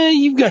 Yeah,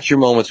 you've got your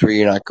moments where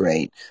you're not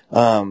great.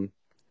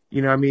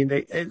 You know, I mean,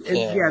 and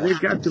yeah, Yeah.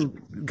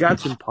 they've got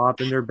some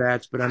pop in their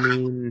bats, but I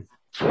mean,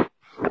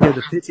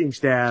 the pitching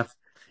staff.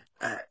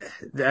 Uh,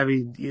 I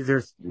mean,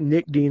 there's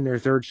Nick Dean, their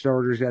third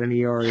starter's got an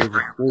ERA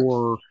over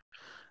 4.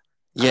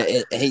 Yeah.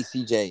 Hey,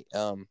 CJ.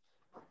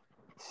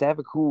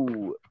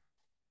 Savakul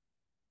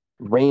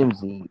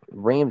Ramsey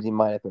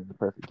might have played the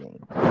perfect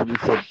game. You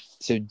said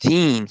so.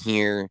 Dean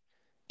here,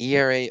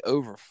 ERA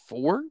over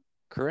 4,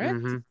 correct?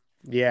 Mm-hmm.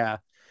 Yeah.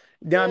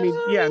 No, I mean,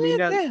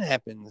 that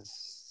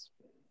happens.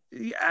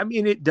 yeah, I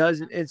mean, it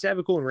doesn't. And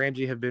Savakul and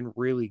Ramsey have been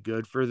really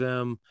good for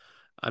them.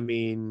 I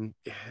mean,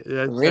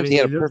 Ramsey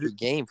had a perfect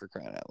game for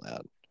crying out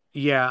loud.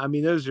 yeah, I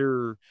mean, those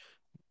are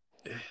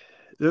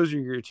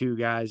your two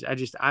guys. I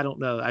don't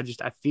know. I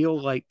feel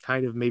like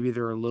kind of maybe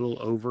they're a little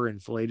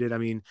overinflated. I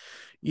mean,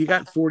 you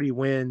got 40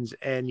 wins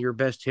and your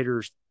best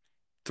hitter's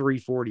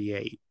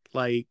 348.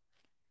 Like,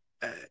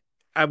 uh,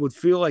 I would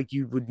feel like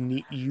you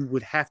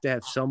would have to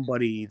have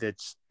somebody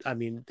that's, I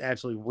mean,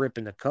 absolutely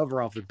ripping the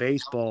cover off the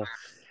baseball.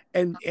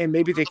 And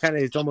maybe they kind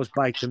of, it's almost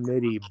by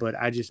committee, but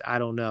I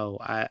don't know.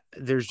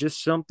 There's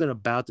just something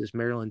about this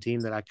Maryland team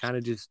that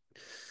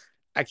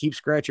I keep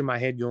scratching my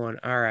head going,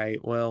 all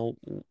right, well,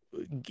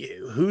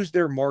 who's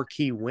their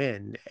marquee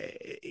win?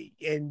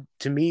 And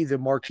to me, the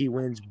marquee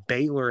win's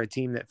Baylor, a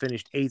team that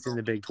finished 8th in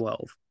the Big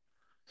 12.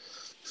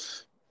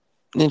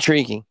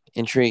 Intriguing.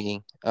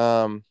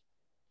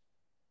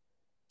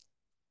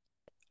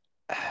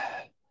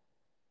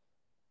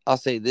 I'll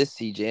say this,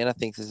 CJ, and I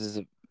think this is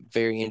a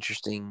very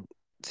interesting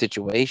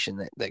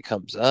situation that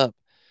comes up,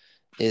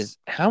 is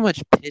how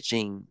much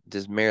pitching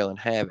does Maryland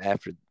have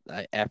after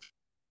you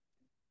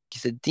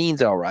said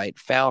Dean's all right,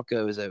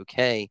 Falco is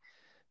okay,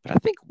 but I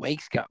think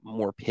Wake's got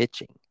more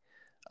pitching.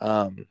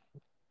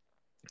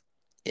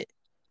 It,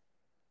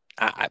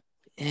 I,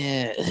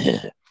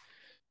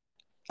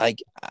 like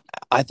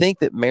I think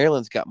that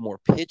Maryland's got more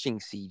pitching,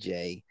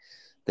 CJ,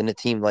 than a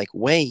team like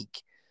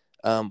Wake.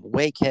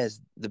 Wake has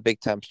the big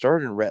time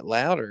starter in Rhett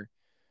Lauder,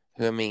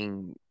 who I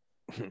mean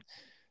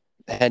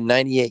had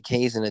 98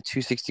 Ks and a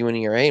 261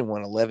 ERA and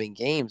won 11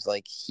 games.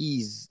 Like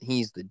he's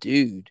the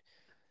dude.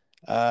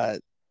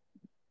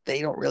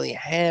 They don't really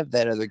have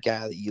that other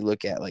guy that you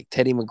look at, like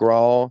Teddy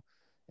McGraw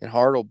and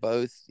Hartle,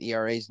 both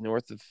ERAs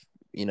north of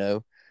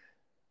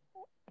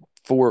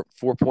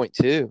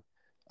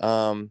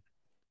 4.2.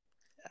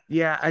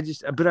 Yeah,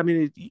 but I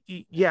mean,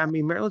 yeah, I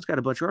mean, Maryland's got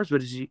a bunch of arms,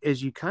 but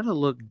as you kind of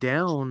look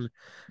down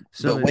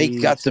some But of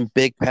Wake's got these, some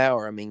big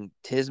power. I mean,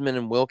 Tisman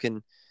and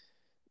Wilkin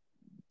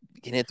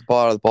can hit the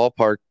ball out of the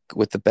ballpark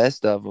with the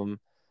best of them.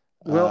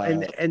 well,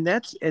 and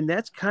that's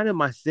kind of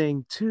my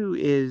thing too,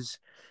 is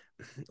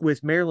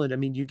with Maryland. I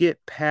mean, you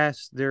get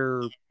past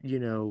their,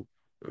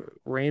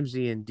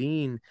 Ramsey and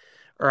Dean,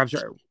 or I'm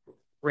sorry,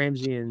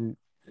 Ramsey and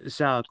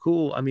Salah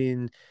Cool. I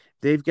mean,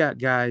 they've got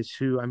guys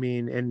who, I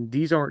mean, and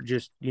these aren't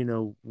just,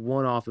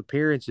 one-off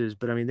appearances,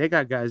 but I mean, they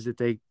got guys that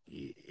who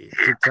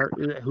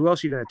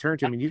else are you going to turn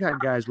to? I mean, you got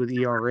guys with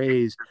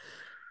ERAs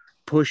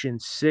pushing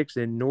 6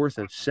 and north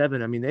of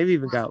 7. I mean, they've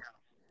even got,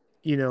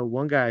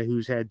 one guy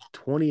who's had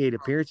 28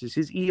 appearances.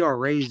 His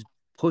ERA's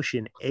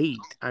pushing 8.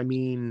 I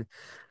mean,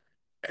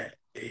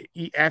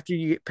 after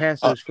you get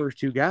past those first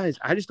two guys,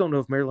 I just don't know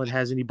if Maryland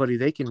has anybody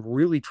they can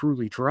really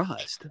truly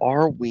trust.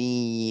 Are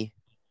we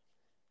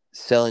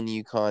selling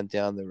UConn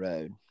down the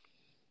road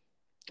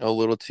a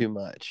little too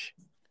much?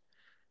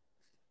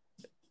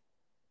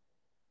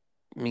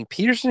 I mean,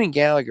 Peterson and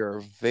Gallagher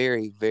are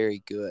very,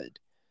 very good,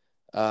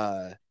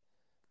 and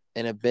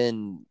have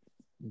been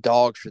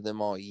dogs for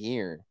them all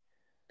year.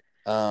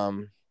 I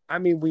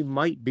mean, we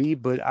might be,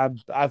 but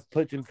I've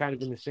put them kind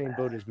of in the same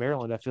boat as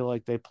Maryland. I feel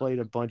like they played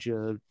a bunch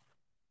of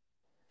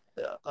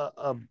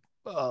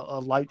a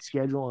light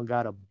schedule and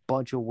got a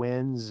bunch of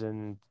wins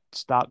and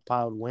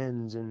stockpiled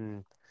wins,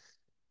 and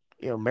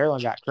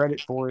Maryland got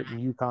credit for it,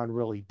 and UConn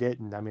really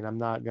didn't. I mean, I'm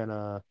not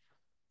gonna.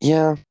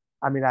 Yeah.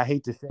 I mean, I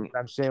hate to think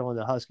I'm sailing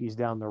the Huskies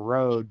down the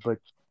road, but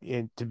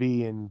to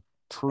be in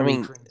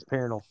true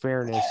transparent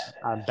fairness,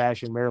 I'm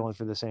bashing Maryland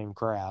for the same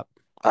crap.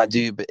 I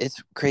do, but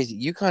it's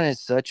crazy. UConn has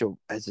such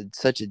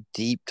a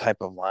deep type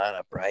of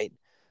lineup, right?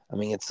 I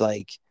mean, it's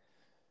like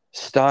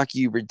Stock,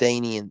 Huber,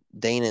 Dana,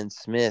 and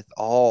Smith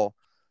all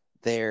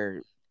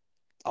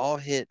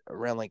hit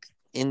around like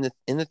in the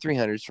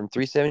 300s from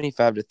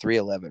 375 to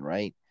 311,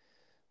 right?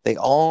 They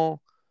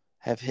all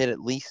have hit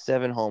at least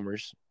 7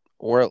 homers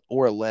or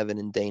 11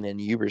 in Dana and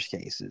Huber's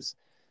cases,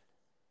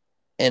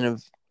 and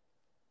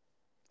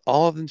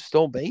all of them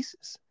stole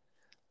bases.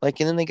 Like,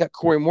 and then they got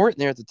Corey Morton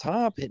there at the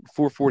top hitting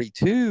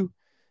 442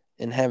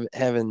 and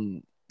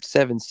having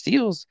 7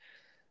 steals.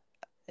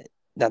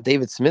 Now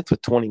David Smith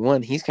with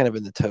 21, he's kind of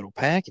in the total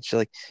package.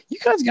 Like, you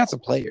guys got some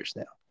players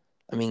now.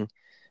 I mean,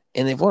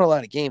 and they've won a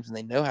lot of games, and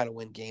they know how to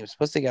win games.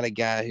 Plus, they got a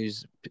guy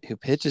who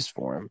pitches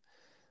for him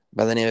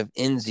by the name of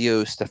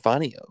Enzio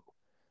Stefanio,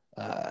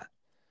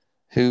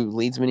 who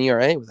leads them in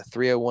ERA with a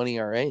 3.01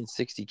 ERA and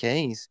 60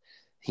 Ks.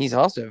 He's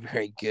also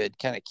very good.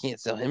 Kind of can't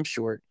sell him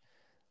short.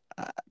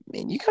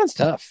 Man, UConn's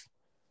tough,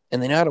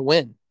 and they know how to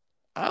win.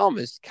 I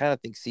almost kind of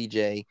think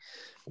CJ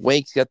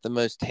Wake's got the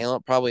most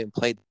talent probably and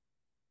played,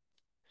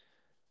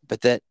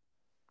 but that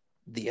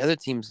the other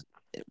teams,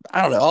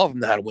 I don't know, all of them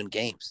know how to win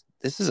games.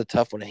 This is a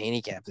tough one to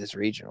handicap this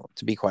regional,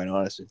 to be quite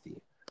honest with you.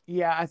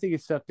 Yeah, I think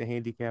it's tough to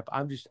handicap.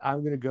 I'm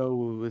gonna go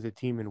with a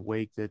team in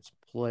Wake that's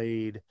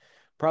played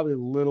probably a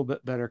little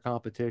bit better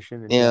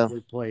competition and Yeah,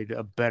 definitely played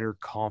a better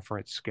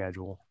conference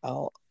schedule.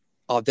 I'll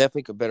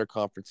definitely go better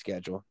conference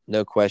schedule,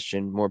 no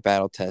question. More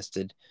battle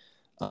tested.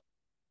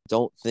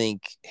 Don't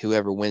think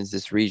whoever wins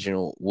this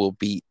regional will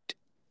beat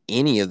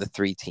any of the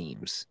three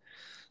teams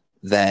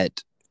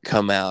that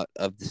come out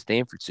of the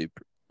Stanford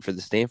Super for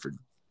the Stanford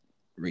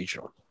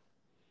regional.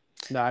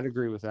 No, I'd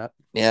agree with that.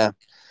 Yeah.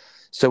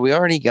 So we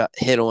already got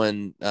hit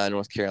on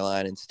North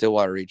Carolina and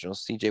Stillwater Regional.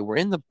 CJ, we're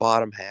in the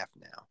bottom half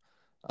now.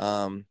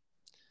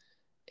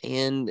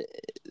 And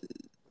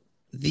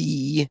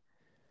we'll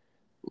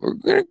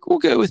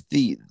go with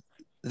the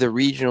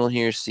regional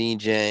here,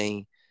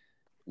 CJ,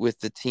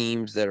 with the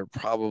teams that are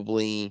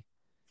probably,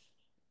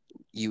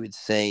 you would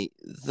say,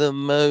 the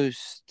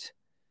most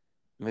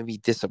maybe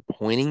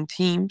disappointing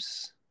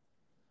teams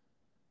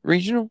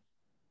regional,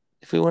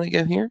 if we want to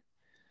go here.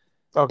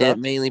 Okay. And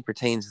it mainly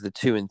pertains to the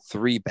 2 and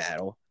 3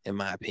 battle, in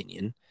my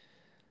opinion,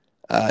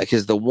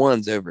 because the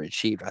 1's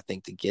overachieved, I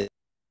think, to get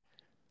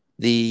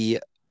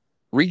the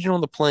regional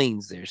in the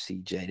Plains there,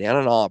 CJ,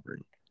 down in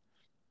Auburn.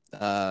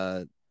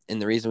 And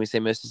the reason we say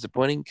most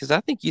disappointing, because I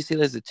think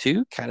UCLA is a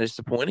 2, kind of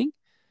disappointing.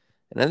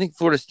 And I think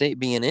Florida State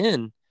being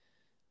in,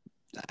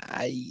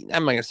 I'm not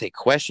going to say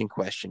question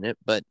it,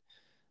 but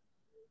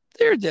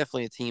they're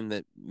definitely a team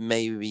that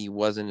maybe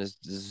wasn't as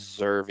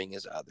deserving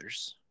as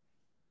others.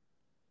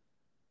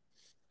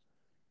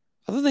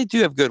 Although they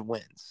do have good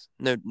wins.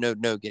 No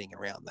getting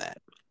around that.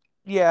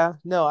 Yeah,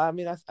 no, I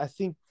mean, I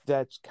think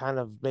that's kind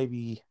of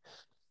maybe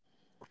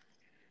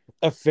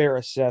a fair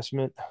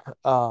assessment.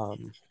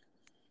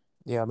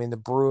 Yeah, I mean, the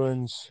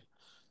Bruins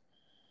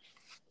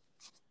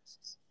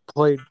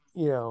playing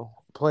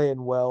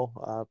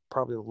well.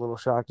 Probably a little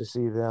shocked to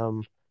see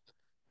them,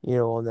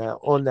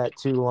 on that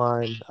 2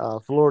 line.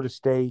 Florida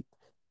State,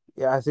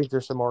 yeah, I think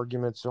there's some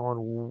arguments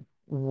on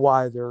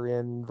why they're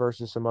in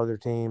versus some other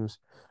teams.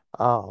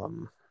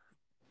 Um,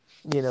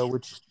 and I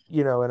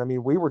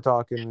mean, we were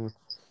talking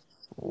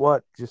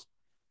just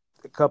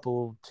a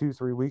couple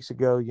 2-3 weeks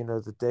ago,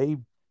 that they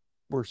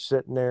were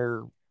sitting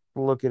there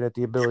looking at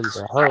the ability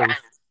to host.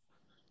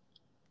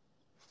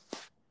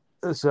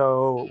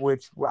 So,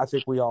 which I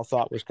think we all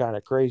thought was kind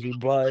of crazy,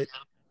 but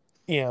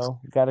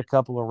got a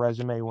couple of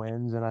resume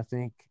wins, and I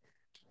think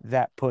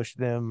that pushed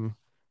them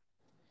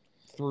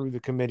through the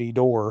committee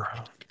door.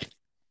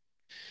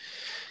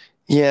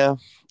 Yeah,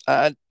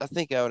 I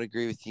think I would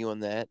agree with you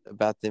on that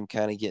about them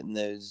kind of getting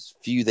those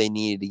few they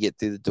needed to get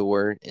through the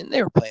door, and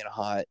they were playing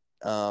hot.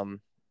 And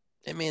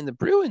man, the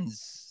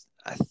Bruins,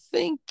 I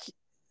think,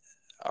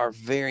 are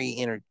very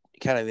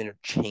kind of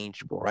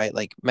interchangeable, right?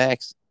 Like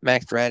Max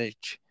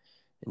Radich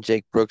and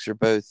Jake Brooks are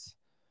both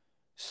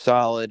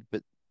solid,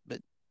 but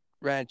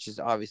Radich is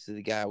obviously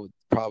the guy with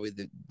probably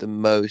the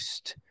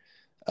most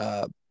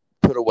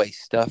put away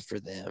stuff for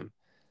them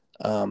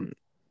on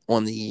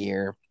the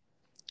year.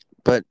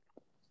 But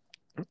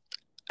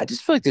I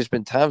just feel like there's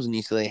been times when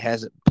UCLA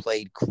hasn't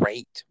played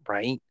great,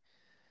 right?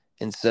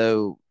 And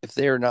so if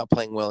they're not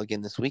playing well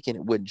again this weekend,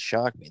 it wouldn't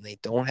shock me. They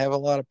don't have a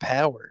lot of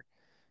power.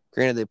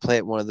 Granted, they play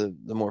at one of the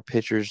more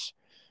pitchers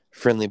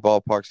friendly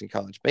ballparks in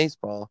college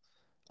baseball.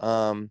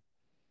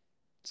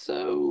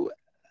 So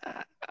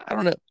I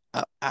don't know.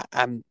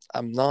 I'm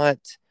not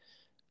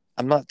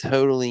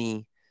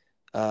totally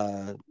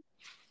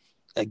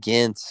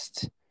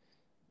against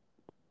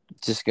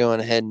just going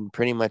ahead and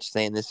pretty much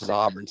saying this is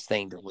Auburn's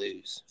thing to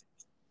lose.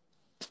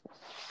 It's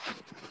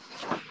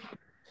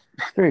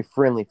very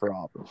friendly for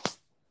Auburn.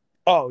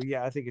 Oh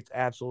yeah, I think it's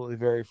absolutely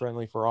very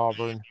friendly for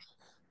Auburn.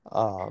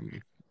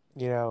 And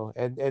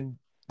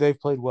they've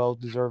played well,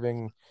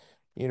 deserving,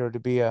 to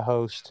be a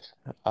host.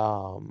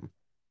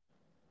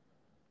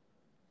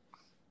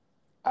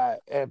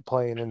 And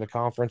playing in the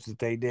conference that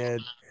they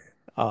did.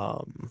 I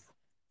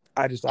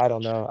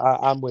don't know.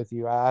 I'm with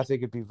you. I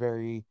think it'd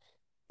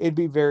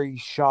be very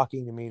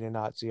shocking to me to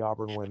not see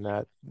Auburn win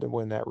that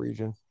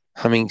region.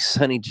 I mean,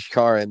 Sonny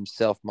Chikara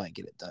himself might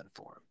get it done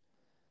for him.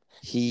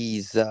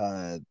 He's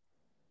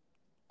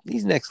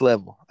next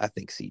level, I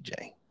think,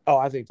 CJ. Oh,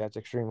 I think that's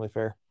extremely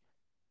fair.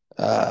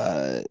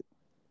 And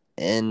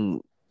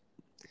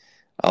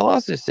I'll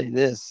also say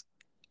this.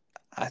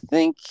 I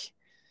think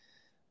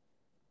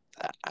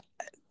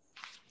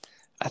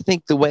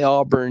the way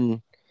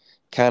Auburn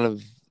kind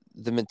of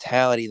the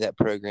mentality that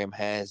program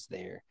has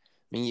there.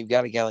 I mean, you've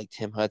got a guy like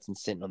Tim Hudson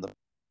sitting on the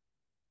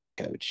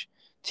coach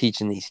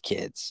teaching these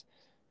kids.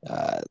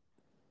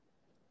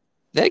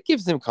 that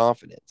gives them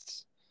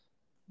confidence.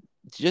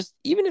 Just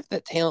even if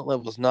that talent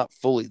level is not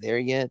fully there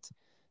yet,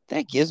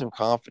 that gives them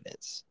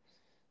confidence.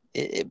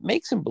 It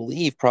makes them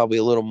believe probably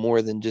a little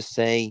more than just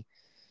say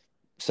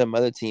some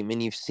other team.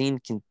 And you've seen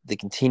the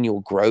continual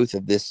growth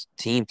of this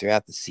team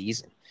throughout the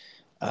season.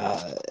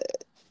 Uh,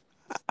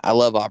 I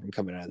love Auburn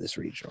coming out of this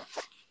regional.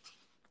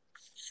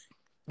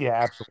 Yeah,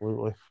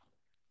 absolutely.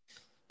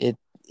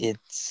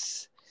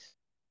 It's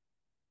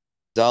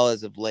all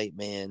as of late,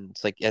 man.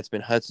 It's like that's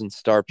been Hudson's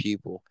star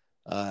pupil,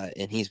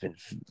 and he's been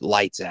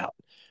lights out.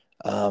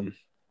 So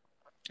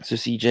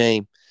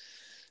CJ,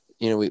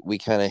 we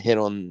kind of hit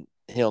on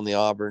the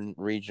Auburn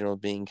regional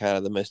being kind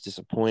of the most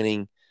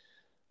disappointing.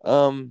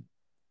 The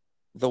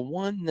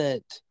one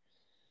that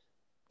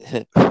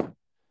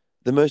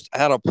the most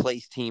out of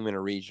place team in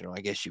a regional, I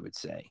guess you would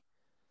say.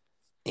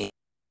 And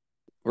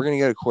we're gonna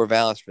go to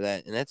Corvallis for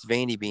that, and that's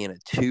Vandy being a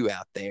 2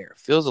 out there.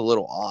 Feels a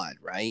little odd,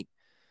 right?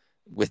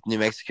 With New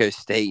Mexico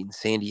State and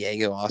San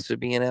Diego also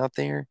being out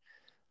there.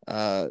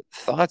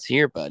 Thoughts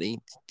here, buddy?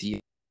 Do you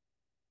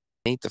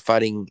think the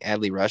Fighting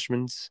Adley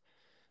Rushmans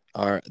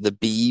are the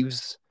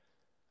Beeves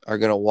are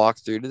going to walk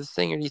through to this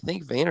thing, or do you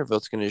think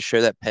Vanderbilt's going to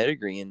show that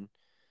pedigree and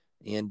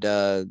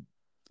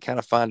kind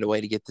of find a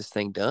way to get this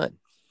thing done?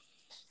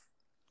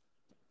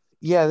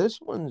 Yeah, this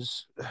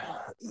one's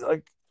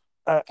like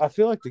I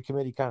feel like the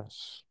committee kind of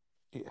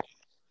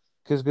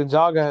because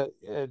Gonzaga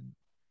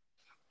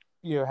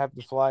have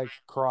to fly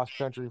cross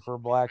country for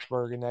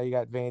Blacksburg, and now you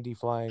got Vandy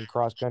flying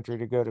cross country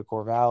to go to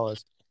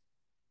Corvallis.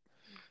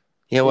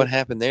 Yeah, what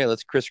happened there?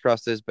 Let's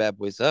crisscross those bad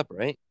boys up,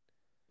 right?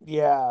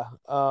 Yeah,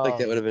 Like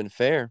that would have been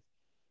fair.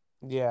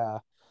 Yeah,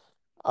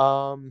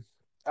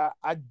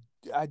 I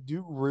I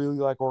do really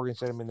like Oregon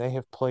State. I mean, they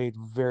have played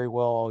very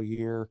well all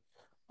year.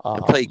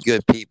 And play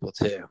good people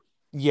too.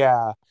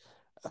 Yeah.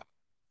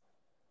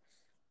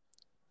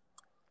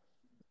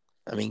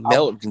 I mean,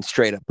 Melton can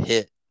straight up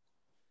hit.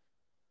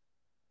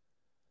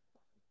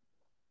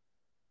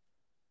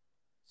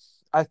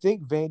 I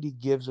think Vandy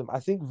gives them. I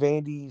think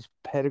Vandy's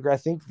pedigree. I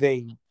think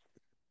they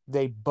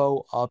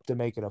bow up to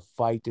make it a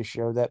fight to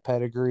show that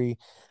pedigree.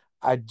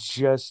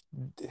 This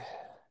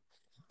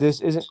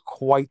isn't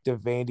quite the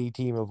Vandy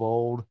team of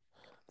old.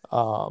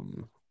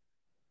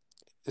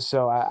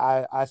 So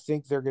I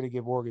think they're going to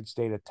give Oregon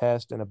State a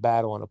test and a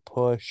battle and a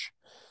push.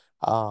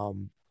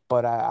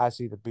 But I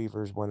see the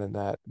Beavers winning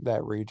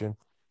that region.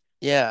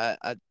 Yeah,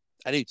 I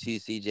do too,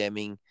 CJ. I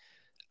mean,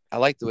 I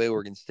like the way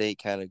Oregon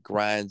State kind of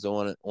grinds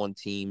on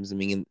teams. I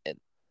mean, and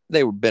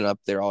they were been up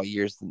there all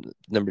year, the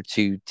number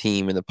 2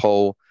 team in the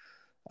poll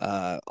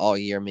all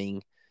year. I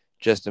mean,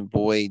 Justin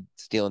Boyd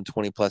stealing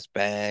 20+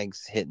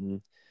 bags,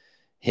 hitting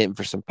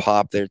for some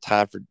pop. They're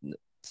tied for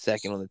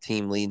second on the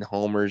team, leading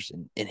homers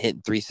and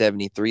hitting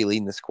 373,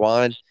 leading the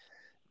squad.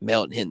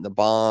 Melton hitting the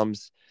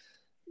bombs.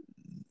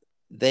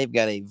 They've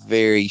got a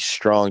very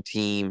strong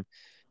team,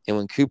 and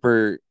when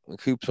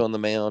Coop's on the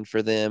mound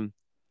for them,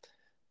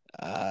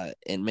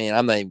 and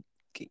man,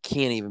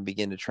 can't even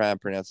begin to try and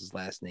pronounce his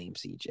last name,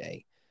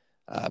 CJ.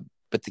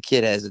 But the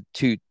kid has a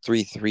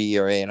 2.33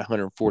 ERA and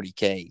 140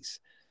 Ks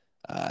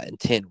and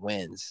 10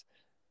 wins.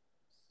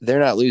 They're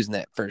not losing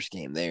that first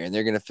game there, and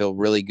they're going to feel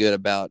really good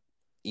about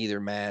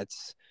either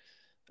Matz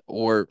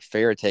or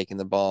Farrah taking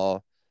the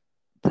ball.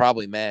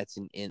 Probably Matz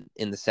in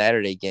the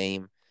Saturday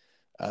game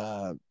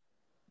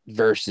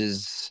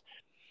versus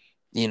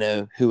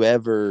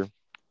whoever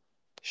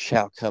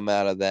shall come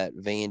out of that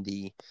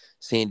Vandy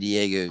San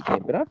Diego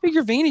game. But I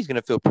figure Vandy's going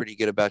to feel pretty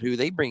good about who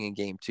they bring in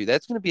game 2.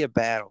 That's going to be a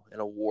battle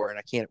and a war, and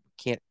I can't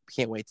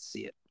wait to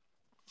see it.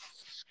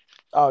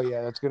 Oh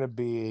yeah, that's going to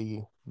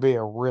be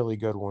a really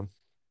good one.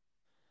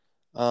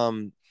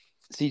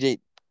 CJ,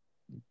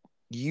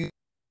 you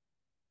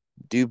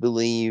do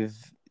believe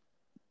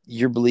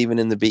you're believing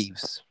in the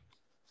Beavs?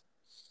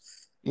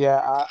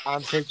 Yeah,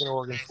 I'm taking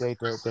Oregon State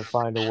to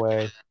find a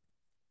way.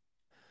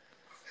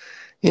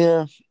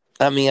 Yeah,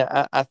 I mean,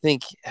 I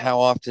think how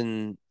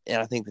often,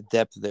 and I think the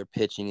depth of their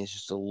pitching is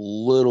just a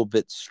little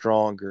bit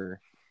stronger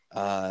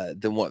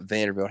than what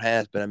Vanderbilt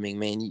has. But I mean,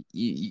 man,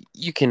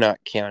 you cannot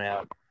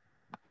count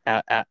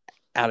out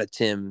of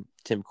Tim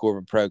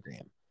Corbin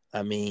program.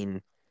 I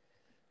mean,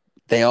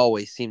 they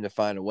always seem to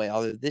find a way.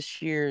 Although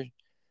this year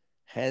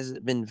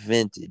hasn't been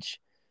vintage.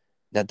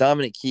 Now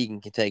Dominic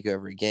Keegan can take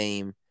over a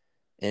game,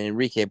 and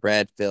Enrique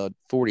Bradfield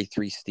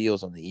 43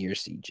 steals on the year.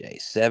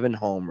 CJ 7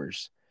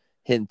 homers,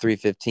 hitting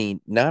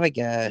 315. Not a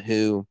guy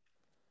who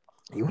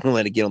you want to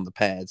let it get on the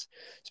pads.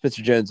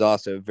 Spencer Jones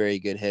also a very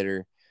good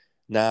hitter,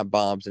 9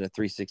 bombs and a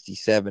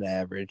 367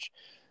 average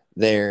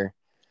there.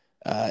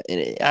 I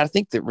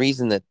think the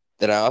reason that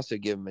I also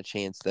give them a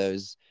chance though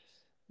is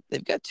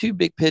they've got 2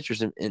 big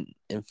pitchers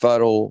in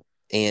Fuddle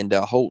and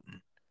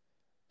Holton,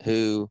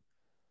 who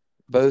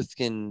both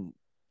can.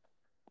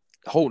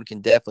 Holton can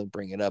definitely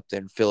bring it up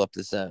there and fill up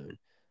the zone.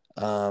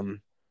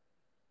 Vandy's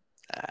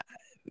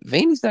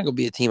not going to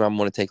be a team I'm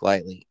going to take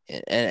lightly,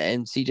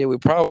 and CJ we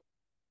probably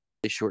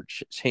short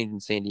changing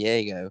San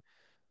Diego,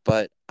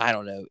 but I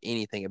don't know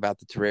anything about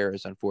the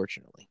Toreros,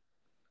 unfortunately.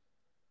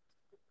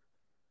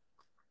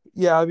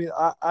 Yeah, I mean,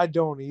 I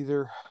don't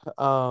either.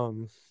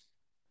 And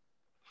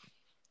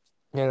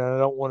I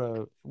don't want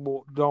to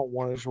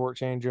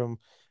shortchange them.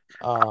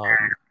 Um,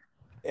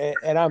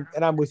 and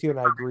I'm with you, and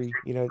I agree.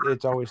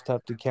 It's always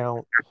tough to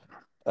count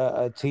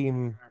a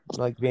team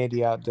like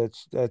Vandy out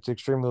that's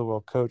extremely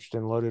well coached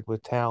and loaded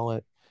with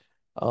talent.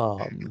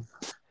 Um,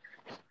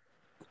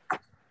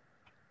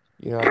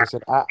 like I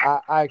said,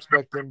 I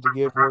expect them to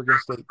give Oregon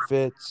State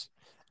fits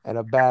and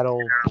a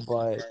battle,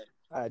 but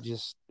I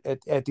just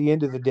at the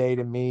end of the day,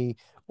 to me,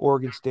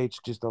 Oregon State's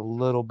just a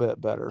little bit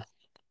better.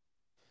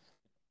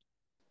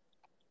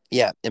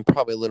 Yeah, and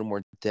probably a little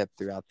more depth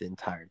throughout the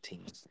entire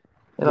team.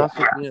 And Yeah.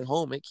 also being at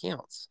home, it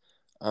counts.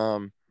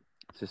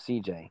 So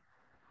CJ,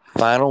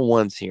 final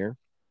ones here.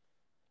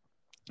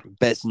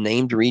 Best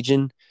named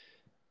region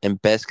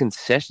and best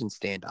concession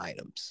stand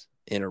items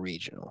in a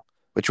regional.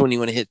 Which one do you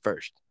want to hit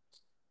first?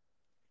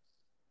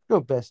 Go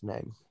best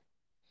name.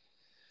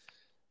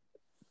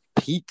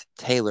 Pete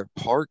Taylor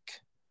Park.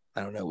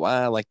 I don't know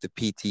why I like the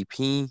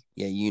PTP.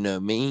 Yeah, you know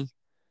me.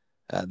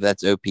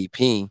 That's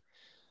OPP.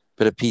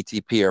 But a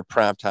PTP or a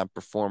primetime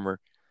performer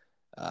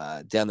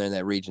down there in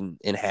that region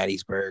in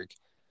Hattiesburg.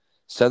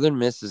 Southern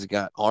Miss has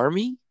got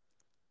Army.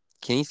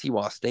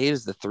 Kennesaw State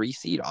is the 3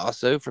 seed,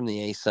 also from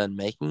the A-Sun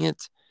making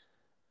it.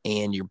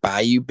 And your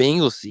Bayou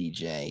Bengals,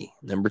 CJ,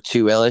 number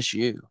 2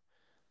 LSU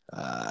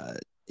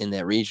in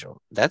that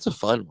regional. That's a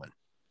fun one.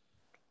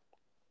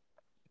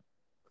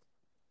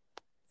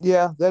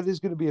 Yeah, that is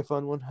going to be a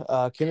fun one.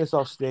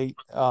 Kennesaw State,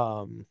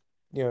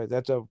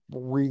 that's a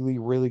really,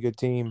 really good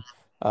team.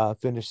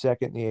 Finished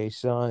second in the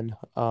A-Sun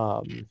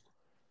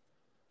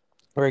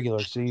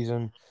regular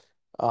season.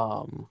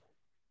 Um,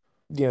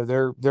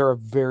 they're a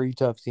very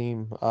tough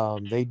team.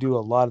 They do a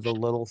lot of the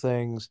little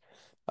things.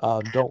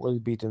 Don't really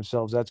beat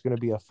themselves. That's going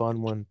to be a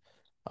fun one.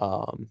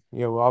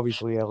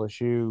 Obviously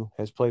LSU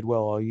has played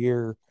well all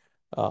year.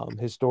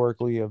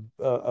 Historically,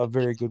 a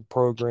very good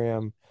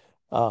program.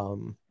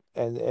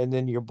 And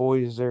then your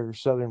boys there,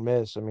 Southern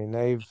Miss. I mean,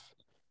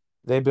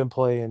 they've been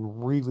playing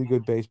really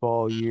good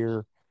baseball all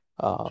year.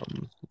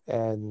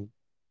 And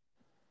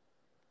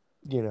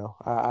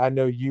I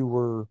know you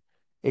were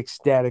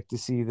ecstatic to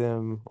see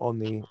them on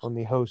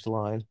the host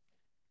line.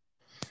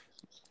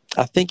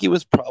 I think it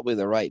was probably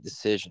the right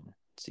decision,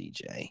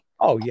 CJ.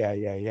 Oh yeah,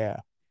 yeah, yeah.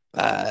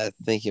 I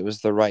think it was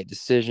the right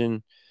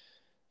decision.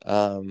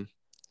 Um,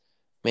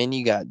 Man,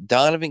 you got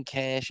Donovan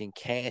Cash and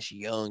Cash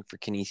Young for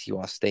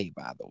Kennesaw State,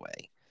 by the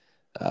way.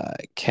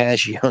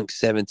 Cash Young,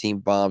 17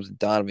 bombs, and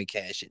Donovan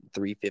Cash at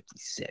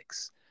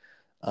 356.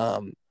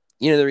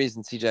 The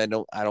reason,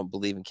 CJ, I don't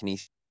believe in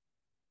Kennesaw.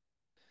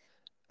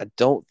 I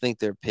don't think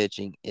their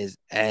pitching is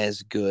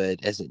as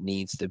good as it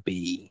needs to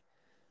be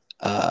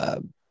uh,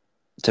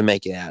 to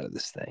make it out of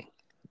this thing.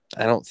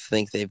 I don't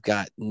think they've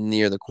got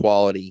near the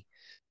quality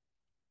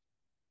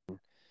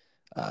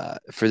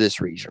for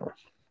this regional.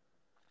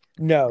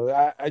 No,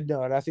 I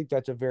no, and I think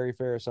that's a very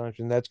fair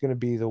assumption. That's going to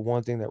be the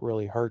one thing that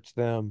really hurts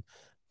them,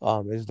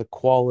 is the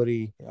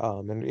quality,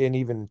 and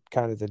even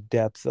kind of the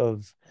depth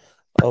of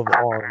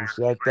arms.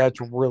 That's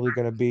really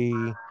going to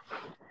be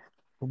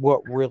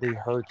what really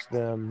hurts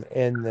them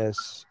in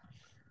this.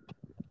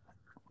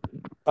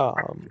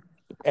 Um,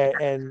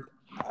 and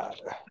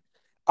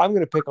I'm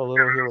going to pick a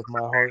little here with my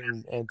heart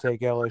and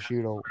take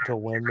LSU to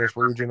win this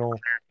regional.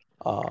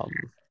 Um,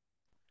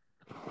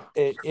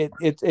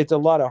 it's a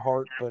lot of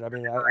heart, but I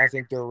mean, I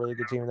think they're a really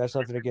good team, and that's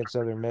nothing against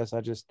Southern Miss.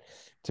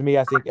 To me,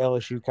 I think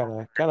LSU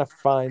kind of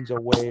finds a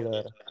way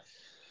to.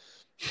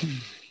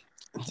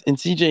 And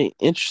CJ,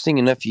 interesting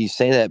enough you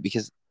say that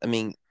because I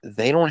mean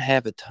they don't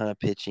have a ton of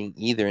pitching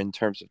either in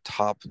terms of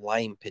top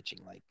line pitching.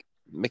 Like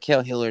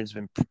Mikael Hilliard's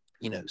been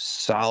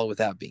solid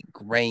without being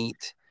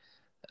great.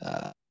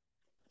 Uh,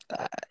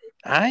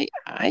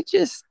 I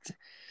just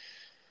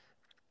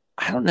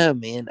I don't know,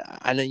 man.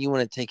 I know you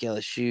want to take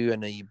LSU. I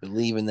know you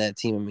believe in that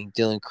team. I mean,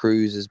 Dylan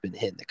Cruz has been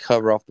hitting the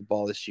cover off the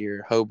ball this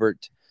year.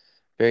 Hobart,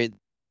 very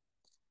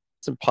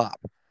some pop.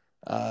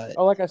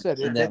 Oh, like I said,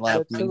 In that lineup.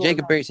 that's I mean, similar.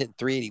 Jacob Berry's hitting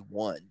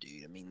 381,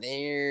 dude. I mean,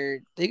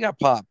 they got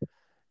pop,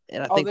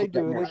 and I Oh, think they we've got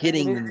do, and more it and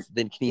hitting it's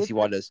than it.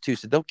 Kinesiwa does too.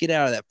 So don't get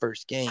out of that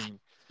first game.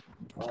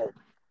 But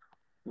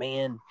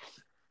man,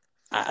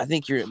 I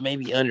think you're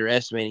maybe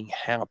underestimating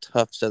how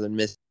tough Southern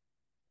Miss.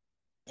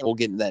 And we'll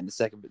get into that in a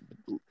second.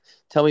 But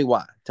tell me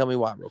why. Tell me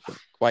why, real quick.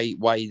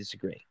 Why you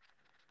disagree?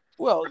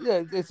 Well,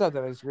 yeah, it's not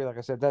that I disagree. Like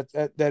I said,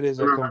 that is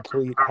a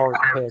complete heart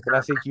pick, and I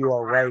think you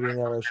are right in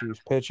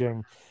LSU's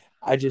pitching.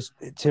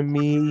 To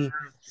me,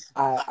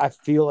 I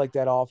feel like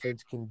that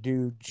offense can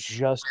do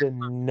just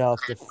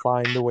enough to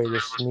find a way to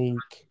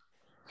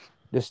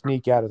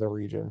sneak out of the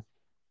region.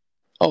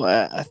 Oh,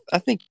 I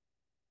think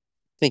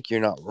you're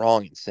not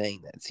wrong in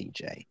saying that,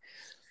 CJ.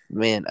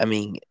 Man, I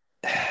mean,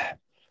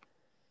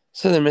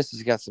 Southern Miss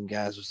has got some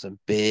guys with some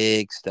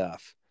big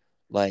stuff,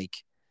 like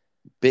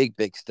big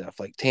stuff,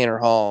 like Tanner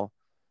Hall,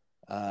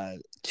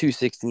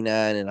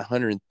 269 and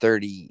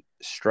 130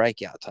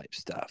 strikeout type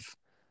stuff.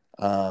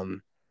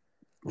 Um,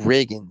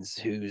 Riggins,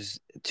 who's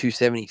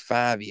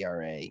 275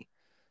 ERA.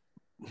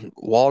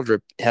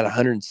 Waldrop had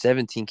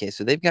 117K.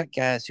 So they've got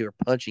guys who are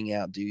punching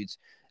out dudes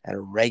at a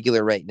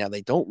regular rate. Now,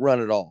 they don't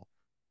run at all.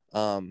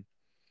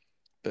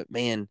 But,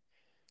 man,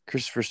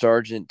 Christopher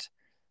Sargent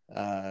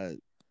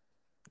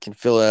can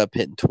fill it up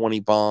hitting 20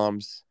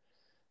 bombs.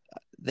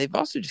 They've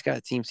also just got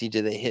a team,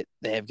 CJ.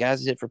 They have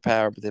guys that hit for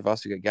power, but they've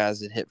also got guys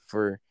that hit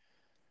for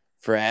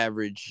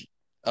average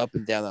up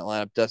and down that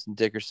lineup. Dustin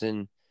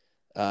Dickerson,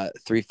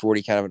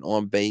 340, kind of an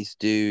on-base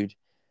dude.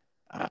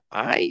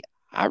 I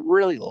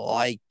really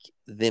like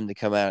them to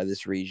come out of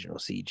this regional,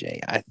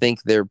 CJ. I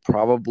think they're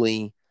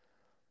probably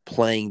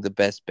playing the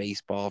best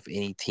baseball of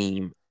any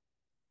team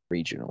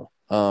regional.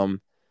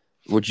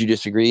 Would you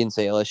disagree and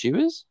say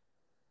LSU is?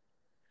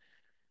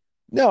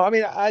 No, I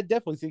mean, I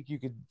definitely think you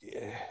could.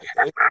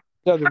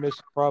 Southern Miss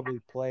is probably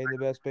playing the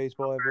best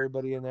baseball of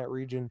everybody in that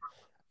region.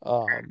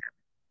 And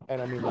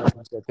I mean, like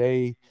I said,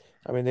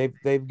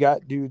 they've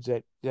got dudes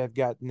that have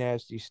got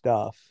nasty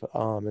stuff.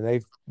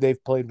 And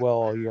they've played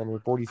well all year. I mean,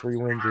 43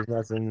 wins is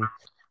nothing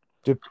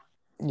to,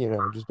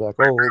 just be like,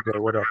 oh, okay,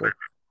 whatever.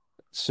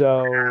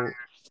 So,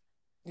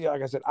 yeah,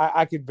 like I said,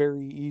 I could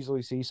very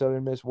easily see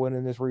Southern Miss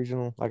winning this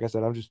regional. Like I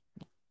said, I'm just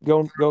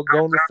going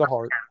with the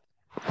heart.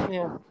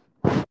 Yeah.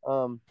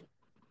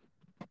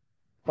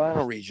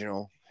 Final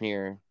regional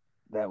here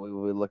that we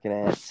will be looking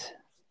at,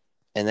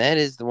 and that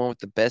is the one with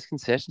the best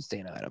concession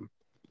stand item.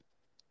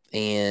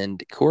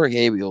 And Coral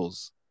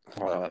Gables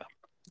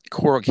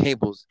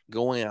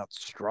going out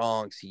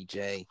strong,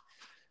 CJ,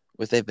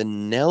 with a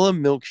vanilla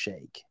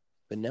milkshake.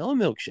 Vanilla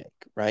milkshake,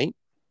 right?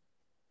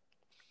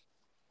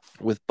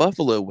 With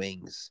buffalo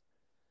wings,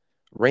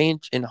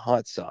 ranch, and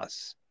hot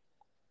sauce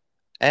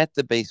at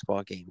the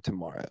baseball game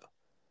tomorrow.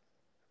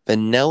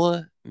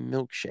 Vanilla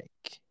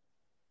milkshake.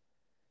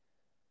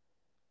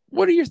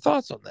 What are your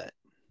thoughts on that?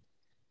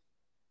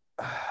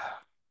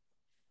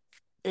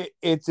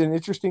 It's an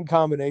interesting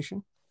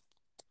combination.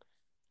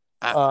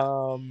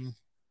 The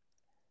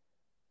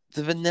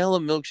vanilla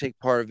milkshake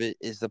part of it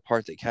is the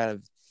part that kind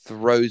of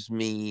throws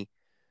me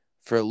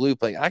for a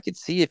loop. Like, I could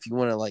see if you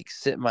want to like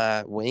sit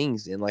my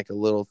wings in like a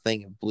little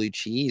thing of blue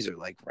cheese or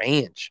like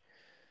ranch,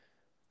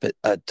 but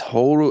a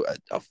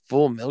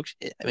full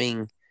milkshake. I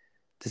mean,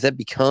 does that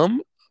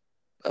become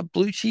a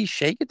blue cheese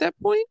shake at that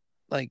point?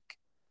 Like,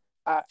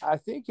 I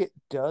think it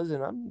does,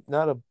 and I'm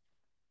not a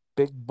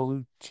big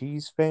blue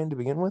cheese fan to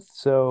begin with,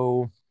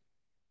 so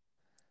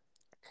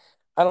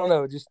I don't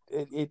know. Just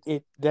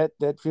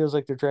that feels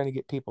like they're trying to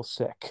get people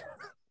sick.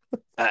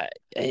 I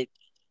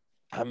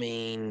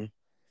mean,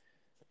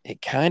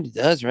 it kind of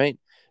does, right?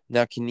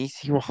 Now,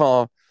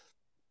 Kinesiwa,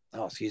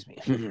 oh, excuse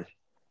me.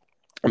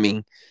 I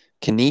mean,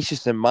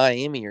 Canisius and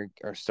Miami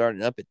are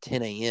starting up at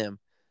 10 a.m.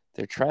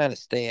 They're trying to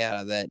stay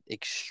out of that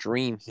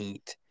extreme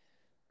heat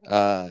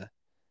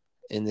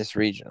in this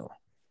regional,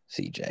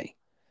 CJ.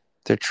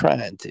 They're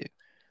trying to.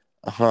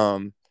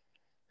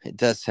 It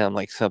does sound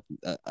like something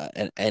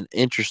an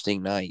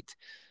interesting night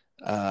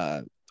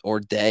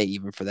or day,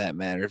 even for that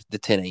matter, the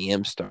 10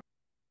 a.m. start.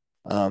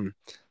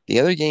 The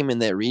other game in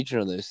that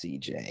regional, though,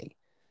 CJ,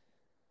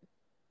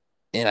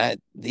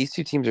 and these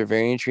two teams are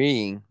very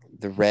intriguing.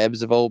 The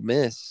Rebs of Ole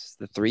Miss,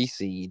 the 3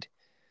 seed,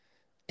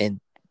 and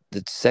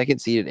the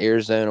 2nd seeded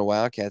Arizona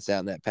Wildcats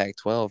out in that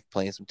Pac-12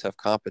 playing some tough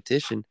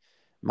competition.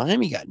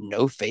 Miami got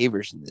no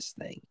favors in this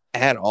thing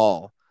at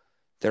all.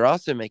 They're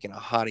also making a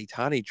hottie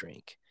toddy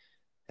drink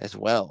as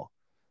well.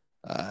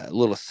 A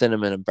little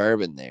cinnamon and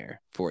bourbon there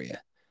for you.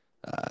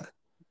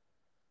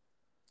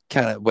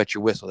 Kind of wet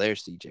your whistle there,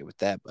 CJ, with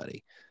that,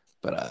 buddy.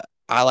 But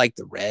I like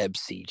the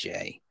Rebs,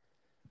 CJ,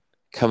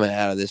 coming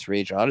out of this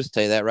region. I'll just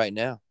tell you that right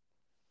now.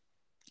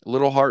 A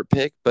little hard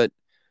pick, but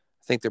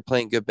I think they're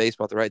playing good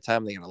baseball at the right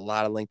time. They got a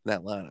lot of length in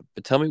that lineup.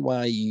 But tell me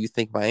why you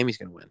think Miami's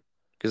going to win,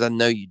 because I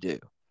know you do.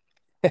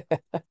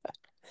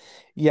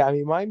 Yeah, I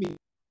mean, Miami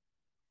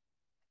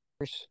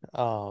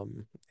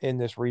in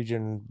this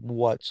region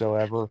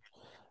whatsoever.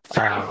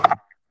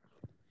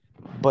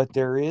 But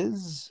there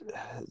is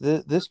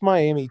this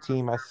Miami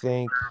team, I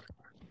think,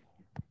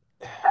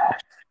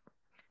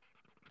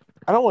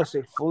 I don't want to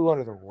say flew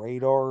under the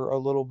radar a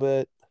little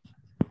bit,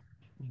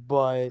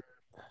 but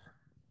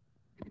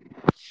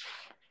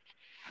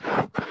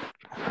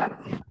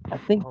I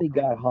think they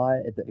got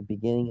hot at the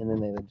beginning, and then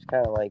they just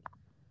kind of like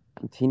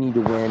continued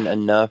to win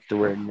enough to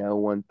where no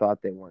one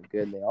thought they weren't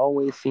good. They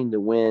always seemed to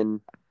win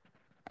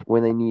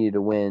when they needed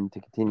to win to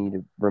continue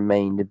to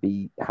remain to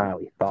be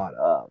highly thought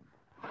of.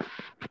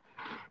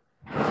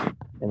 Am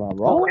I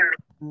wrong?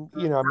 I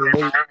mean,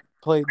 they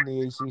played in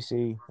the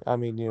ACC. I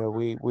mean,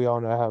 we all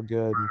know how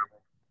good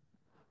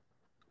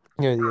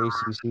the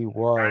ACC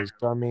was.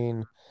 I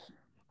mean,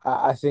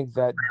 I think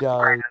that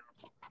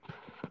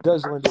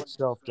does lend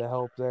itself to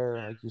help there.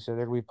 Like you said,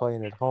 they're going to be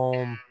playing at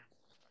home.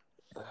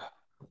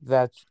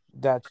 That's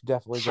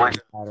definitely going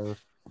to matter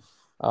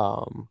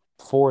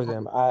for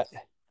them.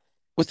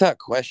 Without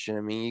question.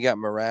 I mean, you got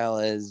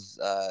Morales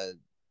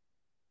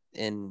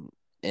and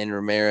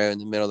Romero in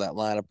the middle of that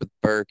lineup with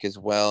Burke as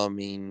well. I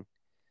mean,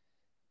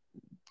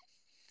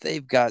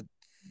 they've got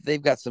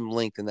some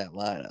length in that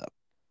lineup.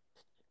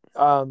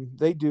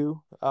 They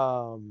do.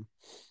 And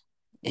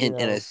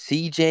a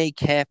CJ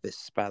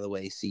Kappas, by the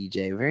way,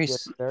 CJ,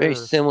 Yes, very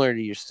sir. similar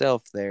to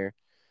yourself there.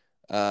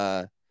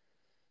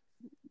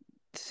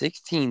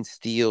 16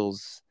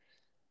 steals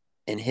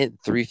and hit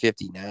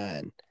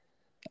 359.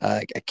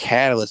 A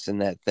catalyst in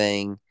that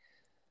thing.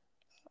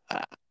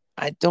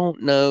 I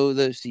don't know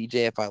though, CJ,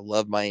 if I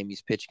love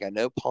Miami's pitching. I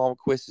know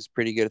Palmquist is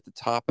pretty good at the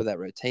top of that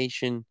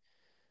rotation,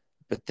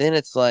 but then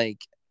it's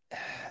like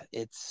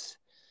it's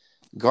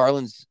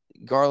Garland's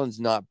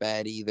not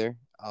bad either.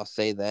 I'll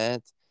say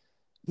that,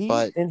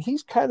 but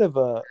He's kind of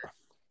a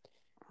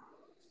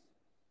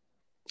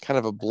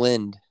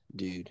blend,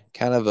 dude.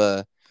 Kind of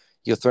a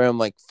you'll throw him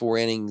like 4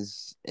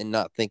 innings and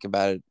not think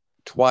about it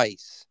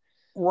twice.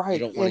 You right,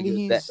 don't want to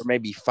and go that, or he's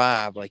maybe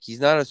 5. Like he's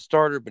not a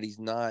starter, but he's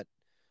not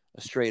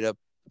a straight up.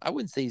 I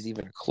wouldn't say he's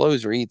even a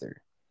closer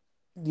either.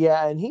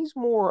 yeah, and he's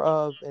more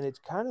of, and it's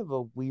kind of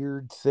a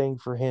weird thing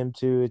for him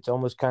too. It's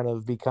almost kind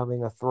of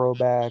becoming a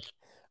throwback.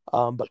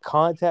 But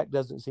contact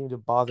doesn't seem to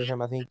bother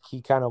him. I think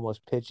he kind of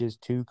almost pitches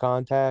to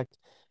contact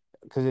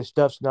because his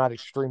stuff's not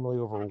extremely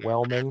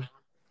overwhelming.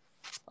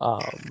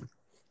 Um,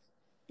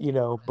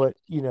 but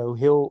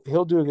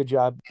he'll do a good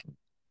job,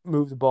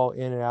 move the ball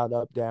in and out,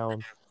 up,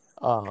 down,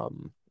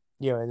 um,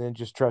 and then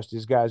just trust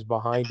his guys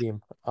behind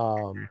him.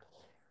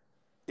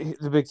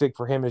 The big thing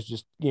for him is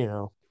just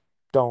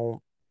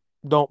don't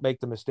make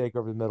the mistake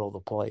over the middle of the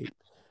plate.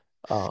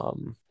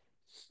 Um,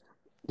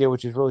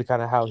 which is really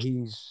kind of how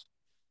he's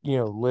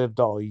lived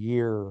all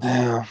year.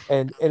 Yeah.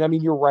 And I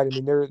mean, you're right. I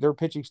mean, their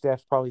pitching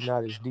staff's probably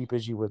not as deep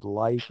as you would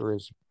like, or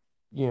as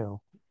you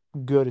know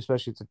good,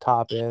 especially at the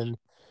top end.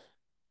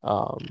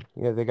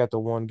 They got the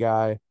one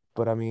guy,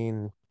 but I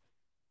mean,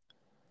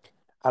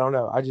 I don't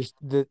know. I just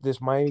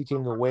this Miami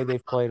team, the way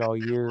they've played all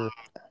year,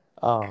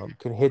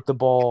 can hit the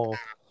ball,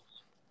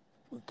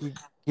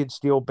 get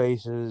steal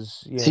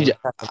bases,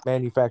 CJ, kind of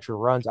manufacture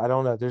runs. I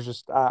don't know. There's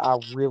just I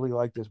really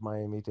like this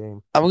Miami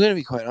team. I'm going to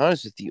be quite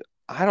honest with you.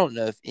 I don't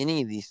know if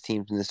any of these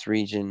teams in this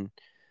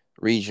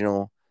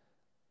regional,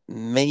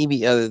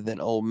 maybe other than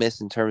Ole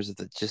Miss in terms of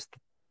just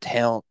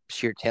talent,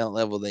 sheer talent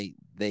level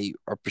they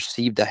are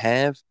perceived to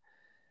have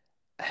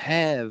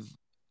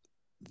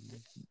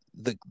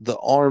the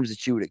arms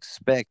that you would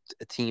expect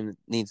a team that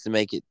needs to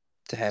make it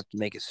to have to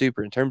make it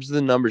super in terms of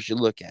the numbers you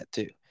look at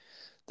too.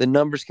 The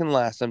numbers can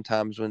lie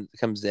sometimes when it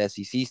comes to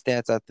SEC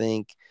stats. I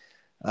think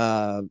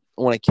on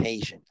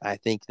occasion, I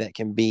think that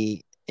can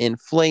be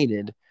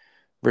inflated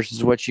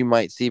versus what you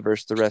might see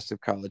versus the rest of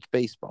college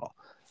baseball.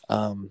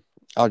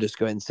 I'll just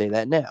go ahead and say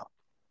that now.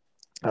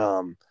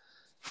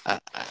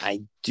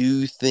 I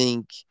do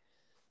think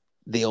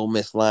the Ole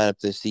Miss lineup,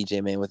 the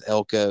CJ man with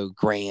Elko,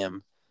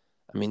 Graham.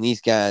 I mean,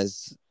 these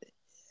guys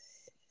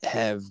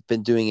have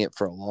been doing it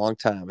for a long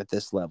time at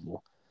this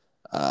level.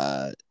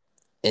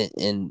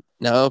 And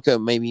now Elko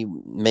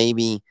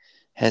maybe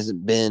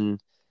hasn't been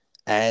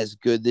as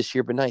good this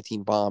year, but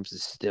 19 bombs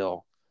is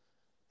still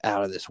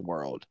out of this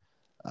world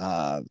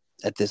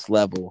at this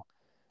level.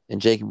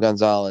 And Jacob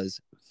Gonzalez,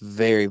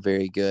 very,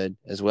 very good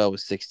as well with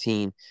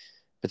 16.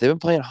 But they've been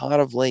playing hot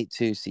of late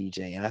too,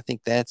 CJ. And I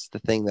think that's the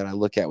thing that I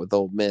look at with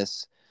Ole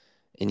Miss.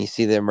 And you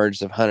see the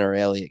emergence of Hunter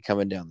Elliott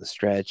coming down the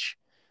stretch.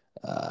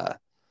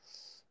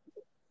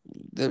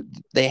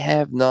 They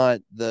have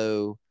not,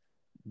 though,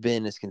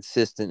 been as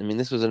consistent. I mean,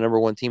 this was a number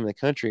 1 team in the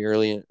country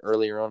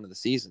earlier on in the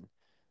season.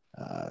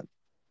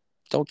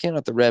 Don't count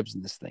out the Rebs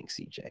in this thing,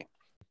 CJ.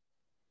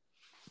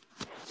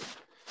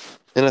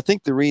 And I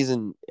think the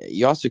reason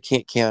you also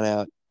can't count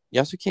out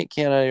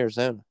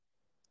Arizona.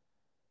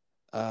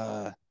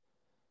 I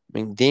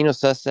mean, Daniel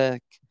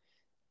Sussek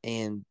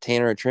and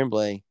Tanner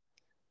Tremblay,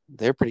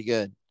 they're pretty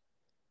good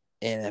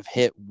and have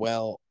hit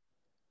well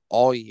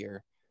all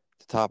year.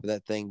 At the top of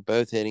that thing,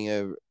 both hitting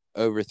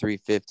over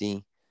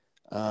 350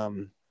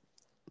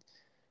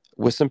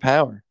 with some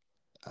power.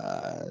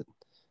 And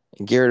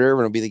Garrett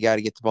Irvin will be the guy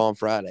to get the ball on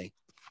Friday.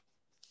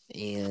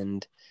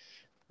 And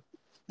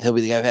he'll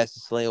be the guy who has to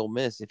slay Ole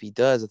Miss. If he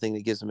does, I think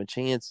that gives him a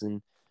chance.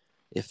 And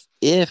if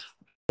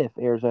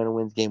Arizona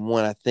wins game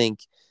 1, I think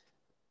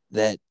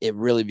that it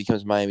really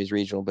becomes Miami's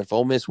regional. But if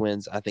Ole Miss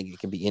wins, I think it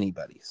can be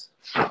anybody's.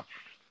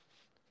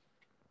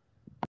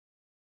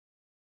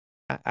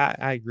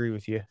 I agree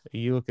with you.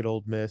 You look at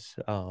Ole Miss,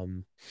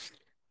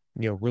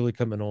 really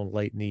coming on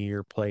late in the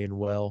year, playing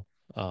well,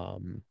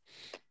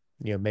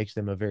 makes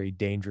them a very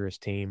dangerous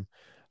team.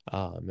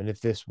 And if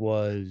this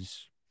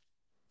was,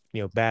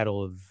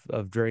 battle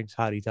of drinks,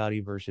 hottie toddy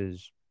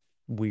versus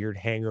weird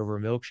hangover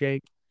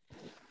milkshake,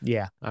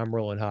 yeah, I'm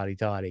rolling hottie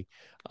toddy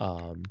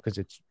because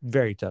it's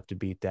very tough to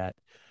beat that.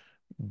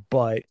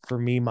 But for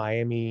me,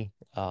 Miami,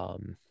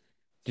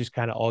 just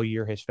kind of all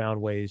year has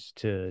found ways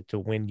to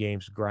win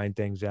games, grind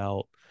things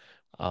out.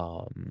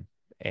 And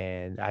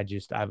I'm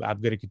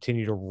going to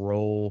continue to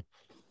roll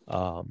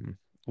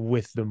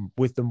with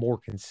the more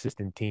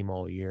consistent team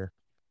all year.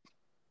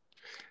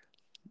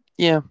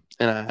 Yeah,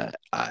 and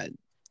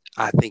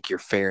I think you're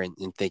fair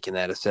in thinking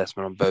that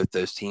assessment on both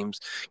those teams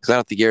because I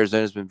don't think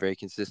Arizona's been very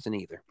consistent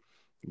either.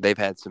 They've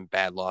had some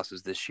bad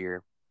losses this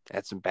year,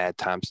 had some bad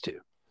times too.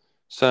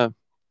 So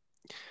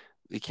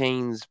the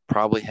Canes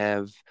probably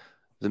have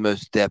the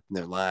most depth in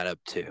their lineup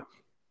too.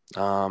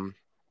 Um,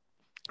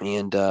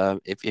 and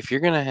if you're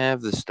gonna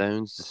have the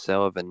Stones to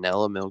sell a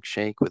vanilla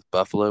milkshake with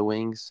buffalo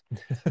wings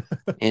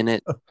in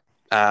it,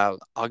 I'll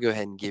go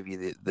ahead and give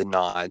you the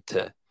nod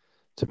to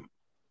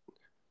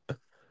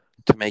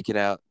to make it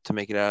out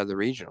of the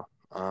regional.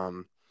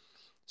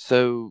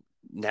 So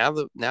now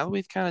that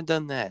we've kind of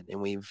done that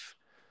and we've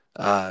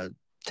uh,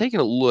 taken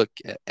a look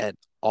at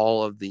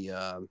all of the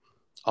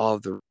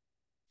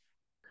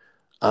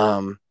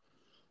um,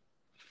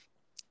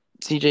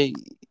 CJ,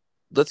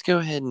 let's go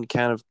ahead and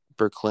kind of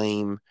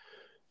proclaim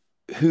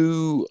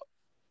who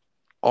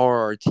are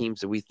our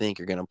teams that we think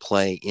are going to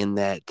play in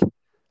that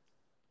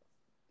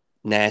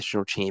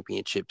national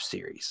championship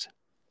series.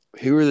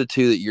 Who are the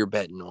two that you're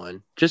betting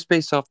on, just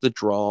based off the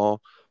draw?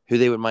 Who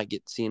they might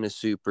get to see in a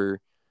super?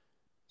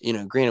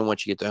 Granted,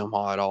 once you get to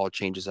Omaha, it all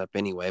changes up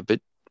anyway.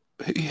 But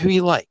who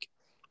you like?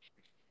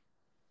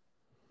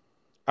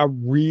 I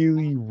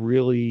really,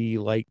 really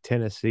like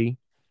Tennessee.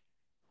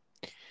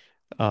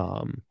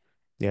 Um,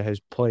 yeah, has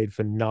played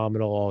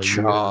phenomenal all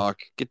year. Chalk.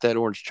 Get that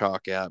orange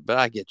chalk out. But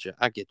I get you.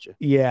 I get you.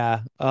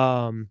 Yeah.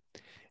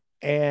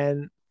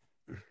 And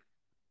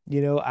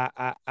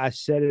I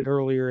said it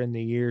earlier in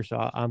the year, so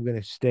I'm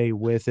going to stay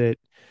with it.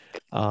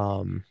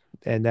 Um,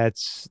 and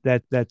that's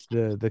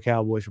the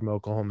Cowboys from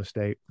Oklahoma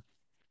State.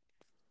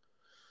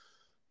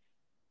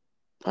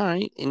 All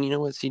right. And you know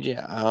what,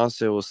 CJ? I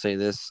also will say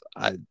this.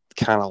 I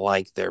kind of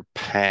like their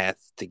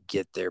path to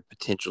get their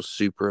potential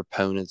super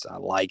opponents. I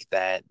like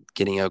that,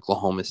 getting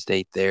Oklahoma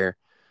State there,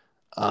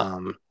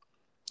 to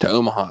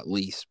Omaha at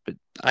least. But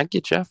I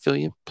get you. I feel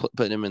you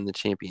putting them in the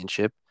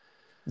championship.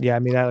 Yeah, I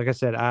mean, like I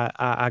said,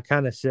 I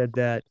kind of said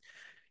that,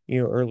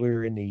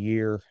 earlier in the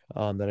year,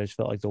 that I just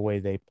felt like the way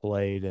they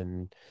played,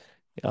 and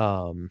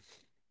um,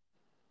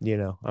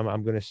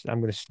 I'm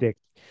gonna stick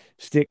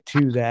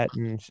to that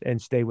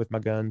and stay with my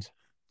guns.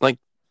 Like,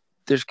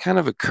 there's kind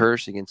of a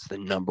curse against the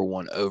number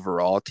one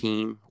overall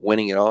team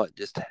winning it all. It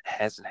just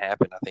hasn't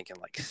happened, I think, in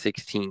like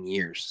 16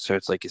 years. So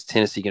it's like, is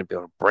Tennessee going to be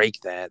able to break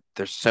that?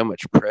 There's so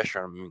much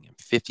pressure on them.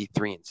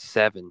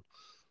 53-7,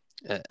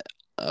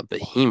 a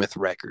behemoth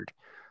record.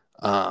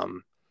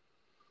 Um,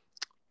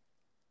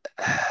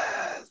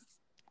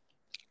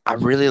 I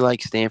really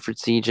like Stanford,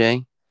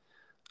 CJ.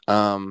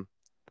 Um,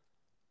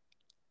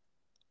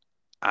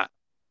 I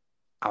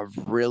I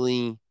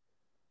really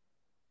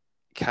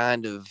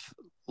kind of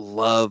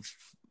love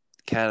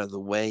kind of the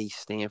way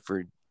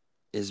Stanford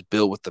is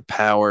built with the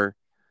power.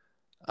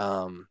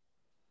 Um,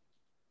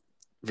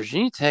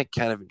 Virginia Tech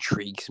kind of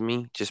intrigues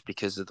me just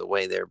because of the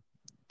way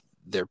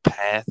their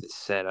path is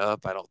set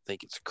up. I don't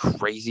think it's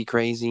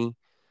crazy.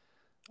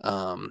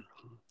 Um,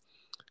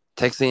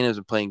 Texas A&M has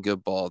been playing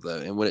good ball though,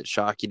 and would it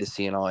shock you to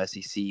see an All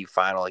SEC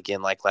final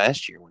again like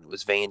last year when it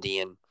was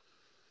Vandy and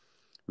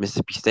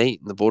Mississippi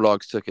State and the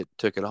Bulldogs took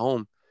it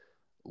home?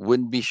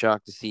 Wouldn't be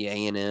shocked to see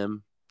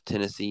A&M,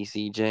 Tennessee,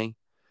 CJ,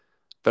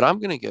 but I'm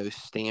gonna go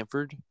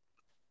Stanford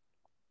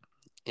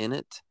in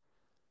it,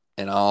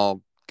 and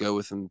I'll go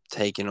with them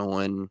taking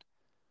on.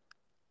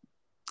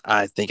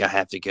 I think I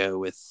have to go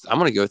with. I'm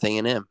gonna go with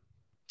A&M.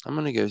 I'm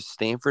gonna go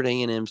Stanford,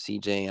 A&M,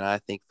 CJ, and I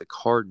think the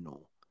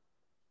Cardinal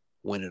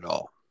win it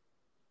all.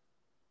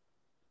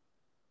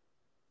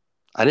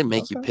 I didn't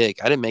make you Okay.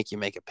 pick. I didn't make you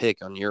make a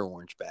pick on your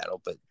orange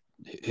battle, but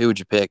who would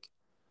you pick?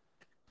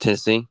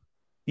 Tennessee?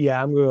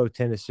 Yeah, I'm gonna go with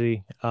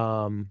Tennessee.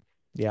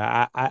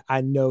 Yeah,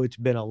 I know it's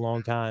been a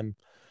long time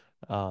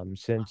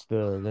since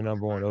the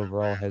number one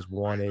overall has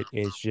won it.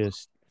 It's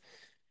just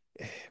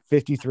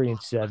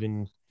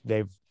 53-7.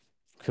 They've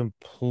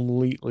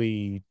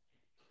completely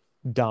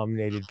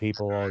dominated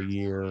people all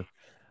year.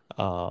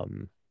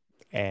 Um,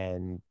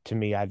 and to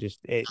me,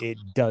 it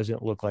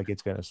doesn't look like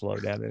it's going to slow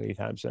down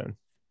anytime soon.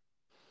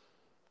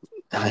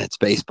 It's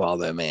baseball,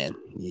 though, man.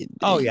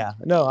 Oh yeah,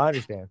 no, I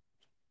understand.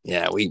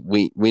 Yeah,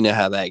 we know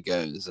how that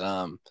goes.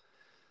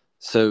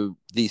 So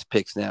these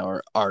picks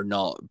now are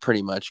not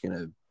pretty much going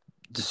to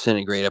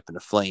disintegrate up into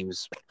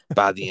flames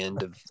by the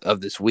end of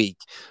this week.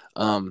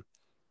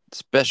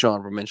 Special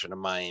honorable mention to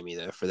Miami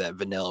though for that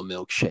vanilla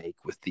milkshake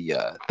with the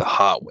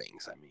hot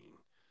wings. I mean,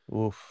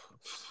 Oof.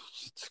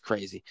 it's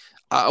crazy.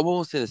 I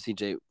will say this,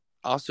 CJ.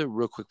 Also,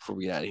 real quick before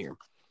we get out of here,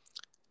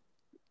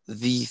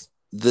 the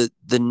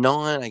the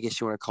non, I guess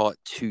you want to call it,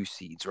 two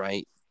seeds,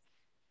 right?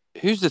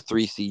 Who's the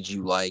three seeds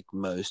you like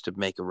most to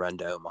make a run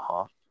to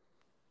Omaha?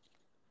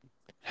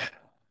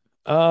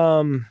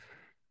 Um,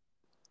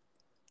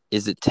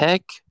 Is it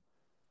Tech,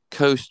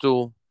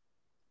 Coastal,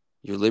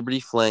 your Liberty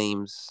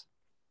Flames,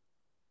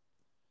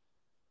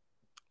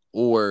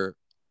 or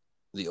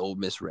the Ole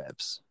Miss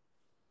Rebs?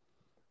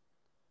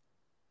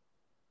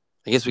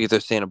 I guess we could throw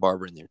Santa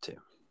Barbara in there too.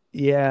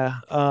 yeah.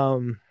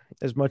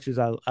 As much as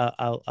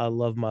I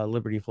love my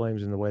Liberty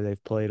Flames and the way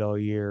they've played all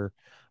year,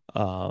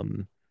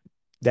 um,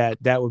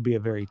 that would be a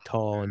very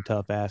tall and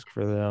tough ask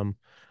for them.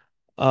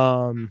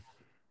 Um,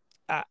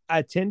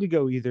 I tend to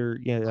go either,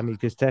 I mean,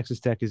 because Texas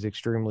Tech is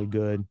extremely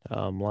good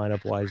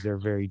lineup wise. They're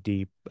very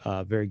deep,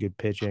 very good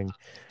pitching.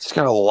 It's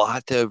got a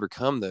lot to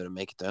overcome, though, to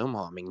make it to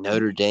Omaha. I mean,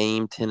 Notre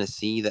Dame,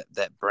 Tennessee,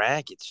 that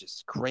bracket's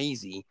just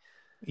crazy.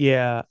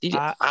 Yeah.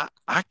 I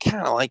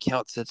kind of like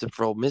how it sets up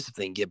for Ole Miss if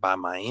they can get by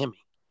Miami.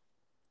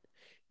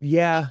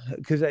 Yeah,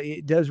 because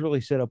it does really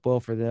set up well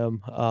for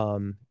them.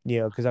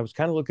 Because I was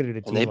kind of looking at a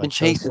And team they've been like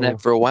chasing Coastal.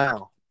 that for a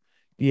while.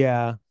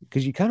 Yeah,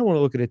 because you kind of want to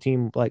look at a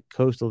team like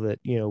Coastal that,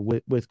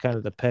 with kind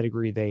of the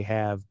pedigree they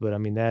have. But I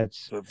mean,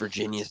 that's But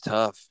Virginia's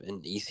tough,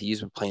 and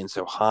ECU's been playing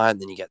so hot.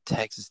 And then you got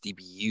Texas,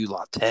 DBU,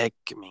 La Tech.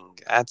 I mean,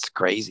 that's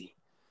crazy.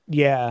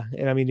 yeah.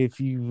 And I mean, if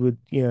you would,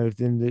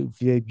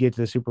 if you get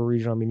to the super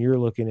regional, I mean, you're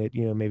looking at,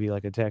 maybe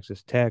like a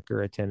Texas Tech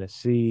or a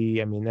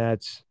Tennessee. I mean,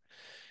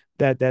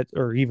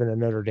 or even a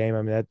Notre Dame.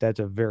 I mean, that's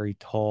a very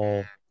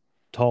tall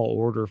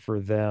order for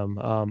them.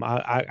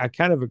 I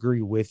kind of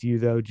agree with you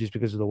though, just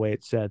because of the way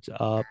it sets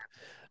up.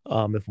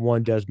 If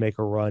one does make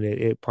a run,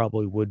 it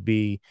probably would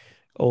be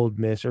Old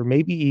Miss, or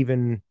maybe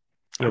even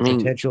I mean,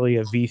 potentially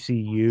a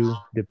VCU.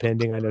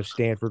 Depending, I know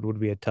Stanford would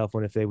be a tough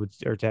one if they would,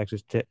 or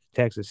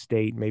Texas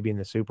State, maybe in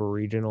the super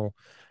regional.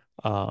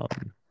 But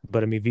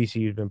I mean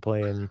VCU's been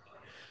playing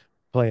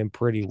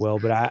pretty well.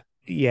 But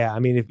yeah, I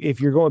mean, if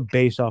you're going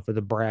based off of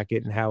the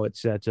bracket and how it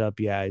sets up,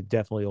 yeah,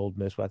 definitely Old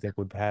Miss, I think,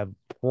 would have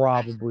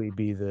probably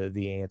be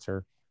the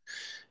answer.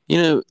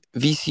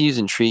 VCU's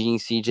intriguing,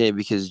 CJ,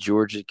 because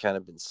Georgia kind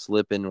of been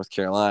slipping. North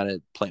Carolina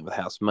playing with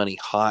house money,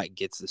 hot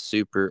gets the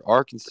super.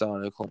 Arkansas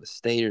and Oklahoma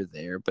State are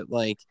there, but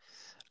like,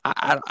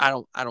 I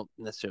don't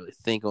necessarily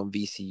think on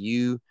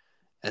VCU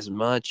as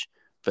much.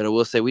 But I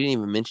will say we didn't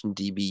even mention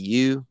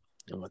DBU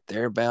and what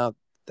they're about.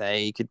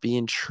 They could be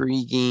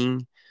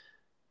intriguing.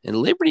 And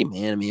Liberty,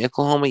 man, I mean,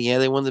 Oklahoma, yeah,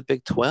 they won the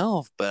Big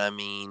 12, but I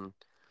mean,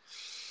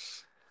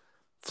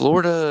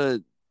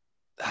 Florida,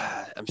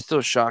 I'm still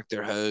shocked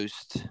they're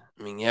host.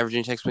 I mean, yeah,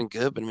 Virginia Tech's been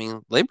good, but I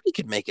mean, Liberty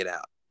could make it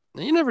out.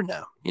 You never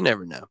know. You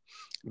never know.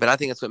 But I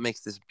think that's what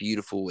makes this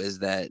beautiful is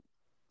that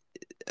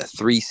a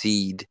 3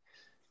 seed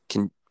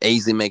can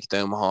easily make it to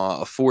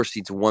Omaha. A 4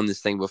 seed's won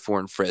this thing before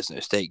in Fresno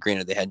State.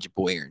 Granted, they had your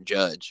boy Aaron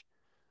Judge.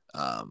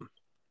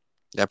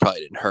 That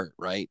probably didn't hurt,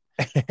 right?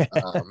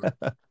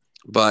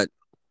 But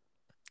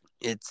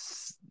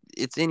it's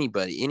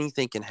anybody.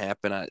 Anything can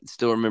happen. I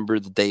still remember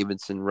the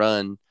Davidson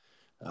run.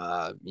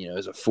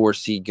 As a 4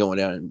 seed going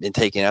down and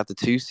taking out the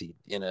 2 seed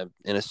in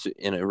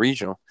a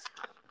regional,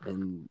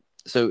 and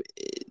so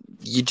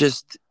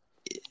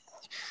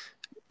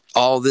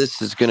all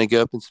this is going to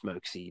go up in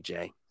smoke,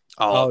 CJ.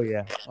 Oh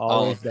yeah,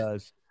 always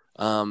does.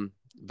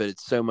 But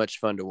it's so much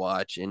fun to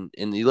watch, and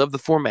you love the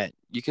format.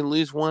 You can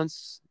lose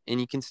once, and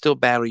you can still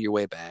battle your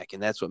way back,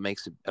 and that's what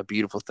makes it a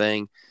beautiful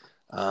thing.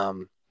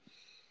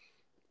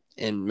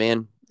 And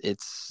man,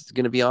 it's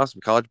going to be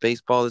awesome. College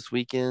baseball this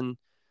weekend.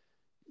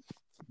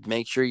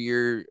 Make sure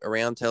you're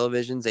around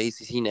televisions,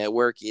 ACC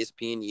Network,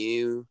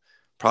 ESPNU,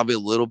 probably a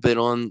little bit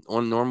on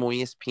normal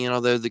ESPN,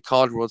 although the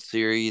College World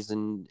Series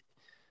and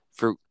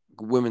for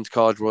Women's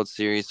College World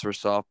Series for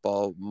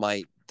softball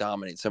might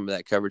dominate some of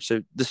that coverage.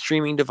 So the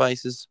streaming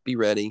devices, be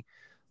ready.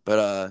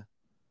 But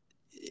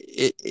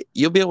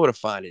you'll be able to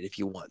find it if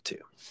you want to.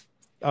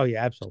 Oh,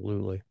 yeah,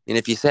 absolutely. And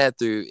if you sat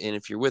through and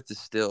if you're with us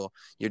still,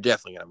 you're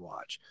definitely going to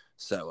watch.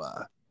 So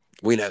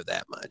we know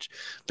that much.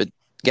 But,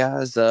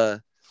 guys,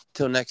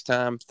 till next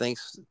time,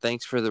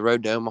 thanks for the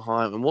road to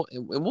Omaha, and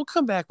we'll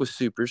come back with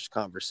Supers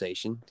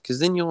conversation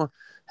because then you'll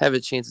have a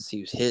chance to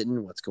see who's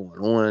hitting, what's going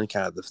on,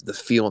 kind of the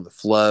feel and the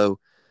flow,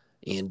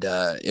 and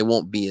it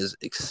won't be as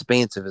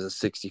expansive as a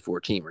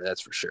 64 teamer,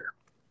 that's for sure.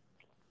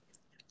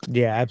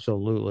 Yeah,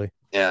 absolutely.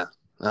 Yeah.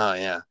 Oh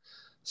yeah.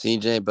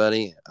 CJ,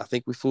 buddy, I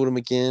think we fooled him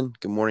again.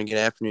 Good morning, good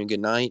afternoon, good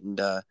night, and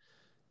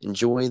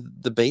enjoy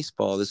the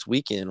baseball this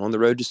weekend on the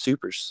road to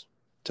Supers.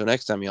 Till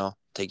next time, y'all.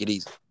 Take it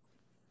easy.